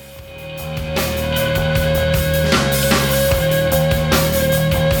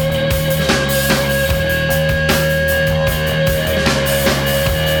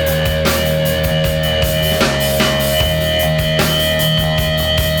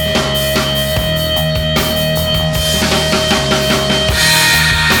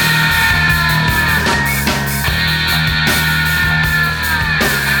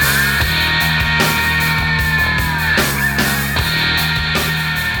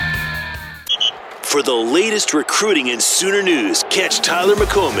 For the latest recruiting and Sooner news, catch Tyler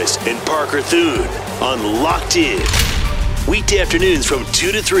McComas and Parker Thune on Locked In. Weekday afternoons from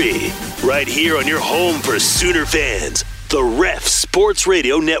 2 to 3, right here on your home for Sooner fans, the Ref Sports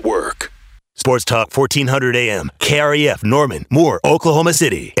Radio Network. Sports Talk 1400 AM, KREF Norman, Moore, Oklahoma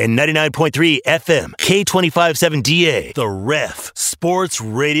City, and 99.3 FM, K25-7DA, the Ref Sports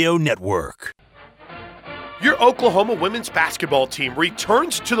Radio Network. Your Oklahoma women's basketball team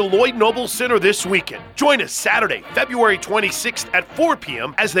returns to the Lloyd Noble Center this weekend. Join us Saturday, February 26th at 4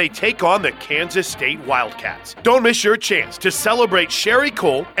 p.m. as they take on the Kansas State Wildcats. Don't miss your chance to celebrate Sherry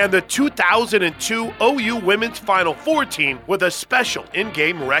Cole and the 2002 OU Women's Final Four team with a special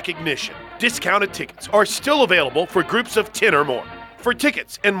in-game recognition. Discounted tickets are still available for groups of 10 or more. For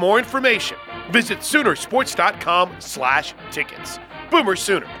tickets and more information, visit Soonersports.com/tickets. Boomer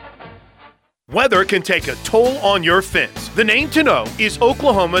Sooner. Weather can take a toll on your fence. The name to know is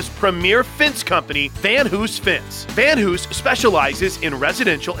Oklahoma's premier fence company, Van Hoos Fence. Van Hoos specializes in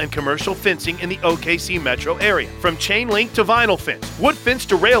residential and commercial fencing in the OKC metro area. From chain link to vinyl fence, wood fence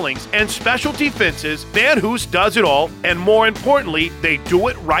to railings, and specialty fences, Van Hoos does it all, and more importantly, they do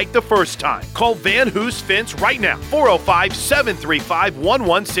it right the first time. Call Van Hoos Fence right now,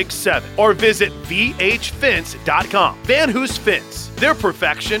 405-735-1167, or visit vhfence.com. Van Hoos Fence. Their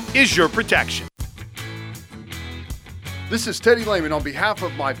perfection is your protection. This is Teddy Lehman on behalf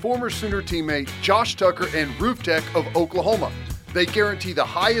of my former Sooner teammate Josh Tucker and Roof Tech of Oklahoma. They guarantee the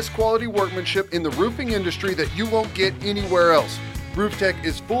highest quality workmanship in the roofing industry that you won't get anywhere else. Roof Tech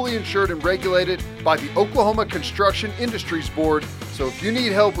is fully insured and regulated by the Oklahoma Construction Industries Board, so if you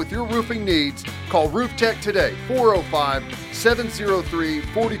need help with your roofing needs, call Roof Tech today,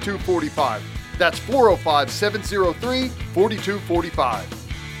 405-703-4245. That's 405-703-4245.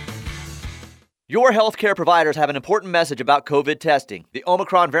 Your healthcare providers have an important message about COVID testing. The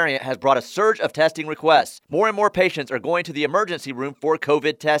Omicron variant has brought a surge of testing requests. More and more patients are going to the emergency room for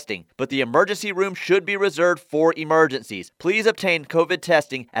COVID testing, but the emergency room should be reserved for emergencies. Please obtain COVID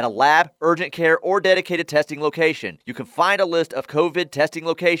testing at a lab, urgent care, or dedicated testing location. You can find a list of COVID testing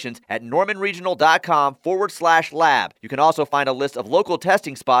locations at normanregional.com/lab. You can also find a list of local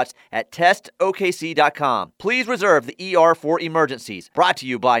testing spots at testokc.com. Please reserve the ER for emergencies. Brought to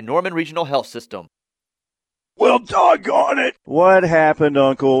you by Norman Regional Health System. Well, doggone it. What happened,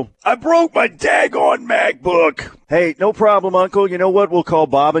 Uncle? I broke my daggone MacBook. Hey, no problem, Uncle. You know what? We'll call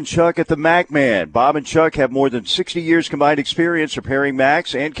Bob and Chuck at the Mac Man. Bob and Chuck have more than 60 years combined experience repairing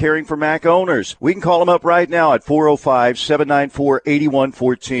Macs and caring for Mac owners. We can call them up right now at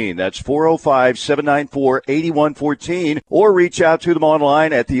 405-794-8114. That's 405-794-8114. Or reach out to them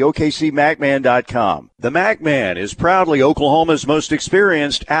online at theokcmacman.com. The Mac Man is proudly Oklahoma's most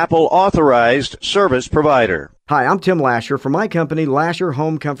experienced Apple-authorized service provider. Hi, I'm Tim Lasher from my company, Lasher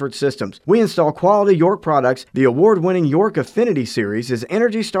Home Comfort Systems. We install quality York products. The award-winning York Affinity Series is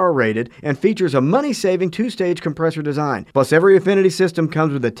Energy Star rated and features a money-saving 2-stage compressor design. Plus, every Affinity system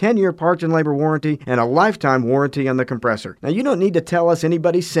comes with a 10-year parts and labor warranty and a lifetime warranty on the compressor. Now, you don't need to tell us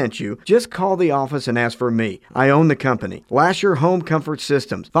anybody sent you. Just call the office and ask for me. I own the company. Lasher Home Comfort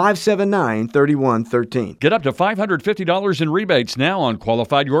Systems, 579-3113. Get up to $550 in rebates now on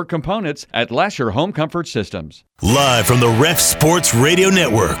qualified York components at Lasher Home Comfort Systems. Live from the Ref Sports Radio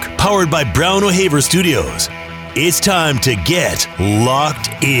Network, powered by Brown O'Haver Studios, it's time to get locked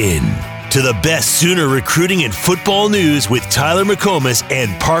in to the best Sooner recruiting and football news with Tyler McComas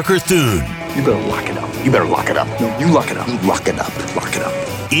and Parker Thune. You better lock it up. You better lock it up. No, you lock it up. You lock it up. Lock it up.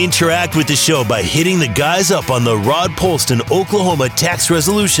 Interact with the show by hitting the guys up on the Rod Polston, Oklahoma tax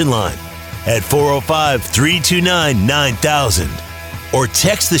resolution line at 405-329-9000. Or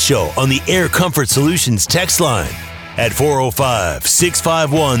text the show on the Air Comfort Solutions text line at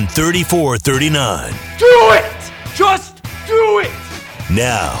 405-651-3439. Do it! Just do it!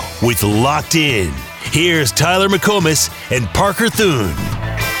 Now, with Locked In, here's Tyler McComas and Parker Thune.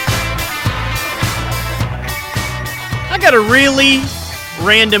 I got a really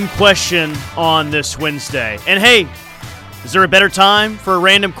random question on this Wednesday. And hey, is there a better time for a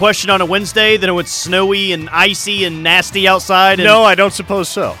random question on a Wednesday than when it's snowy and icy and nasty outside? And no, I don't suppose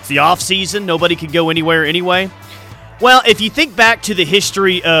so. It's the off season. Nobody can go anywhere anyway. Well, if you think back to the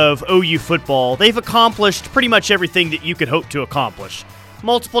history of OU football, they've accomplished pretty much everything that you could hope to accomplish.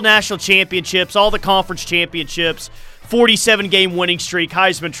 Multiple national championships, all the conference championships, 47-game winning streak,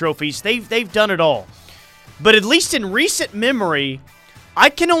 Heisman trophies. They've done it all. But at least in recent memory,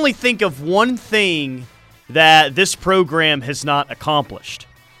 I can only think of one thing that this program has not accomplished.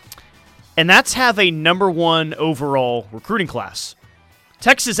 And that's have a number 1 overall recruiting class.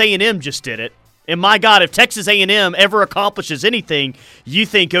 Texas A&M just did it. And my God, if Texas A&M ever accomplishes anything, you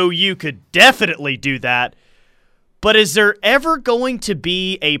think OU could definitely do that. But is there ever going to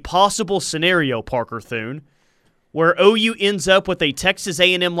be a possible scenario, Parker Thune, where OU ends up with a Texas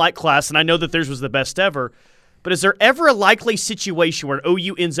A&M-like class, and I know that theirs was the best ever, but is there ever a likely situation where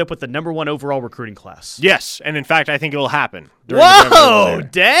OU ends up with the number 1 overall recruiting class? Yes, and in fact, I think it will happen. Whoa,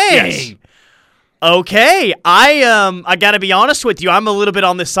 dang! Yes. Okay, I got to be honest with you. I'm a little bit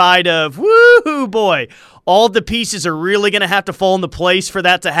on the side of, woo boy, all the pieces are really going to have to fall into place for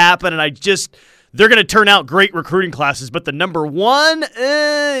that to happen, and they're going to turn out great recruiting classes, but the number 1,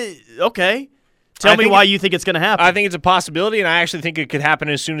 okay. Tell me why you think it's going to happen. I think it's a possibility, and I actually think it could happen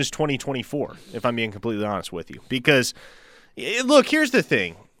as soon as 2024, if I'm being completely honest with you. Because, look, here's the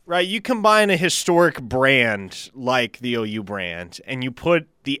thing, right? You combine a historic brand like the OU brand, and you put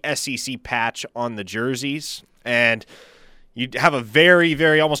the SEC patch on the jerseys, and you have a very,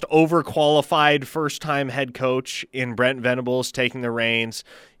 very almost overqualified first-time head coach in Brent Venables taking the reins.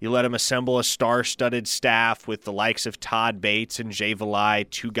 You let him assemble a star-studded staff with the likes of Todd Bates and Jay Valai,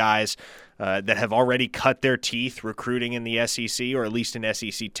 2 guys that have already cut their teeth recruiting in the SEC, or at least in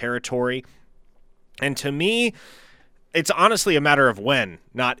SEC territory. And to me, it's honestly a matter of when,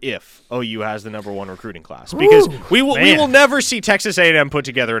 not if, OU has the number 1 recruiting class. Because we will never see Texas A&M put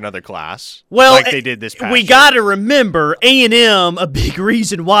together another class like they did this past year. We got to remember, A&M, a big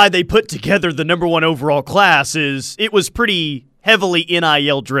reason why they put together the number 1 overall class is it was pretty heavily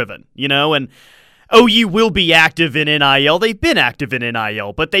NIL driven, and OU will be active in NIL. They've been active in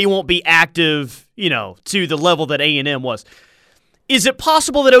NIL, but they won't be active, to the level that A&M was. Is it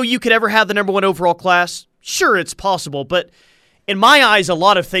possible that OU could ever have the number 1 overall class? Sure, it's possible, but in my eyes, a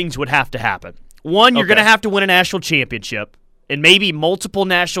lot of things would have to happen. One, you're going to have to win a national championship, and maybe multiple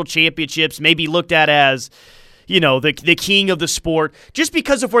national championships, maybe looked at as, the king of the sport, just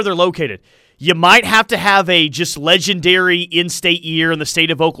because of where they're located. You might have to have a just legendary in-state year in the state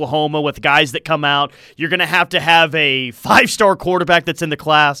of Oklahoma with guys that come out. You're going to have a 5-star quarterback that's in the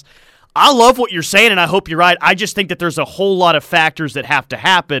class. I love what you're saying, and I hope you're right. I just think that there's a whole lot of factors that have to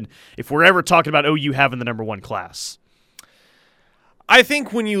happen if we're ever talking about OU having the number 1 class. I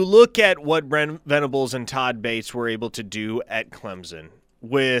think when you look at what Brent Venables and Todd Bates were able to do at Clemson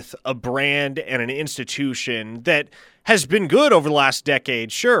with a brand and an institution that has been good over the last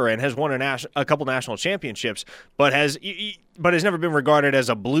decade, sure, and has won a couple national championships, but has but has never been regarded as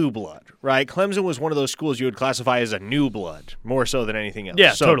a blue blood, right? Clemson was one of those schools you would classify as a new blood, more so than anything else.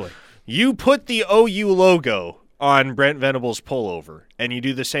 Yeah, so totally. You put the OU logo on Brent Venables' pullover, and you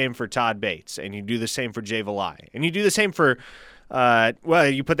do the same for Todd Bates, and you do the same for Jay Valai, and you do the same for,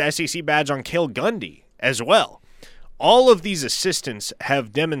 you put the SEC badge on Cale Gundy as well. All of these assistants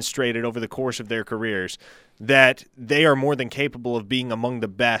have demonstrated over the course of their careers that they are more than capable of being among the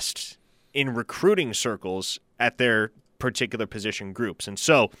best in recruiting circles at their particular position groups. And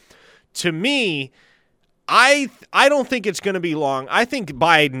so, to me, I don't think it's going to be long. I think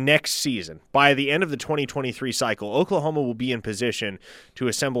by next season, by the end of the 2023 cycle, Oklahoma will be in position to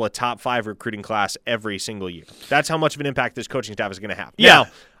assemble a top 5 recruiting class every single year. That's how much of an impact this coaching staff is going to have. Yeah. Now,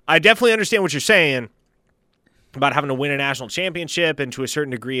 I definitely understand what you're saying about having to win a national championship and to a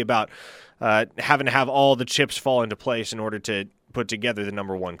certain degree about having to have all the chips fall into place in order to put together the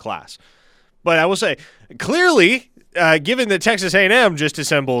number 1 class. But I will say, clearly, given that Texas A&M just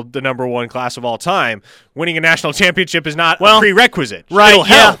assembled the number 1 class of all time, winning a national championship is not a prerequisite. Right, It'll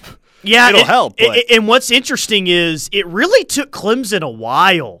help. Yeah, It'll help. And what's interesting is it really took Clemson a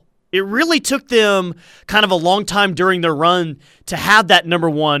while. It really took them kind of a long time during their run to have that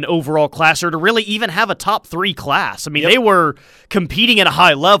number 1 overall class or to really even have a top 3 class. I mean, they were competing at a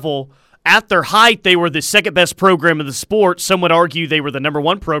high level. At their height, they were the second best program in the sport. Some would argue they were the number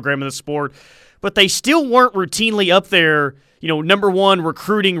 1 program in the sport, but they still weren't routinely up there, number 1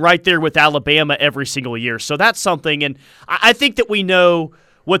 recruiting right there with Alabama every single year. So that's something, and I think that we know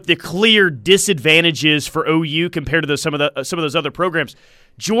what the clear disadvantage is for OU compared to some of those other programs.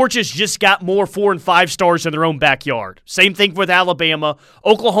 Georgia's just got more 4 and 5 stars in their own backyard. Same thing with Alabama.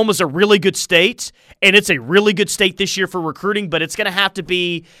 Oklahoma's a really good state, and it's a really good state this year for recruiting, but it's going to have to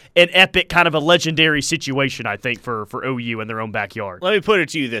be an epic kind of a legendary situation, I think, for OU in their own backyard. Let me put it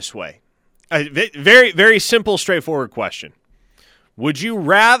to you this way. A very, very simple, straightforward question. Would you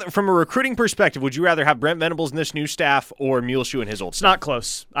rather, from a recruiting perspective, would you rather have Brent Venables and this new staff or Muleshoe and his old staff? It's not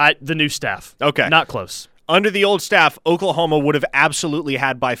close. The new staff. Okay. Not close. Under the old staff, Oklahoma would have absolutely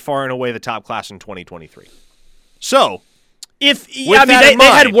had by far and away the top class in 2023. So, they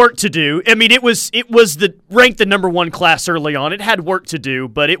had work to do. I mean, it was ranked the number 1 class early on. It had work to do,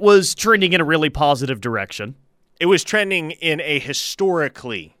 but it was trending in a really positive direction. It was trending in a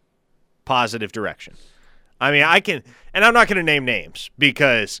historically positive direction. I mean, and I'm not going to name names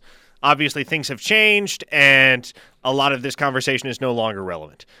because obviously things have changed and a lot of this conversation is no longer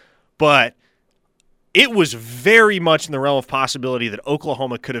relevant. But it was very much in the realm of possibility that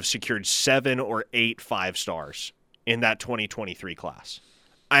Oklahoma could have secured 7 or 8 5-stars in that 2023 class.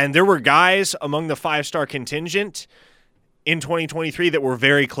 And there were guys among the 5-star contingent in 2023 that were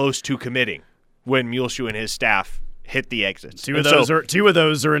very close to committing when Muleshoe and his staff hit the exits. Two of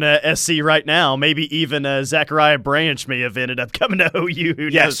those are in a SC right now. Maybe even Zachariah Branch may have ended up coming to OU. Who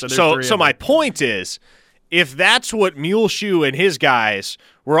yes. knows? So my point is, if that's what Muleshoe and his guys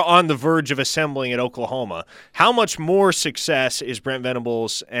were on the verge of assembling at Oklahoma, how much more success is Brent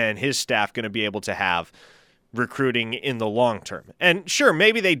Venables and his staff going to be able to have recruiting in the long term? And sure,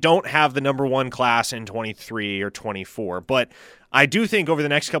 maybe they don't have the number 1 class in 23 or 24, but I do think over the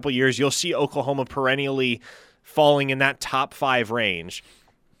next couple of years you'll see Oklahoma perennially falling in that top 5 range.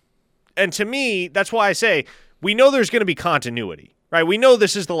 And to me, that's why I say we know there's going to be continuity, right? We know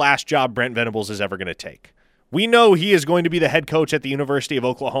this is the last job Brent Venables is ever going to take. We know he is going to be the head coach at the University of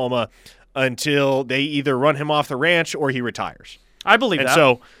Oklahoma until they either run him off the ranch or he retires. I believe that. And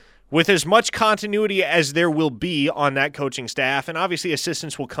so with as much continuity as there will be on that coaching staff, and obviously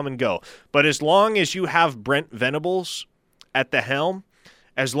assistants will come and go, but as long as you have Brent Venables at the helm,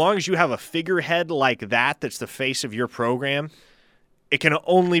 as long as you have a figurehead like that that's the face of your program, it can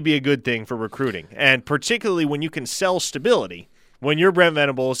only be a good thing for recruiting. And particularly when you can sell stability, when you're Brent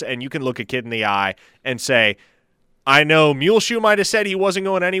Venables and you can look a kid in the eye and say, I know Muleshoe might have said he wasn't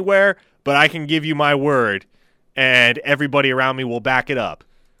going anywhere, but I can give you my word, and everybody around me will back it up.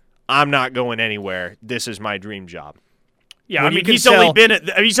 I'm not going anywhere. This is my dream job. Yeah, I mean, he's only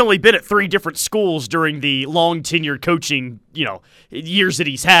been at 3 different schools during the long tenured coaching, years that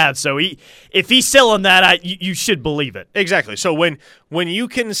he's had. So if he's selling that, you should believe it. Exactly. So when you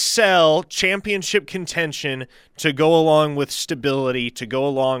can sell championship contention to go along with stability, to go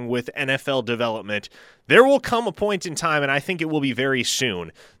along with NFL development, there will come a point in time, and I think it will be very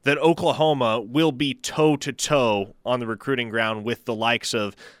soon, that Oklahoma will be toe-to-toe on the recruiting ground with the likes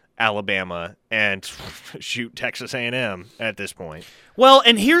of Alabama and Texas A&M at this point. Well,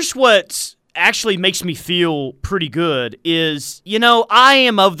 and here's what actually makes me feel pretty good is, I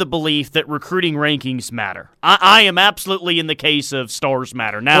am of the belief that recruiting rankings matter. I am absolutely in the case of stars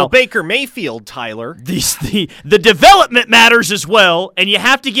matter. Now, Baker Mayfield, Tyler. The development matters as well, and you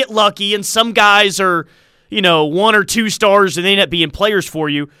have to get lucky, and some guys are, 1 or 2 stars and they end up being players for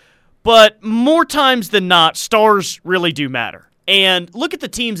you. But more times than not, stars really do matter. And look at the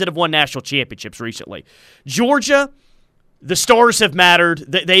teams that have won national championships recently. Georgia, the stars have mattered.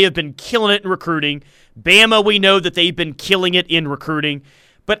 They have been killing it in recruiting. Bama, we know that they've been killing it in recruiting.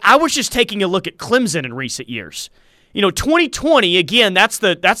 But I was just taking a look at Clemson in recent years. 2020, again, that's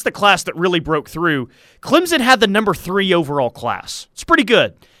the class that really broke through. Clemson had the number 3 overall class. It's pretty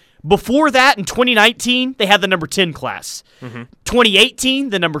good. Before that, in 2019, they had the number 10 class. 2018,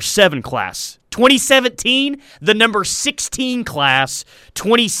 the number 7 class. 2017, the number 16 class.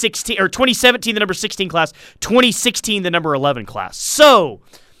 2017, the number 16 class. 2016, the number 11 class. So,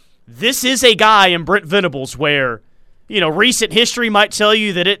 this is a guy in Brent Venables where, recent history might tell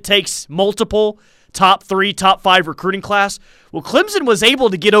you that it takes multiple top 3, top 5 recruiting class. Well, Clemson was able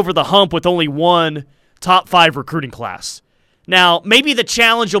to get over the hump with only one top 5 recruiting class. Now, maybe the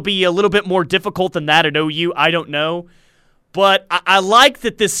challenge will be a little bit more difficult than that at OU. I don't know. But I like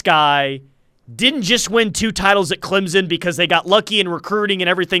that this guy didn't just win 2 titles at Clemson because they got lucky in recruiting and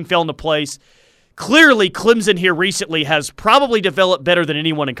everything fell into place. Clearly, Clemson here recently has probably developed better than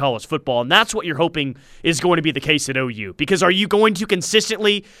anyone in college football, and that's what you're hoping is going to be the case at OU. Because are you going to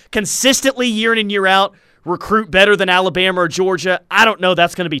consistently year in and year out, recruit better than Alabama or Georgia? I don't know.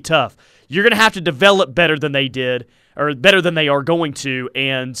 That's going to be tough. You're going to have to develop better than they did, or better than they are going to,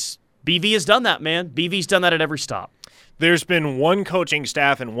 and BV has done that, man. BV's done that at every stop. There's been one coaching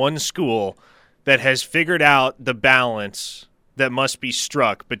staff and one school that has figured out the balance that must be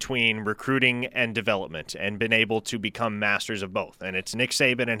struck between recruiting and development and been able to become masters of both, and it's Nick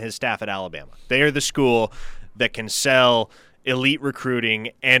Saban and his staff at Alabama. They are the school that can sell elite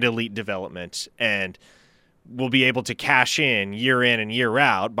recruiting and elite development and will be able to cash in and year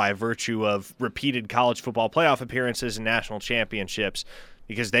out by virtue of repeated college football playoff appearances and national championships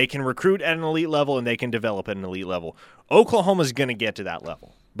because they can recruit at an elite level and they can develop at an elite level. Oklahoma's going to get to that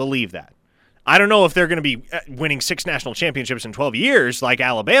level. Believe that. I don't know if they're going to be winning 6 national championships in 12 years like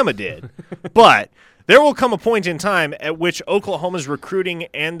Alabama did, but there will come a point in time at which Oklahoma's recruiting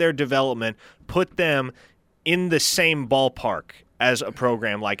and their development put them in the same ballpark as a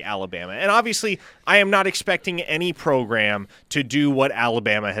program like Alabama. And obviously, I am not expecting any program to do what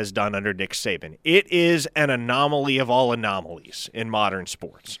Alabama has done under Nick Saban. It is an anomaly of all anomalies in modern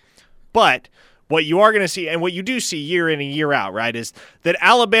sports. But what you are going to see, and what you do see year in and year out, right, is that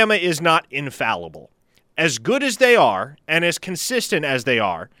Alabama is not infallible. As good as they are, and as consistent as they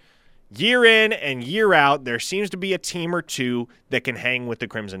are, year in and year out, there seems to be a team or two that can hang with the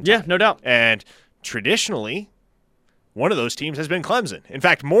Crimson Tide. Yeah, no doubt. And traditionally, one of those teams has been Clemson. In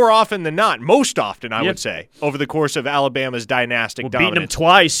fact, more often than not, most often, I would say, over the course of Alabama's dynastic dominance. Beating them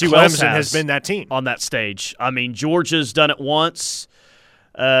twice, who Clemson else has been that team on that stage? I mean, Georgia's done it once.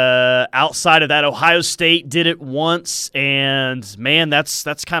 Outside of that, Ohio State did it once, and man, that's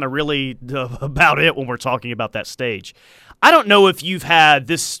kind of really about it when we're talking about that stage. I don't know if you've had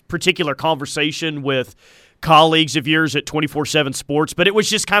this particular conversation with colleagues of yours at 24/7 Sports, but it was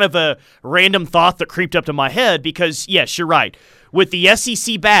just kind of a random thought that creeped up to my head because, yes, you're right. With the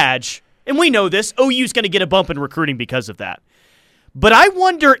SEC badge, and we know this, OU's going to get a bump in recruiting because of that. But I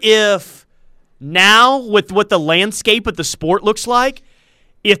wonder if now, with what the landscape of the sport looks like,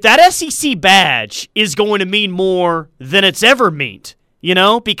 if that SEC badge is going to mean more than it's ever meant,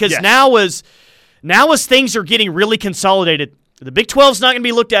 because yes. now as things are getting really consolidated, the Big 12 is not going to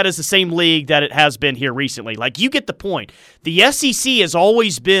be looked at as the same league that it has been here recently. Like, you get the point. The SEC has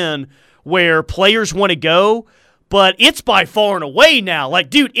always been where players want to go, but it's by far and away now. Like,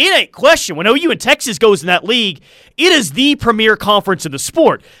 dude, it ain't question. When OU and Texas goes in that league, it is the premier conference in the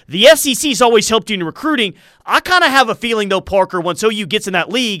sport. The SEC's always helped you in recruiting. I kind of have a feeling, though, Parker, once OU gets in that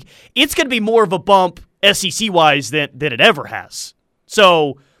league, it's going to be more of a bump SEC-wise than it ever has.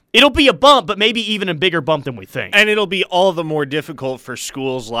 So it'll be a bump, but maybe even a bigger bump than we think. And it'll be all the more difficult for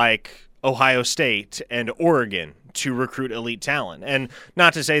schools like Ohio State and Oregon to recruit elite talent. And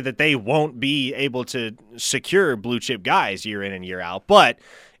not to say that they won't be able to secure blue-chip guys year in and year out, but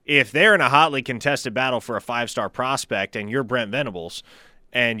if they're in a hotly contested battle for a 5-star prospect and you're Brent Venables,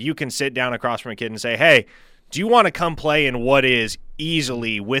 and you can sit down across from a kid and say, hey, do you want to come play in what is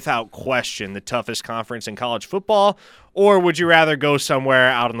easily, without question, the toughest conference in college football? Or would you rather go somewhere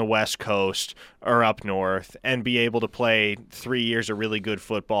out on the West Coast or up north and be able to play 3 years of really good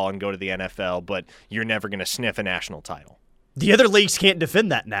football and go to the NFL, but you're never going to sniff a national title? The other leagues can't defend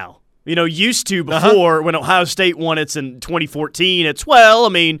that now. Used to before when Ohio State won it in 2014,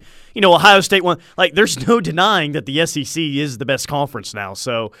 Ohio State won. There's no denying that the SEC is the best conference now.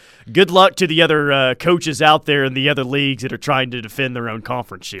 So good luck to the other coaches out there in the other leagues that are trying to defend their own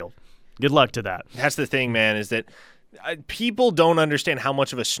conference shield. Good luck to that. That's the thing, man, is that people don't understand how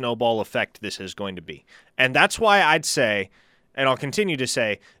much of a snowball effect this is going to be. And that's why I'd say, and I'll continue to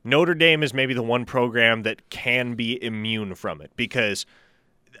say, Notre Dame is maybe the one program that can be immune from it, because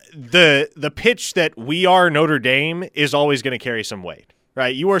the pitch that we are Notre Dame is always going to carry some weight,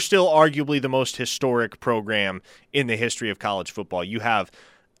 right? You are still arguably the most historic program in the history of college football. You have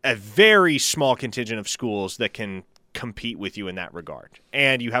a very small contingent of schools that can compete with you in that regard.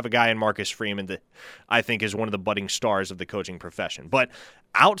 And you have a guy in Marcus Freeman that I think is one of the budding stars of the coaching profession. But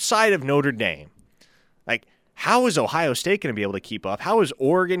outside of Notre Dame, how is Ohio State going to be able to keep up? How is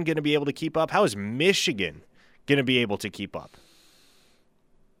Oregon going to be able to keep up? How is Michigan going to be able to keep up?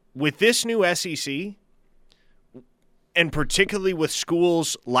 With this new SEC, and particularly with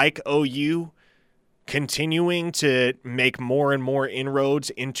schools like OU continuing to make more and more inroads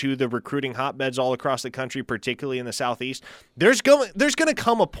into the recruiting hotbeds all across the country, particularly in the Southeast, there's going to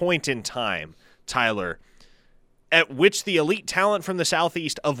come a point in time, Tyler, at which the elite talent from the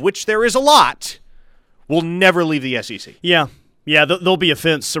Southeast, of which there is a lot, will never leave the SEC. Yeah, there'll be a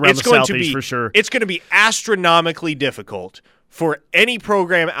fence around the Southeast for sure. It's going to be astronomically difficult for any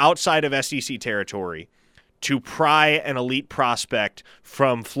program outside of SEC territory to pry an elite prospect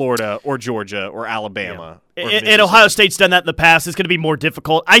from Florida or Georgia or Alabama. Yeah. And Ohio State's done that in the past. It's going to be more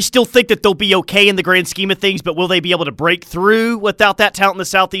difficult. I still think that they'll be okay in the grand scheme of things, but will they be able to break through without that talent in the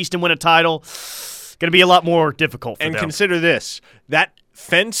Southeast and win a title? Going to be a lot more difficult for them. And consider this. That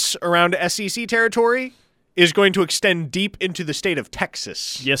fence around SEC territory is going to extend deep into the state of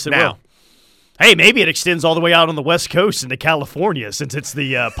Texas. Yes, it will. Hey, maybe it extends all the way out on the West Coast into California, since it's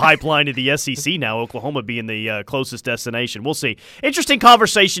the pipeline to the SEC now, Oklahoma being the closest destination. We'll see. Interesting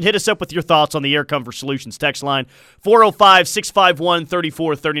conversation. Hit us up with your thoughts on the Air Comfort Solutions text line,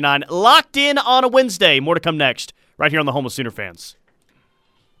 405-651-3439. Locked in on a Wednesday. More to come next, right here on the Home of Sooner Fans.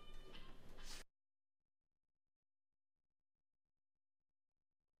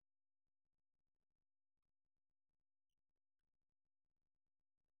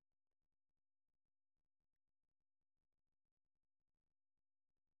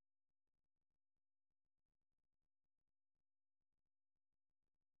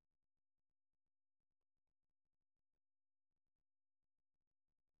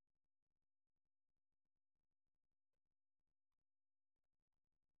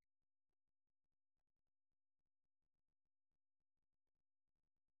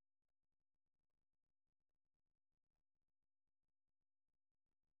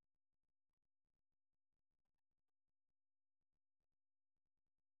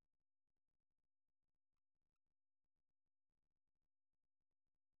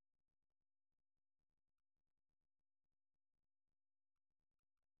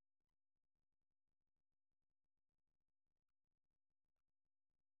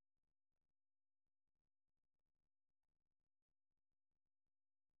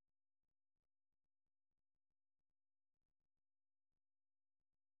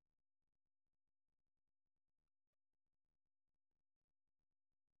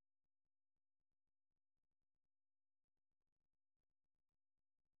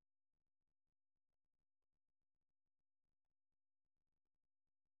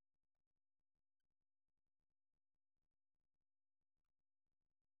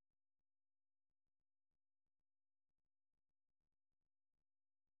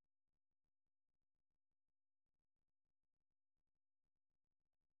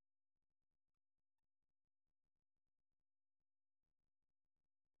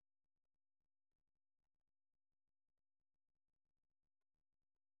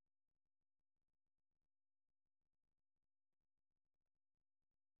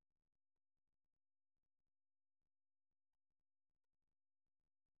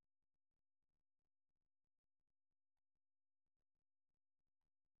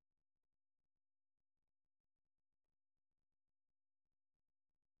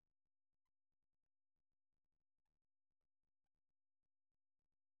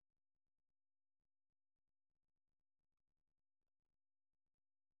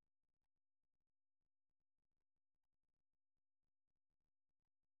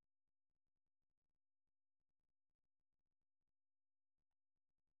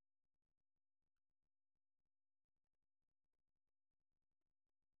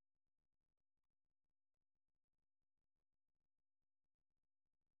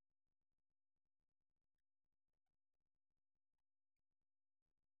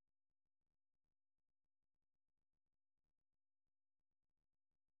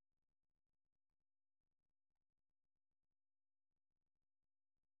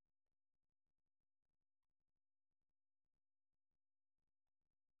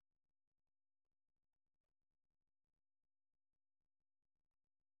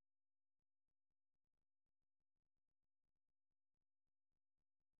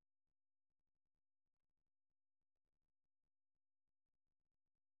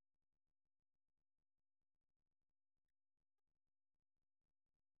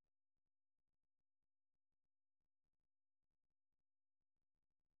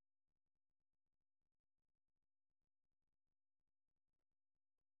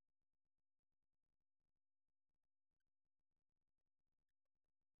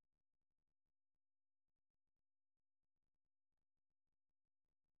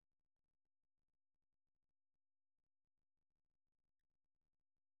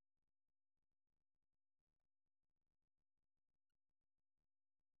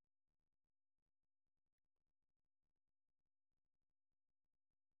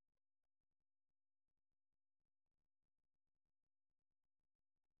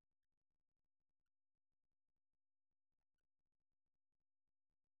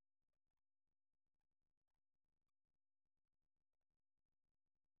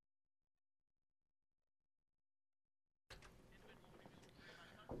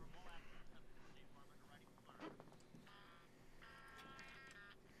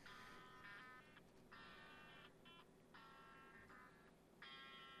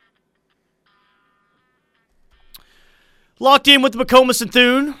 Locked in with McComas and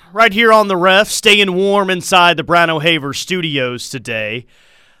Thune, right here on the Ref, staying warm inside the Brown O'Haver studios today.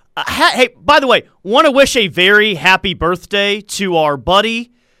 Hey, by the way, want to wish a very happy birthday to our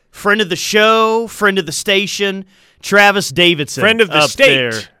buddy, friend of the show, friend of the station, Travis Davidson. Friend of the state.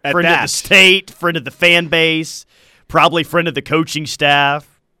 There. Friend of the state, friend of the fan base, probably friend of the coaching staff.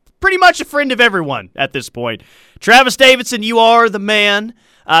 Pretty much a friend of everyone at this point. Travis Davidson, you are the man.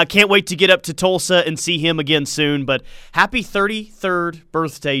 Can't wait to get up to Tulsa and see him again soon. But happy 33rd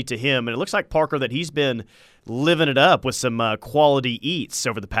birthday to him. And it looks like, Parker, that he's been living it up with some quality eats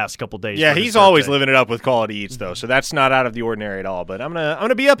over the past couple days. Yeah, he's always living it up with quality eats, though. So that's not out of the ordinary at all. But I'm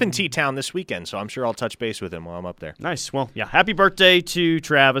gonna be up in T-Town this weekend, so I'm sure I'll touch base with him while I'm up there. Nice. Well, yeah, happy birthday to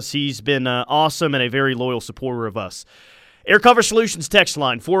Travis. He's been awesome and a very loyal supporter of us. Air Cover Solutions text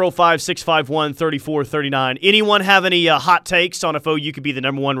line, 405-651-3439. Anyone have any hot takes on if OU could be the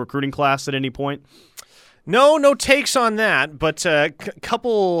number one recruiting class at any point? No takes on that, but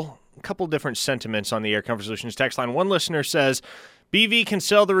couple different sentiments on the Air Comfort Solutions text line. One listener says, BV can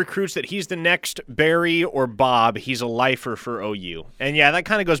sell the recruits that he's the next Barry or Bob. He's a lifer for OU. And yeah, that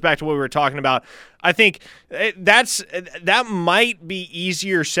kind of goes back to what we were talking about. I think that might be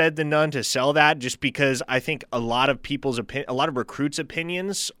easier said than done to sell that, just because I think a lot of recruits'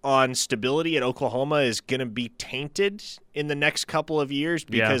 opinions on stability at Oklahoma is going to be tainted in the next couple of years,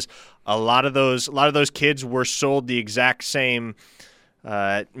 because a lot of those kids were sold the exact same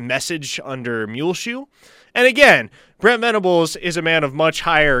message under Muleshoe. And again, Brent Venables is a man of much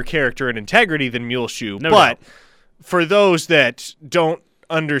higher character and integrity than Muleshoe. No but doubt. For those that don't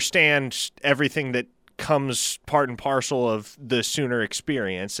understand everything that comes part and parcel of the Sooner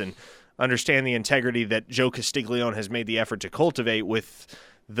experience and understand the integrity that Joe Castiglione has made the effort to cultivate with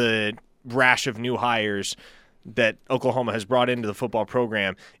the rash of new hires that Oklahoma has brought into the football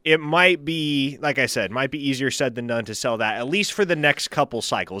program, it might be, like I said, might be easier said than done to sell that, at least for the next couple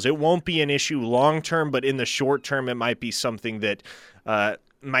cycles. It won't be an issue long term, but in the short term, it might be something that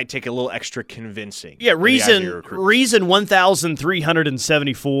might take a little extra convincing. Yeah, reason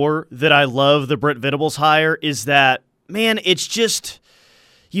 1,374 that I love the Brent Venables hire is that, man, it's just,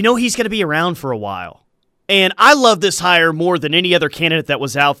 he's going to be around for a while. And I love this hire more than any other candidate that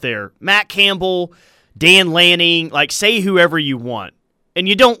was out there. Matt Campbell, Dan Lanning, say whoever you want. And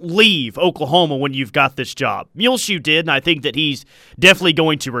you don't leave Oklahoma when you've got this job. Muleshoe did, and I think that he's definitely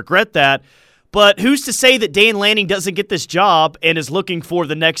going to regret that. But who's to say that Dan Lanning doesn't get this job and is looking for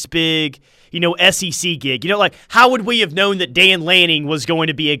the next big, SEC gig? How would we have known that Dan Lanning was going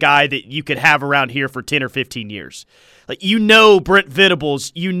to be a guy that you could have around here for 10 or 15 years? Brent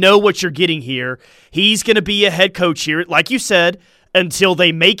Venables, what you're getting here. He's going to be a head coach here, like you said, until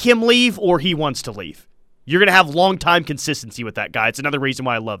they make him leave or he wants to leave. You're going to have long-time consistency with that guy. It's another reason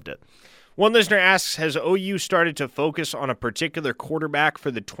why I loved it. One listener asks, has OU started to focus on a particular quarterback for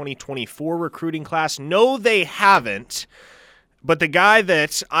the 2024 recruiting class? No, they haven't. But the guy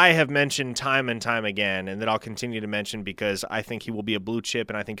that I have mentioned time and time again, and that I'll continue to mention because I think he will be a blue chip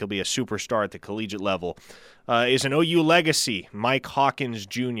and I think he'll be a superstar at the collegiate level, is an OU legacy, Mike Hawkins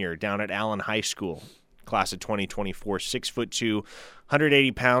Jr. down at Allen High School. Class of 2024, 6'2",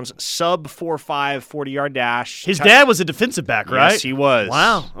 180 pounds, sub 4.5, 40-yard dash. His dad was a defensive back, right? Yes, he was.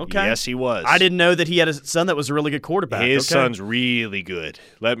 Wow, okay. Yes, he was. I didn't know that he had a son that was a really good quarterback. His son's really good,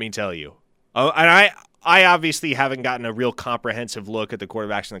 let me tell you. And I obviously haven't gotten a real comprehensive look at the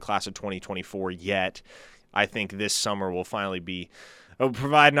quarterbacks in the class of 2024 yet. I think this summer will finally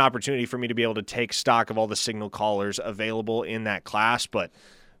provide an opportunity for me to be able to take stock of all the signal callers available in that class, but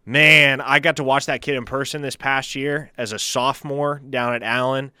man, I got to watch that kid in person this past year as a sophomore down at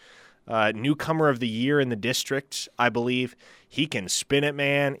Allen. Newcomer of the year in the district, I believe. He can spin it,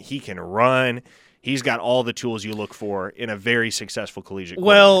 man. He can run. He's got all the tools you look for in a very successful collegiate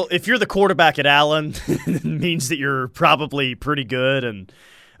quarterback. Well, if you're the quarterback at Allen, it means that you're probably pretty good, and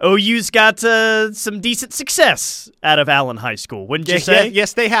OU's got some decent success out of Allen High School, wouldn't you say?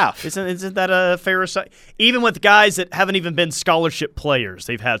 Yes, they have. Isn't that a fair assumption? Even with guys that haven't even been scholarship players,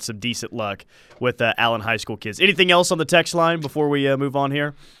 they've had some decent luck with Allen High School kids. Anything else on the text line before we move on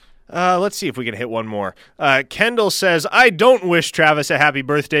here? Let's see if we can hit one more. Kendall says, I don't wish Travis a happy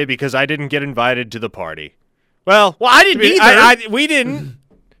birthday because I didn't get invited to the party. Well, I didn't either. We didn't.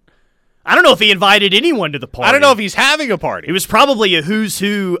 I don't know if he invited anyone to the party. I don't know if he's having a party. It was probably a who's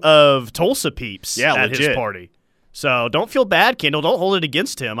who of Tulsa peeps at legit. his party. So don't feel bad, Kendall. Don't hold it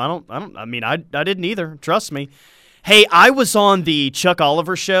against him. I didn't either. Trust me. Hey, I was on the Chuck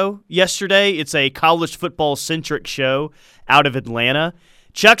Oliver show yesterday. It's a college football centric show out of Atlanta.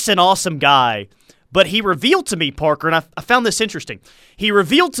 Chuck's an awesome guy, but he revealed to me, Parker, and I found this interesting. He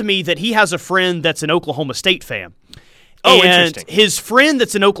revealed to me that he has a friend that's an Oklahoma State fan. And interesting. His friend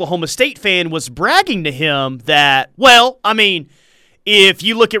that's an Oklahoma State fan was bragging to him that, well, I mean, if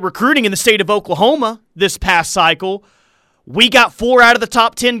you look at recruiting in the state of Oklahoma this past cycle, we got 4 out of the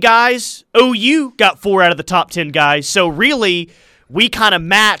top 10 guys. OU got 4 out of the top 10 guys. So really, we kind of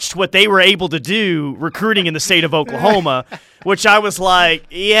matched what they were able to do recruiting in the state of Oklahoma, which I was like,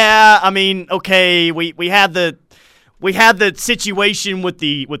 yeah, I mean, okay, we had the situation with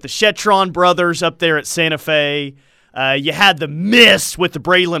the Shetron brothers up there at Santa Fe. You had the miss with the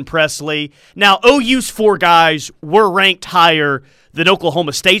Braylon Presley. Now, OU's 4 guys were ranked higher than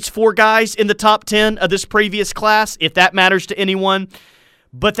Oklahoma State's 4 guys in the top 10 of this previous class, if that matters to anyone.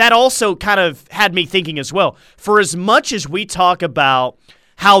 But that also kind of had me thinking as well. For as much as we talk about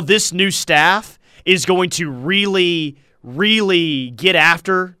how this new staff is going to really, really get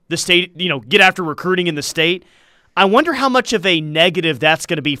after the state, get after recruiting in the state, I wonder how much of a negative that's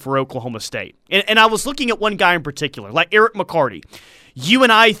going to be for Oklahoma State. And I was looking at one guy in particular, like Eric McCarty. You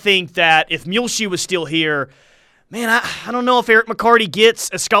and I think that if Muleshoe was still here, man, I don't know if Eric McCarty gets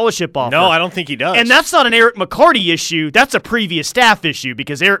a scholarship offer. No, I don't think he does. And that's not an Eric McCarty issue. That's a previous staff issue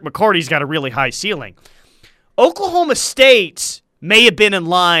because Eric McCarty's got a really high ceiling. Oklahoma State may have been in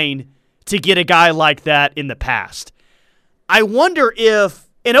line to get a guy like that in the past. I wonder if,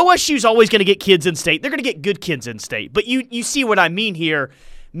 and OSU's always going to get kids in state. They're going to get good kids in state. But you see what I mean here.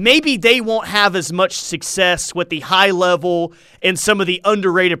 Maybe they won't have as much success with the high level and some of the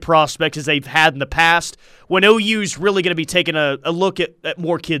underrated prospects as they've had in the past when OU's really going to be taking a look at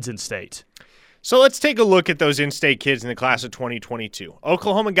more kids in state. So let's take a look at those in-state kids in the class of 2022.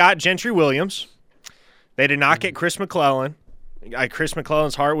 Oklahoma got Gentry Williams. They did not get Chris McClellan. Chris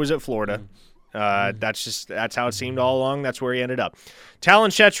McClellan's heart was at Florida. That's how it seemed all along. That's where he ended up.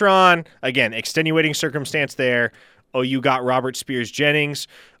 Talon Shetron, again, extenuating circumstance there. OU got Robert Spears Jennings.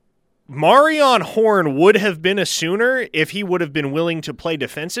 Marion Horn would have been a Sooner if he would have been willing to play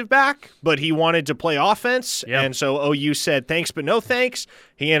defensive back, but he wanted to play offense, and so OU said thanks but no thanks.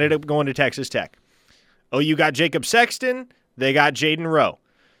 He ended up going to Texas Tech. OU got Jacob Sexton. They got Jaden Rowe.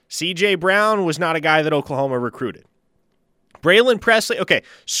 C.J. Brown was not a guy that Oklahoma recruited. Braylon Presley, okay,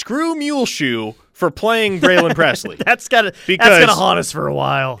 screw Muleshoe for playing Braylon Presley. That's gonna haunt us for a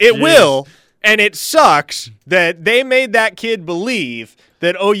while. It will, and it sucks that they made that kid believe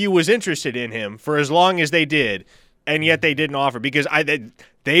that OU was interested in him for as long as they did, and yet they didn't offer because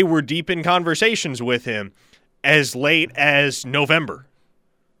they were deep in conversations with him as late as November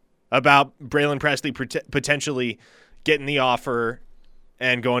about Braylon Presley potentially getting the offer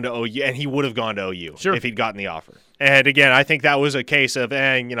and going to OU, and he would have gone to OU if he'd gotten the offer. And again, I think that was a case of,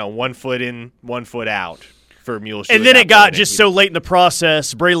 1 foot in, 1 foot out for Muleshoe. And then it got just so late in the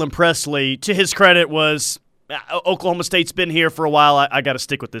process. Braylon Presley, to his credit, was Oklahoma State's been here for a while. I got to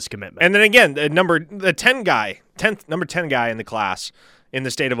stick with this commitment. And then again, the number 10 guy in the class in the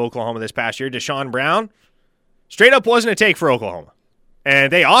state of Oklahoma this past year, Deshaun Brown, straight up wasn't a take for Oklahoma,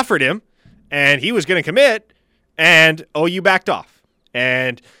 and they offered him, and he was going to commit, and OU backed off.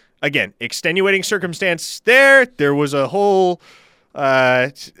 And again, extenuating circumstance there. There was a whole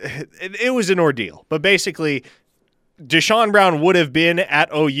it was an ordeal. But basically, Deshaun Brown would have been at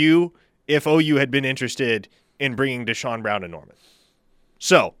OU if OU had been interested in bringing Deshaun Brown to Norman.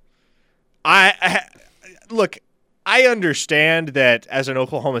 So, I understand that as an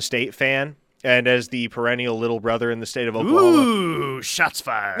Oklahoma State fan and as the perennial little brother in the state of Oklahoma. Ooh, shots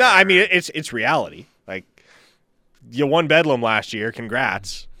fired. No, I mean, it's reality. Like, you won Bedlam last year.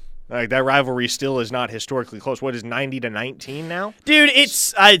 Congrats. Like, that rivalry still is not historically close. What is 90-19 now? Dude,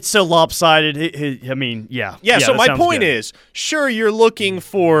 it's so lopsided. I mean, yeah. Yeah, so my point is, sure, you're looking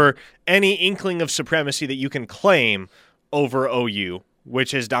for any inkling of supremacy that you can claim over OU,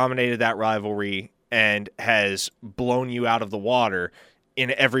 which has dominated that rivalry and has blown you out of the water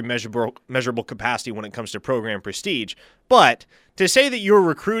in every measurable capacity when it comes to program prestige. But to say that you're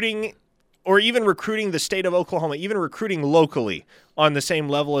recruiting or even recruiting the state of Oklahoma, even recruiting locally on the same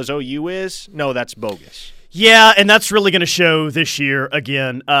level as OU is, no, that's bogus. Yeah, and that's really going to show this year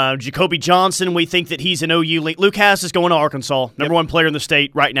again. Jacoby Johnson, we think that he's an OU link. Luke Haas is going to Arkansas, number one player in the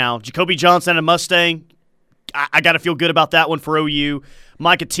state right now. Jacoby Johnson and a Mustang, I got to feel good about that one for OU.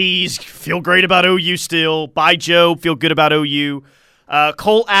 Micah Tease, feel great about OU still. By Joe, feel good about OU.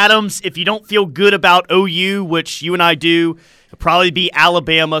 Cole Adams, if you don't feel good about OU, which you and I do, it'll probably be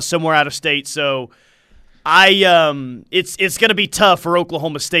Alabama, somewhere out of state. So it's going to be tough for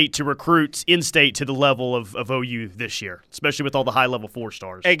Oklahoma State to recruit in-state to the level of OU this year, especially with all the high-level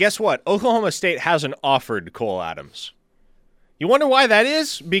 4-stars. Hey, guess what? Oklahoma State hasn't offered Cole Adams. You wonder why that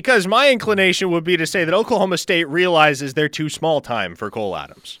is? Because my inclination would be to say that Oklahoma State realizes they're too small time for Cole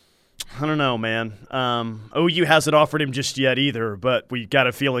Adams. I don't know, man. OU hasn't offered him just yet either, but we got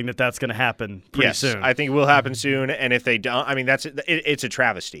a feeling that that's going to happen pretty soon. I think it will happen soon. And if they don't, I mean, it's a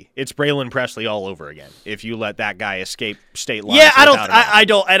travesty. It's Braylon Presley all over again. If you let that guy escape state lines, yeah,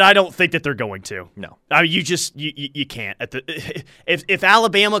 I don't think that they're going to. No, I mean, you can't. If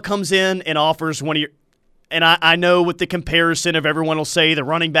Alabama comes in and offers one of your, and I know with the comparison of everyone will say the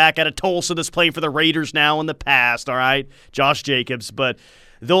running back out of Tulsa that's playing for the Raiders now in the past, all right, Josh Jacobs, but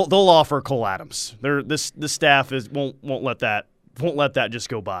they'll offer Cole Adams. This staff won't let that just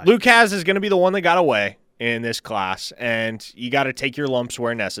go by. Luke Hasz is going to be the one that got away in this class, and you got to take your lumps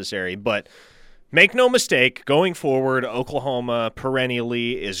where necessary. But make no mistake, going forward, Oklahoma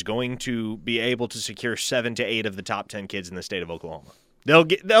perennially is going to be able to secure 7 to 8 of the top 10 kids in the state of Oklahoma. They'll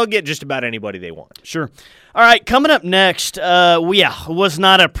get just about anybody they want. Sure. All right, coming up next, was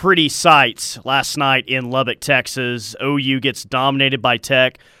not a pretty sight last night in Lubbock, Texas. OU gets dominated by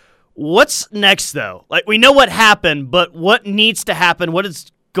Tech. What's next, though? Like, we know what happened, but what needs to happen? What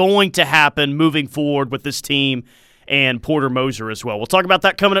is going to happen moving forward with this team and Porter Moser as well? We'll talk about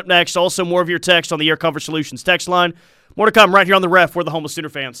that coming up next. Also, more of your text on the Air Comfort Solutions text line. More to come right here on The Ref. We're the home of Sooner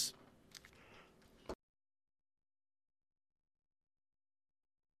fans.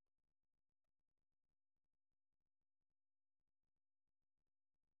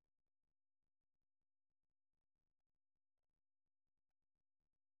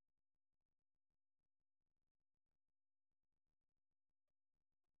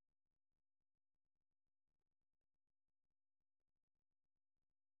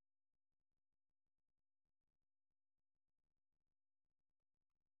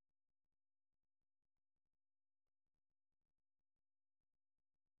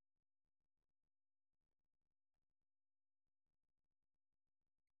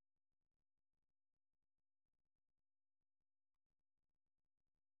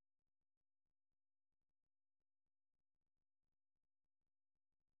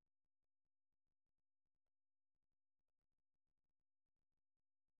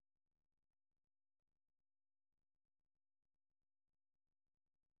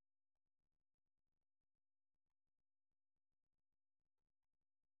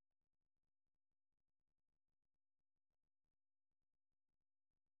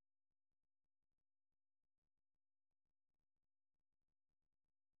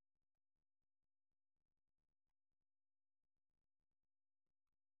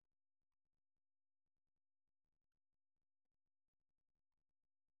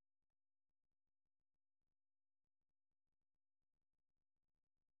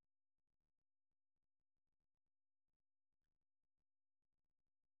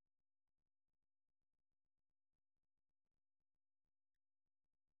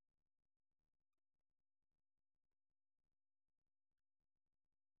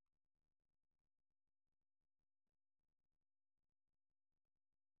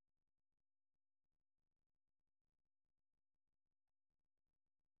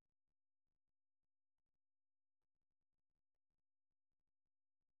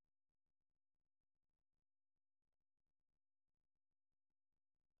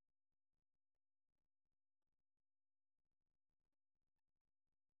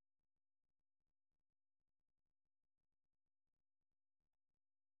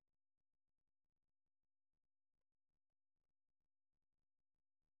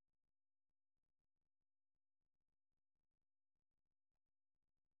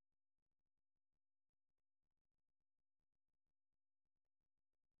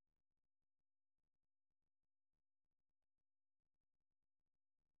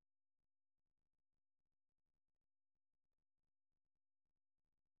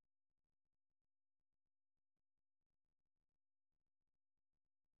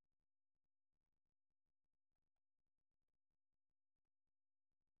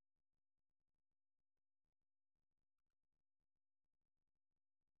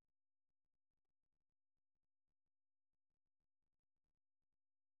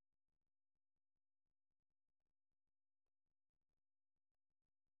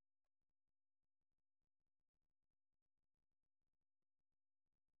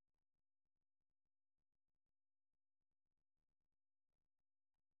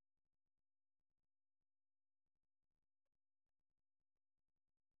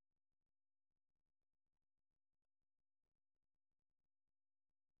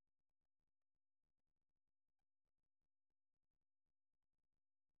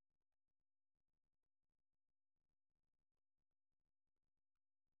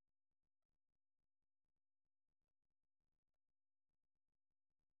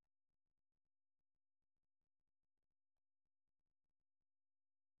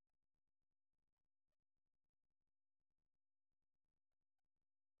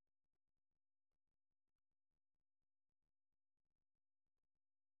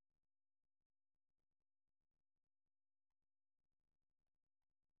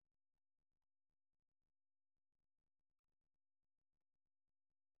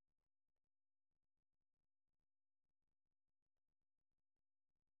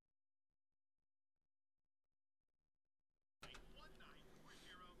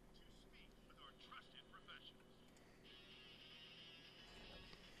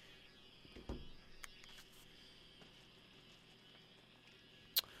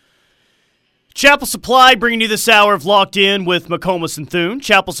 Chapel Supply bringing you this hour of Locked In with McComas and Thune.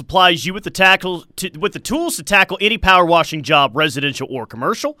 Chapel supplies you with the tools to tackle any power washing job, residential or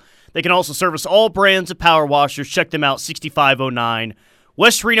commercial. They can also service all brands of power washers. Check them out, 6509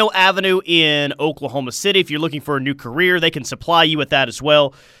 West Reno Avenue in Oklahoma City. If you're looking for a new career, they can supply you with that as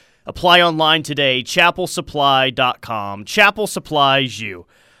well. Apply online today, chapelsupply.com. Chapel supplies you.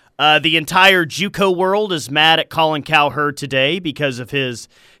 The entire JUCO world is mad at Colin Cowherd today because of his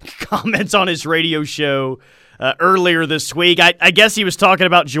comments on his radio show earlier this week. I guess he was talking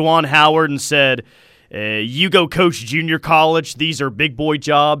about Juwan Howard and said, you go coach junior college. These are big boy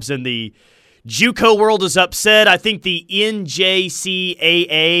jobs. And the JUCO world is upset. I think the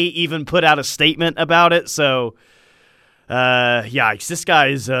NJCAA even put out a statement about it. So, yikes. This guy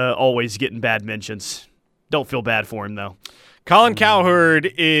is always getting bad mentions. Don't feel bad for him, though. Colin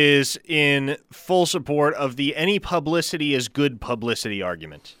Cowherd is in full support of the any publicity is good publicity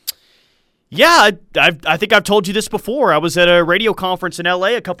argument. Yeah, I think I've told you this before. I was at a radio conference in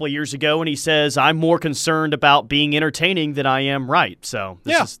L.A. a couple of years ago, and he says, I'm more concerned about being entertaining than I am right. So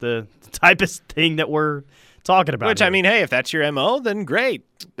this is the type of thing that we're talking about. Which, here. I mean, hey, if that's your MO, then great.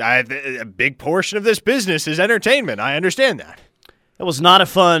 A big portion of this business is entertainment. I understand that. It was not a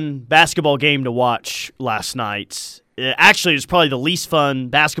fun basketball game to watch last night. Actually, it was probably the least fun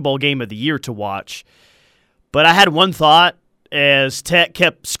basketball game of the year to watch. But I had one thought as Tech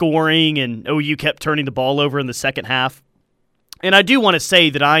kept scoring and OU kept turning the ball over in the second half. And I do want to say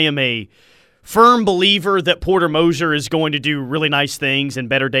that I am a firm believer that Porter Moser is going to do really nice things and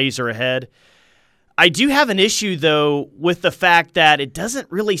better days are ahead. I do have an issue, though, with the fact that it doesn't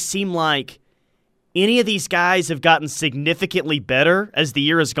really seem like any of these guys have gotten significantly better as the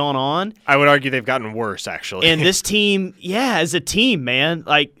year has gone on. I would argue they've gotten worse, actually. And this team, as a team, man,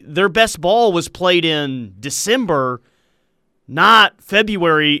 like their best ball was played in December, not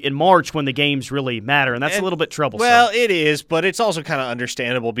February and March when the games really matter. And that's a little bit troublesome. Well, it is, but it's also kind of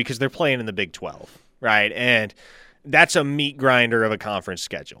understandable because they're playing in the Big 12, right? And that's a meat grinder of a conference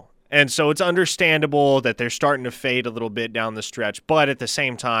schedule. And so it's understandable that they're starting to fade a little bit down the stretch. But at the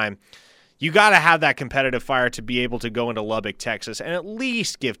same time, you got to have that competitive fire to be able to go into Lubbock, Texas, and at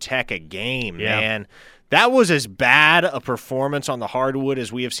least give Tech a game, man. That was as bad a performance on the hardwood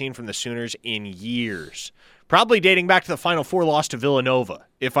as we have seen from the Sooners in years. Probably dating back to the Final Four loss to Villanova,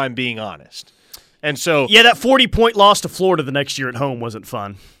 if I'm being honest. And so, that 40-point loss to Florida the next year at home wasn't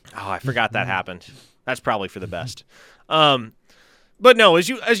fun. Oh, I forgot that happened. That's probably for the best. But no, as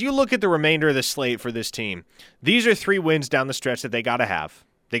you look at the remainder of the slate for this team, these are 3 wins down the stretch that they got to have.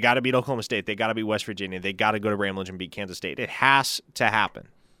 They got to beat Oklahoma State. They got to beat West Virginia. They got to go to Ramblin' and beat Kansas State. It has to happen.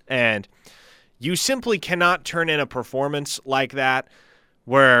 And you simply cannot turn in a performance like that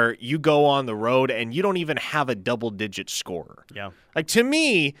where you go on the road and you don't even have a double-digit scorer. Yeah. Like, to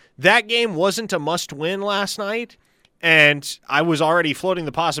me, that game wasn't a must-win last night, and I was already floating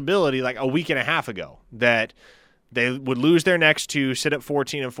the possibility like a week and a half ago that they would lose their next 2, sit at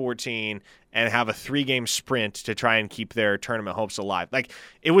 14-14, and have a 3-game sprint to try and keep their tournament hopes alive. Like,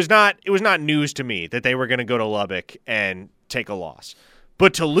 it was not news to me that they were going to go to Lubbock and take a loss.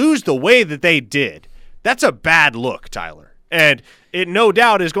 But to lose the way that they did, that's a bad look, Tyler. And it no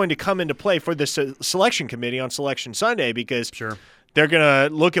doubt is going to come into play for the selection committee on Selection Sunday because they're going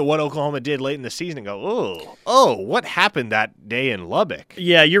to look at what Oklahoma did late in the season and go, oh, what happened that day in Lubbock?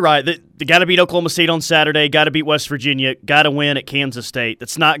 Yeah, you're right. They got to beat Oklahoma State on Saturday, got to beat West Virginia, got to win at Kansas State.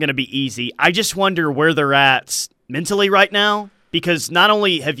 That's not going to be easy. I just wonder where they're at mentally right now because not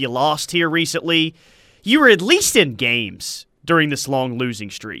only have you lost here recently, you were at least in games during this long losing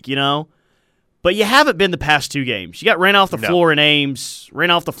streak, you know? But you haven't been the past 2 games. You got ran off the floor in Ames,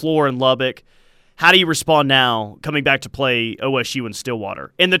 ran off the floor in Lubbock. How do you respond now coming back to play OSU in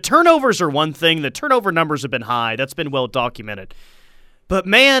Stillwater? And the turnovers are one thing. The turnover numbers have been high. That's been well documented. But,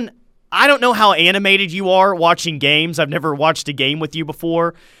 man, I don't know how animated you are watching games. I've never watched a game with you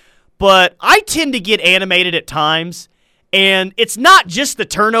before. But I tend to get animated at times. And it's not just the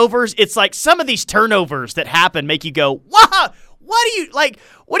turnovers. It's like some of these turnovers that happen make you go, wow, what are you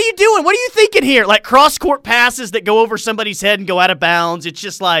doing? What are you thinking here? Like cross-court passes that go over somebody's head and go out of bounds. It's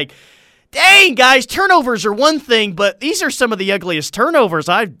just like, dang, guys, turnovers are one thing, but these are some of the ugliest turnovers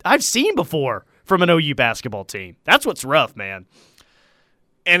I've seen before from an OU basketball team. That's what's rough, man.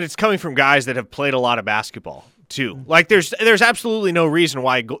 And it's coming from guys that have played a lot of basketball, too. Like, there's absolutely no reason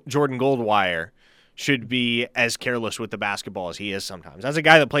why Jordan Goldwire should be as careless with the basketball as he is sometimes. As a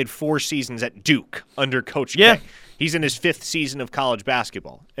guy that played 4 seasons at Duke under Coach K. He's in his 5th season of college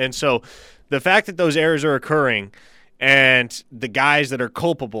basketball. And so the fact that those errors are occurring and the guys that are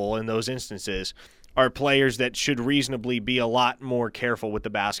culpable in those instances are players that should reasonably be a lot more careful with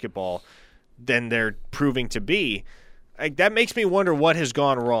the basketball, than they're proving to be. Like, that makes me wonder what has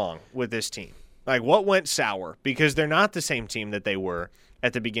gone wrong with this team. Like, what went sour? Because they're not the same team that they were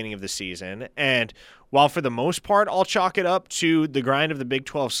at the beginning of the season. And while for the most part I'll chalk it up to the grind of the Big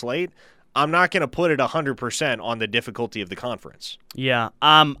 12 slate, I'm not going to put it 100% on the difficulty of the conference. Yeah.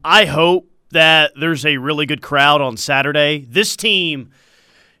 I hope that there's a really good crowd on Saturday. This team,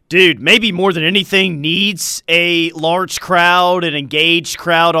 dude, maybe more than anything, needs a large crowd, an engaged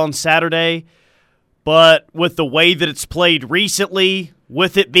crowd on Saturday. But with the way that it's played recently,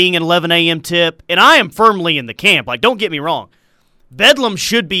 with it being an 11 a.m. tip, and I am firmly in the camp, like, don't get me wrong, Bedlam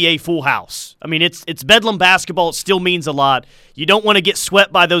should be a full house. I mean, it's Bedlam basketball. It still means a lot. You don't want to get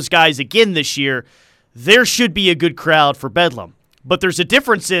swept by those guys again this year. There should be a good crowd for Bedlam. But there's a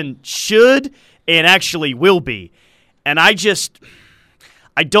difference in should and actually will be. And I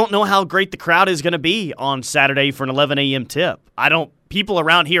don't know how great the crowd is going to be on Saturday for an 11 a.m. tip. People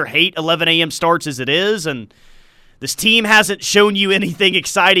around here hate 11 a.m. starts as it is, and this team hasn't shown you anything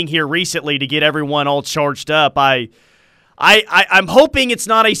exciting here recently to get everyone all charged up. I'm hoping it's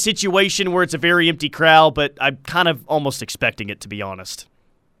not a situation where it's a very empty crowd, but I'm kind of almost expecting it, to be honest.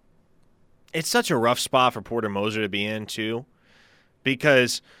 It's such a rough spot for Porter Moser to be in, too,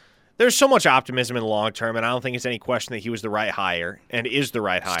 because there's so much optimism in the long term, and I don't think it's any question that he was the right hire and is the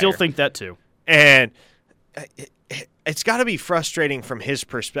right hire. Still think that, too. And it's got to be frustrating from his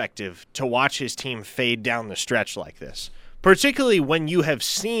perspective to watch his team fade down the stretch like this, particularly when you have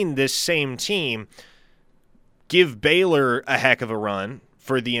seen this same team give Baylor a heck of a run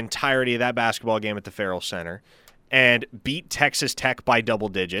for the entirety of that basketball game at the Farrell Center and beat Texas Tech by double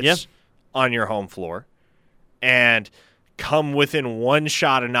digits on your home floor and come within one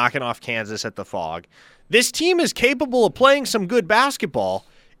shot of knocking off Kansas at the Phog. This team is capable of playing some good basketball.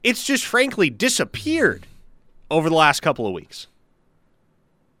 It's just frankly disappeared over the last couple of weeks.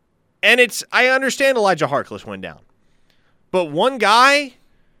 And I understand Elijah Harkless went down. But one guy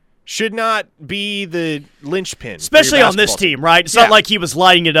should not be the linchpin. Especially on this team, right? It's not like he was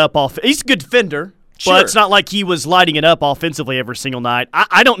lighting it up off. He's a good defender, but it's not like he was lighting it up offensively every single night.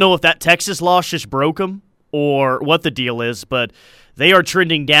 I don't know if that Texas loss just broke him or what the deal is, but they are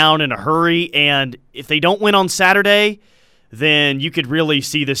trending down in a hurry. And if they don't win on Saturday, then you could really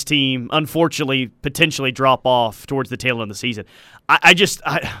see this team, unfortunately, potentially drop off towards the tail end of the season. I just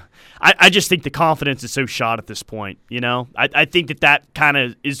think the confidence is so shot at this point. You know, I think that kind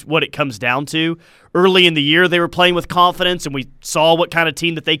of is what it comes down to. Early in the year, they were playing with confidence, and we saw what kind of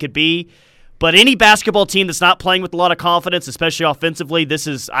team that they could be. But any basketball team that's not playing with a lot of confidence, especially offensively,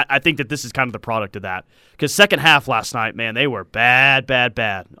 I think that this is kind of the product of that. Because second half last night, man, they were bad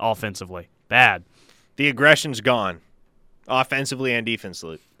offensively. Bad. The aggression's gone. Offensively and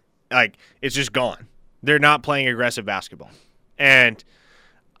defensively. Like, it's just gone. They're not playing aggressive basketball. And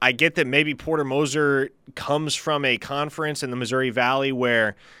I get that maybe Porter Moser comes from a conference in the Missouri Valley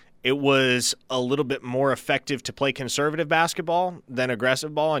where it was a little bit more effective to play conservative basketball than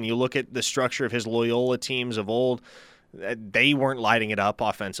aggressive ball. And you look at the structure of his Loyola teams of old, they weren't lighting it up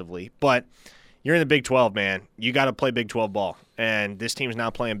offensively. But you're in the Big 12, man. You got to play Big 12 ball. And this team's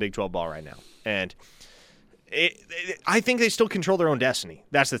not playing Big 12 ball right now. And I think they still control their own destiny.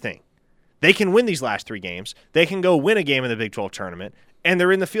 That's the thing. They can win these last 3 games. They can go win a game in the Big 12 tournament, and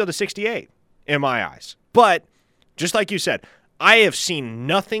they're in the field of 68 in my eyes. But just like you said, I have seen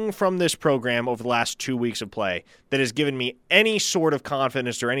nothing from this program over the last 2 weeks of play that has given me any sort of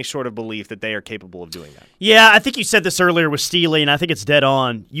confidence or any sort of belief that they are capable of doing that. Yeah, I think you said this earlier with Steely, and I think it's dead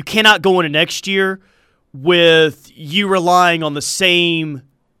on. You cannot go into next year with you relying on the same,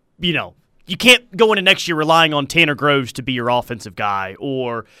 you can't go into next year relying on Tanner Groves to be your offensive guy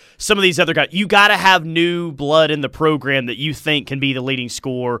or some of these other guys. You got to have new blood in the program that you think can be the leading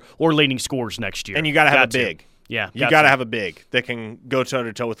scorer or leading scorers next year. And you got to have a big. Yeah. You got to have a big that can go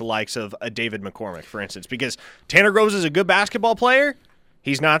toe-to-toe with the likes of a David McCormick, for instance, because Tanner Groves is a good basketball player.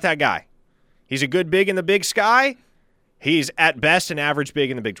 He's not that guy. He's a good big in the Big Sky. He's at best an average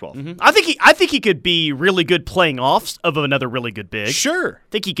big in the Big 12. Mm-hmm. I think he could be really good playing off of another really good big. Sure. I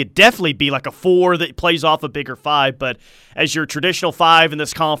think he could definitely be like a 4 that plays off a bigger 5, but as your traditional 5 in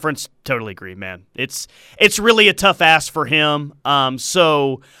this conference, totally agree, man. It's really a tough ask for him.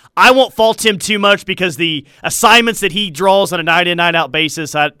 So I won't fault him too much because the assignments that he draws on a night-in, night-out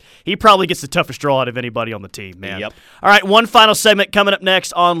basis, he probably gets the toughest draw out of anybody on the team, man. Yep. All right, one final segment coming up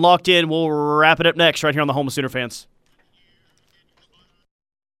next on Locked In. We'll wrap it up next right here on the Home of Sooner Fans.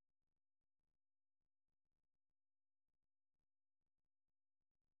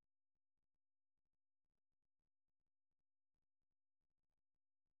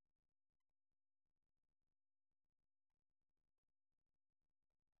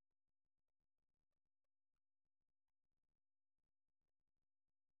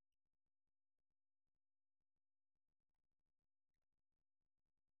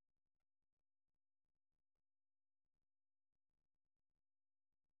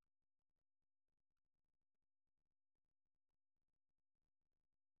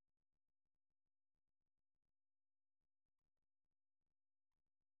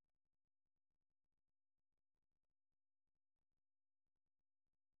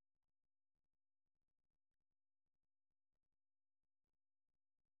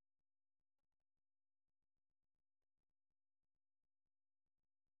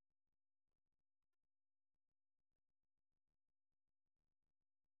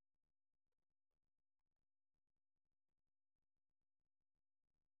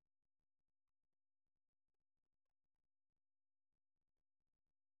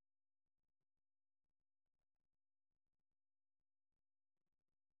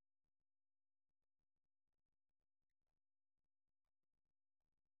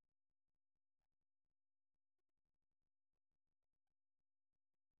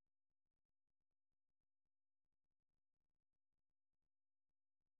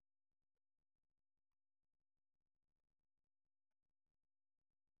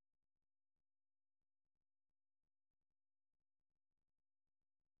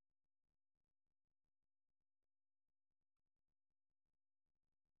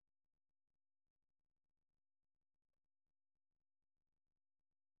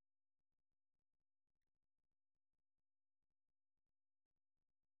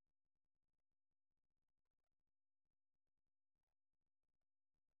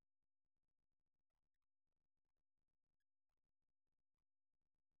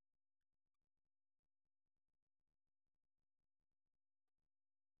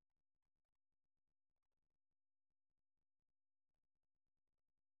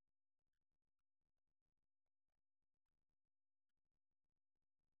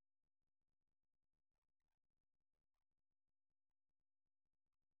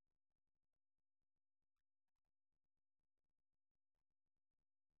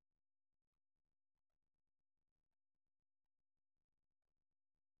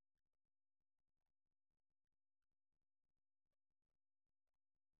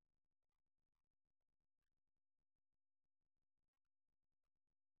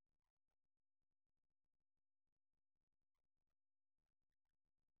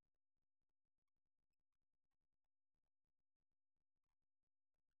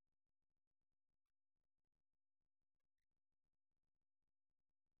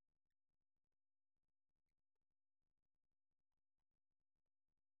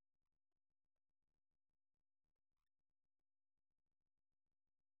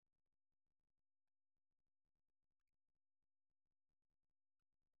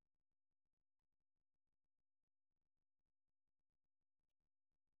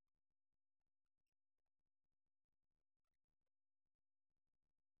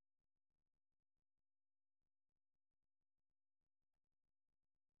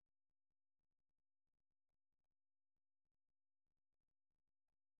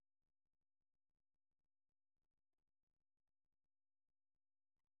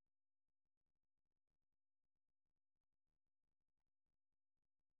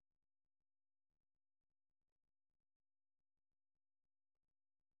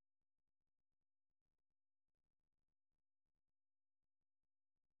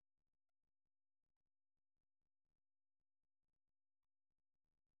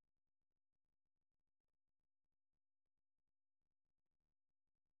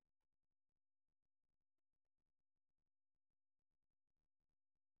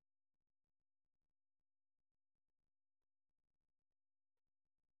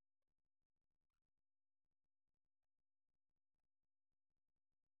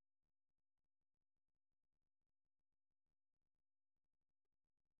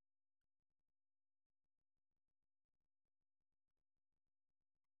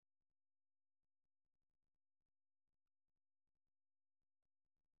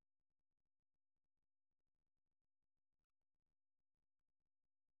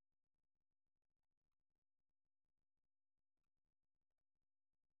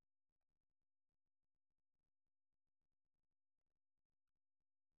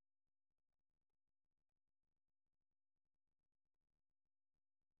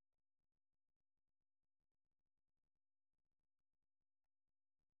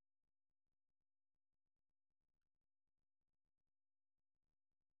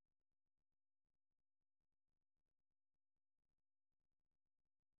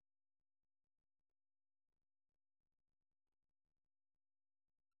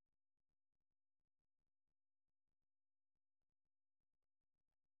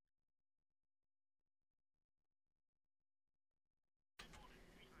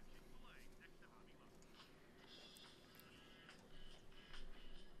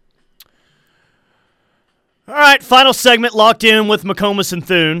 All right, final segment locked in with McComas and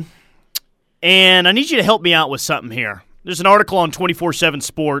Thune. And I need you to help me out with something here. There's an article on 24/7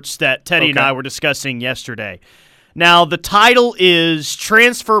 Sports that Teddy and I were discussing yesterday. Now, the title is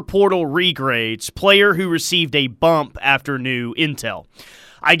Transfer Portal Regrades, Player Who Received a Bump After New Intel.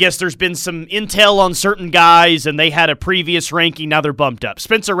 I guess there's been some intel on certain guys, and they had a previous ranking. Now they're bumped up.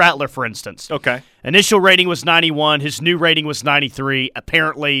 Spencer Rattler, for instance. Okay. Initial rating was 91. His new rating was 93.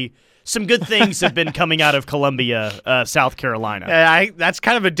 Apparently, some good things have been coming out of Columbia, South Carolina. That's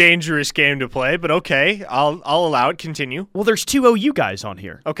kind of a dangerous game to play, but okay. I'll allow it. Continue. Well, there's 2 OU guys on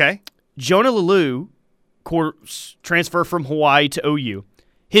here. Okay. Jonah Lulu, transfer from Hawaii to OU.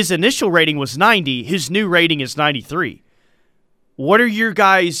 His initial rating was 90. His new rating is 93. What are your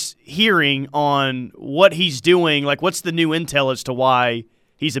guys hearing on what he's doing? Like, what's the new intel as to why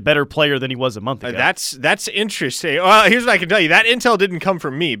he's a better player than he was a month ago? That's interesting. Well, here's what I can tell you. That intel didn't come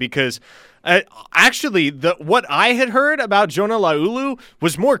from me because actually what I had heard about Jonah Laulu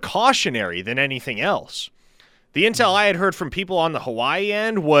was more cautionary than anything else. The intel I had heard from people on the Hawaii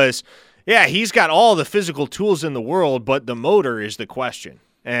end was, yeah, he's got all the physical tools in the world, but the motor is the question.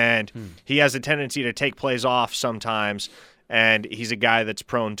 And he has a tendency to take plays off sometimes, and he's a guy that's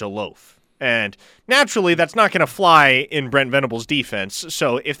prone to loaf. And naturally, that's not going to fly in Brent Venables' defense.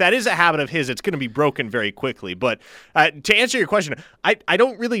 So if that is a habit of his, it's going to be broken very quickly. But to answer your question, I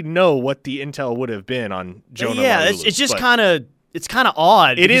don't really know what the intel would have been on Jonah Laulu. It's just kind of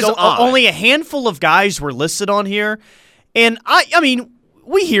odd. It is odd. Only a handful of guys were listed on here. And, I mean,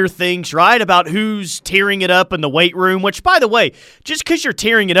 we hear things, right, about who's tearing it up in the weight room, which, by the way, just because you're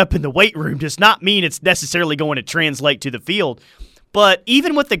tearing it up in the weight room does not mean it's necessarily going to translate to the field. But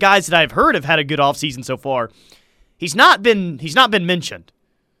even with the guys that I've heard have had a good offseason so far, he's not been mentioned.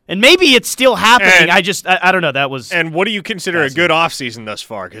 And maybe it's still happening. I don't know. That was. And what do you consider a good offseason thus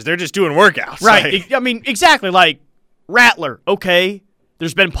far? Because they're just doing workouts. Right. I mean, exactly. Like Rattler, okay,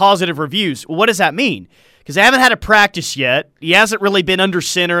 there's been positive reviews. Well, what does that mean? Because they haven't had a practice yet. He hasn't really been under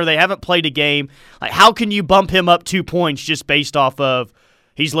center. They haven't played a game. Like, how can you bump him up 2 points just based off of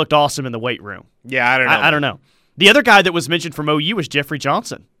he's looked awesome in the weight room? Yeah, I don't know. I don't know. The other guy that was mentioned from OU was Jeffrey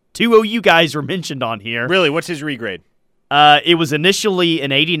Johnson. 2 OU guys were mentioned on here. Really? What's his regrade? It was initially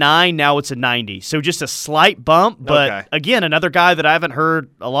an 89. Now it's a 90. So just a slight bump. But, again, another guy that I haven't heard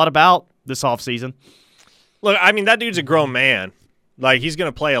a lot about this offseason. Look, I mean, that dude's a grown man. Like, he's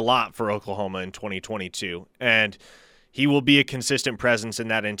going to play a lot for Oklahoma in 2022, and he will be a consistent presence in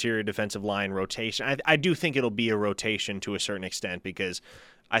that interior defensive line rotation. I do think it'll be a rotation to a certain extent because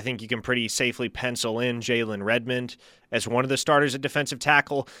I think you can pretty safely pencil in Jalen Redmond as one of the starters at defensive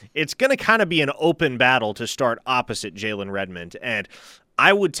tackle. It's going to kind of be an open battle to start opposite Jalen Redmond, and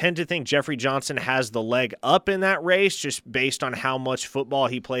I would tend to think Jeffrey Johnson has the leg up in that race just based on how much football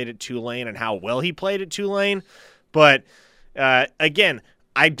he played at Tulane and how well he played at Tulane. But again,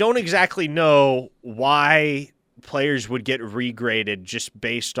 I don't exactly know why players would get regraded just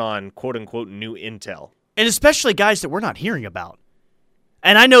based on quote-unquote new intel. And especially guys that we're not hearing about.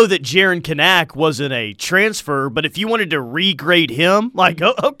 And I know that Jaron Kanak wasn't a transfer, but if you wanted to regrade him, like,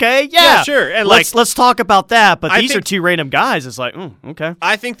 okay, yeah sure. And let's talk about that. But these are 2 random guys. It's like, okay.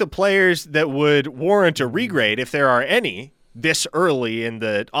 I think the players that would warrant a regrade, if there are any, this early in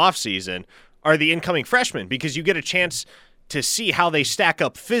the offseason, are the incoming freshmen because you get a chance to see how they stack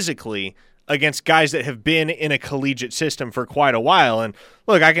up physically against guys that have been in a collegiate system for quite a while. And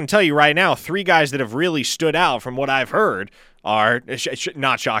look, I can tell you right now, 3 guys that have really stood out from what I've heard are,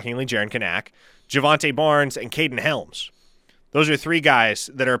 not shockingly, Jaron Kanak, Javante Barnes, and Caden Helms. Those are 3 guys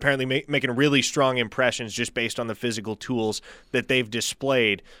that are apparently making really strong impressions just based on the physical tools that they've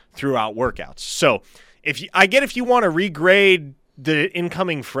displayed throughout workouts. So if you want to regrade the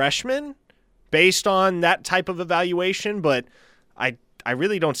incoming freshmen based on that type of evaluation, but I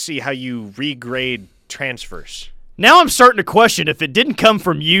really don't see how you regrade transfers. Now I'm starting to question if it didn't come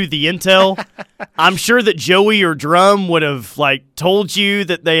from you, the intel. I'm sure that Joey or Drum would have told you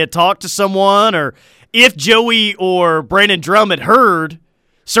that they had talked to someone, or if Joey or Brandon Drum had heard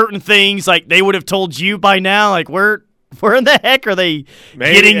certain things, they would have told you by now. Where in the heck are they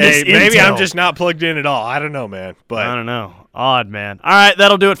getting this intel? Maybe I'm just not plugged in at all. I don't know, man. But I don't know. Odd, man. All right,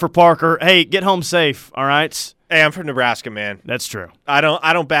 that'll do it for Parker. Hey, get home safe. All right. Hey, I'm from Nebraska, man. That's true. I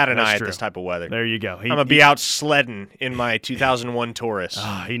don't bat an eye at this type of weather. There you go. I'm going to be out sledding in my 2001 Taurus.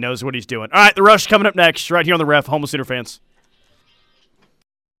 He knows what he's doing. All right, The Rush coming up next right here on The Ref. Homeless Sooner fans.